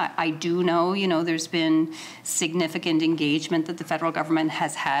that. I do know, there's been significant engagement that the federal government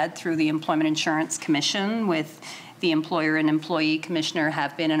has had through the Employment Insurance Commission with the Employer and Employee Commissioner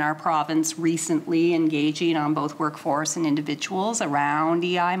have been in our province recently engaging on both workforce and individuals around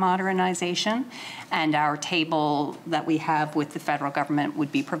EI modernization. And our table that we have with the federal government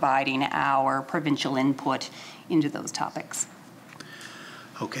would be providing our provincial input into those topics.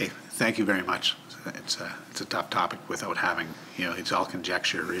 Okay, thank you very much. It's a tough topic without having, it's all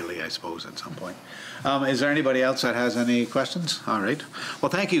conjecture really, I suppose, at some point. Is there anybody else that has any questions? All right. Well,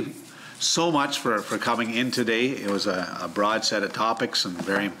 thank you so much for coming in today. It was a broad set of topics and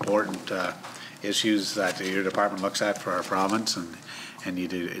very important issues that your department looks at for our province, and you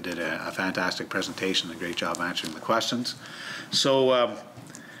did a fantastic presentation, a great job answering the questions. So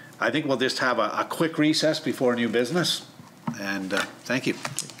I think we'll just have a quick recess before new business, and thank you.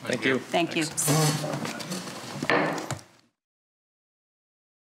 Thank you. Thank you.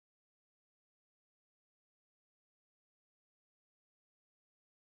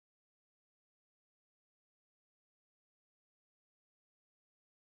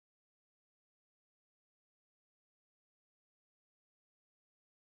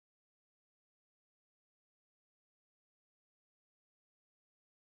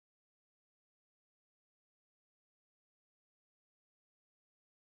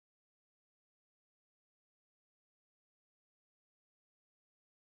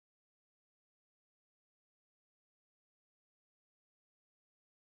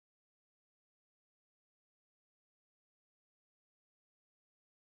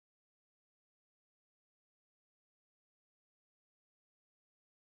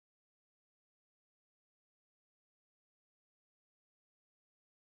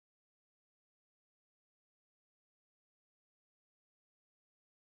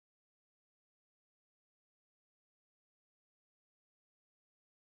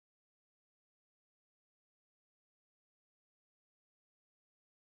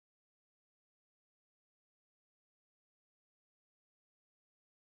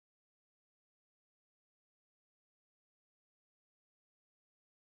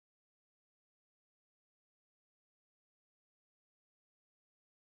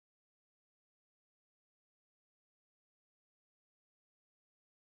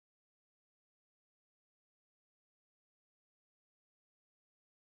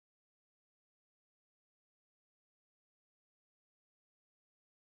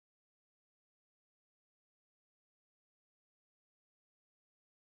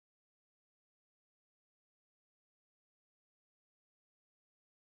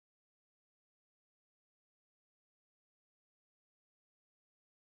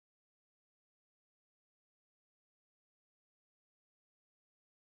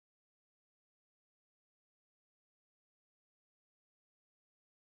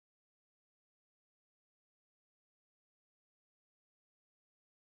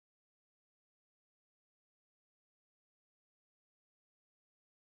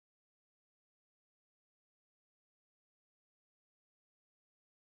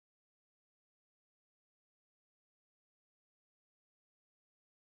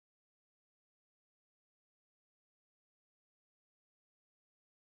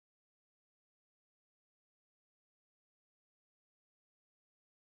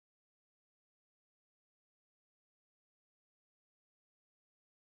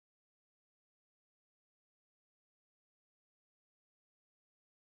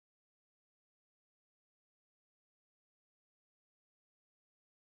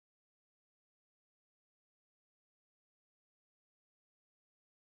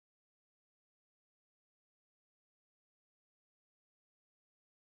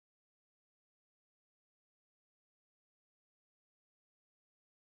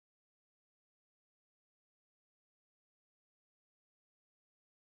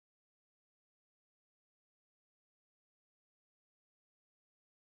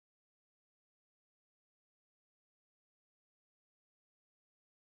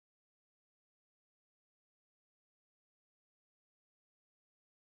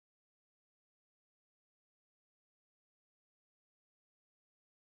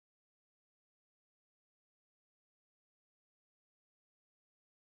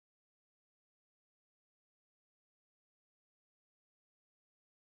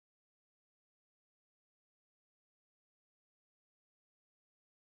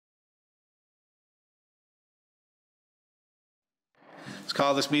 Let's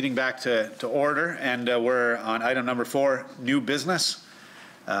call this meeting back to order, and we're on item number 4, new business.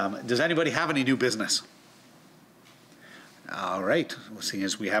 Does anybody have any new business? All right, well, seeing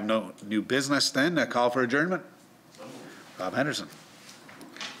as we have no new business, then a call for adjournment. Rob Henderson.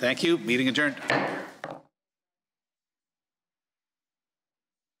 Thank you. Meeting adjourned.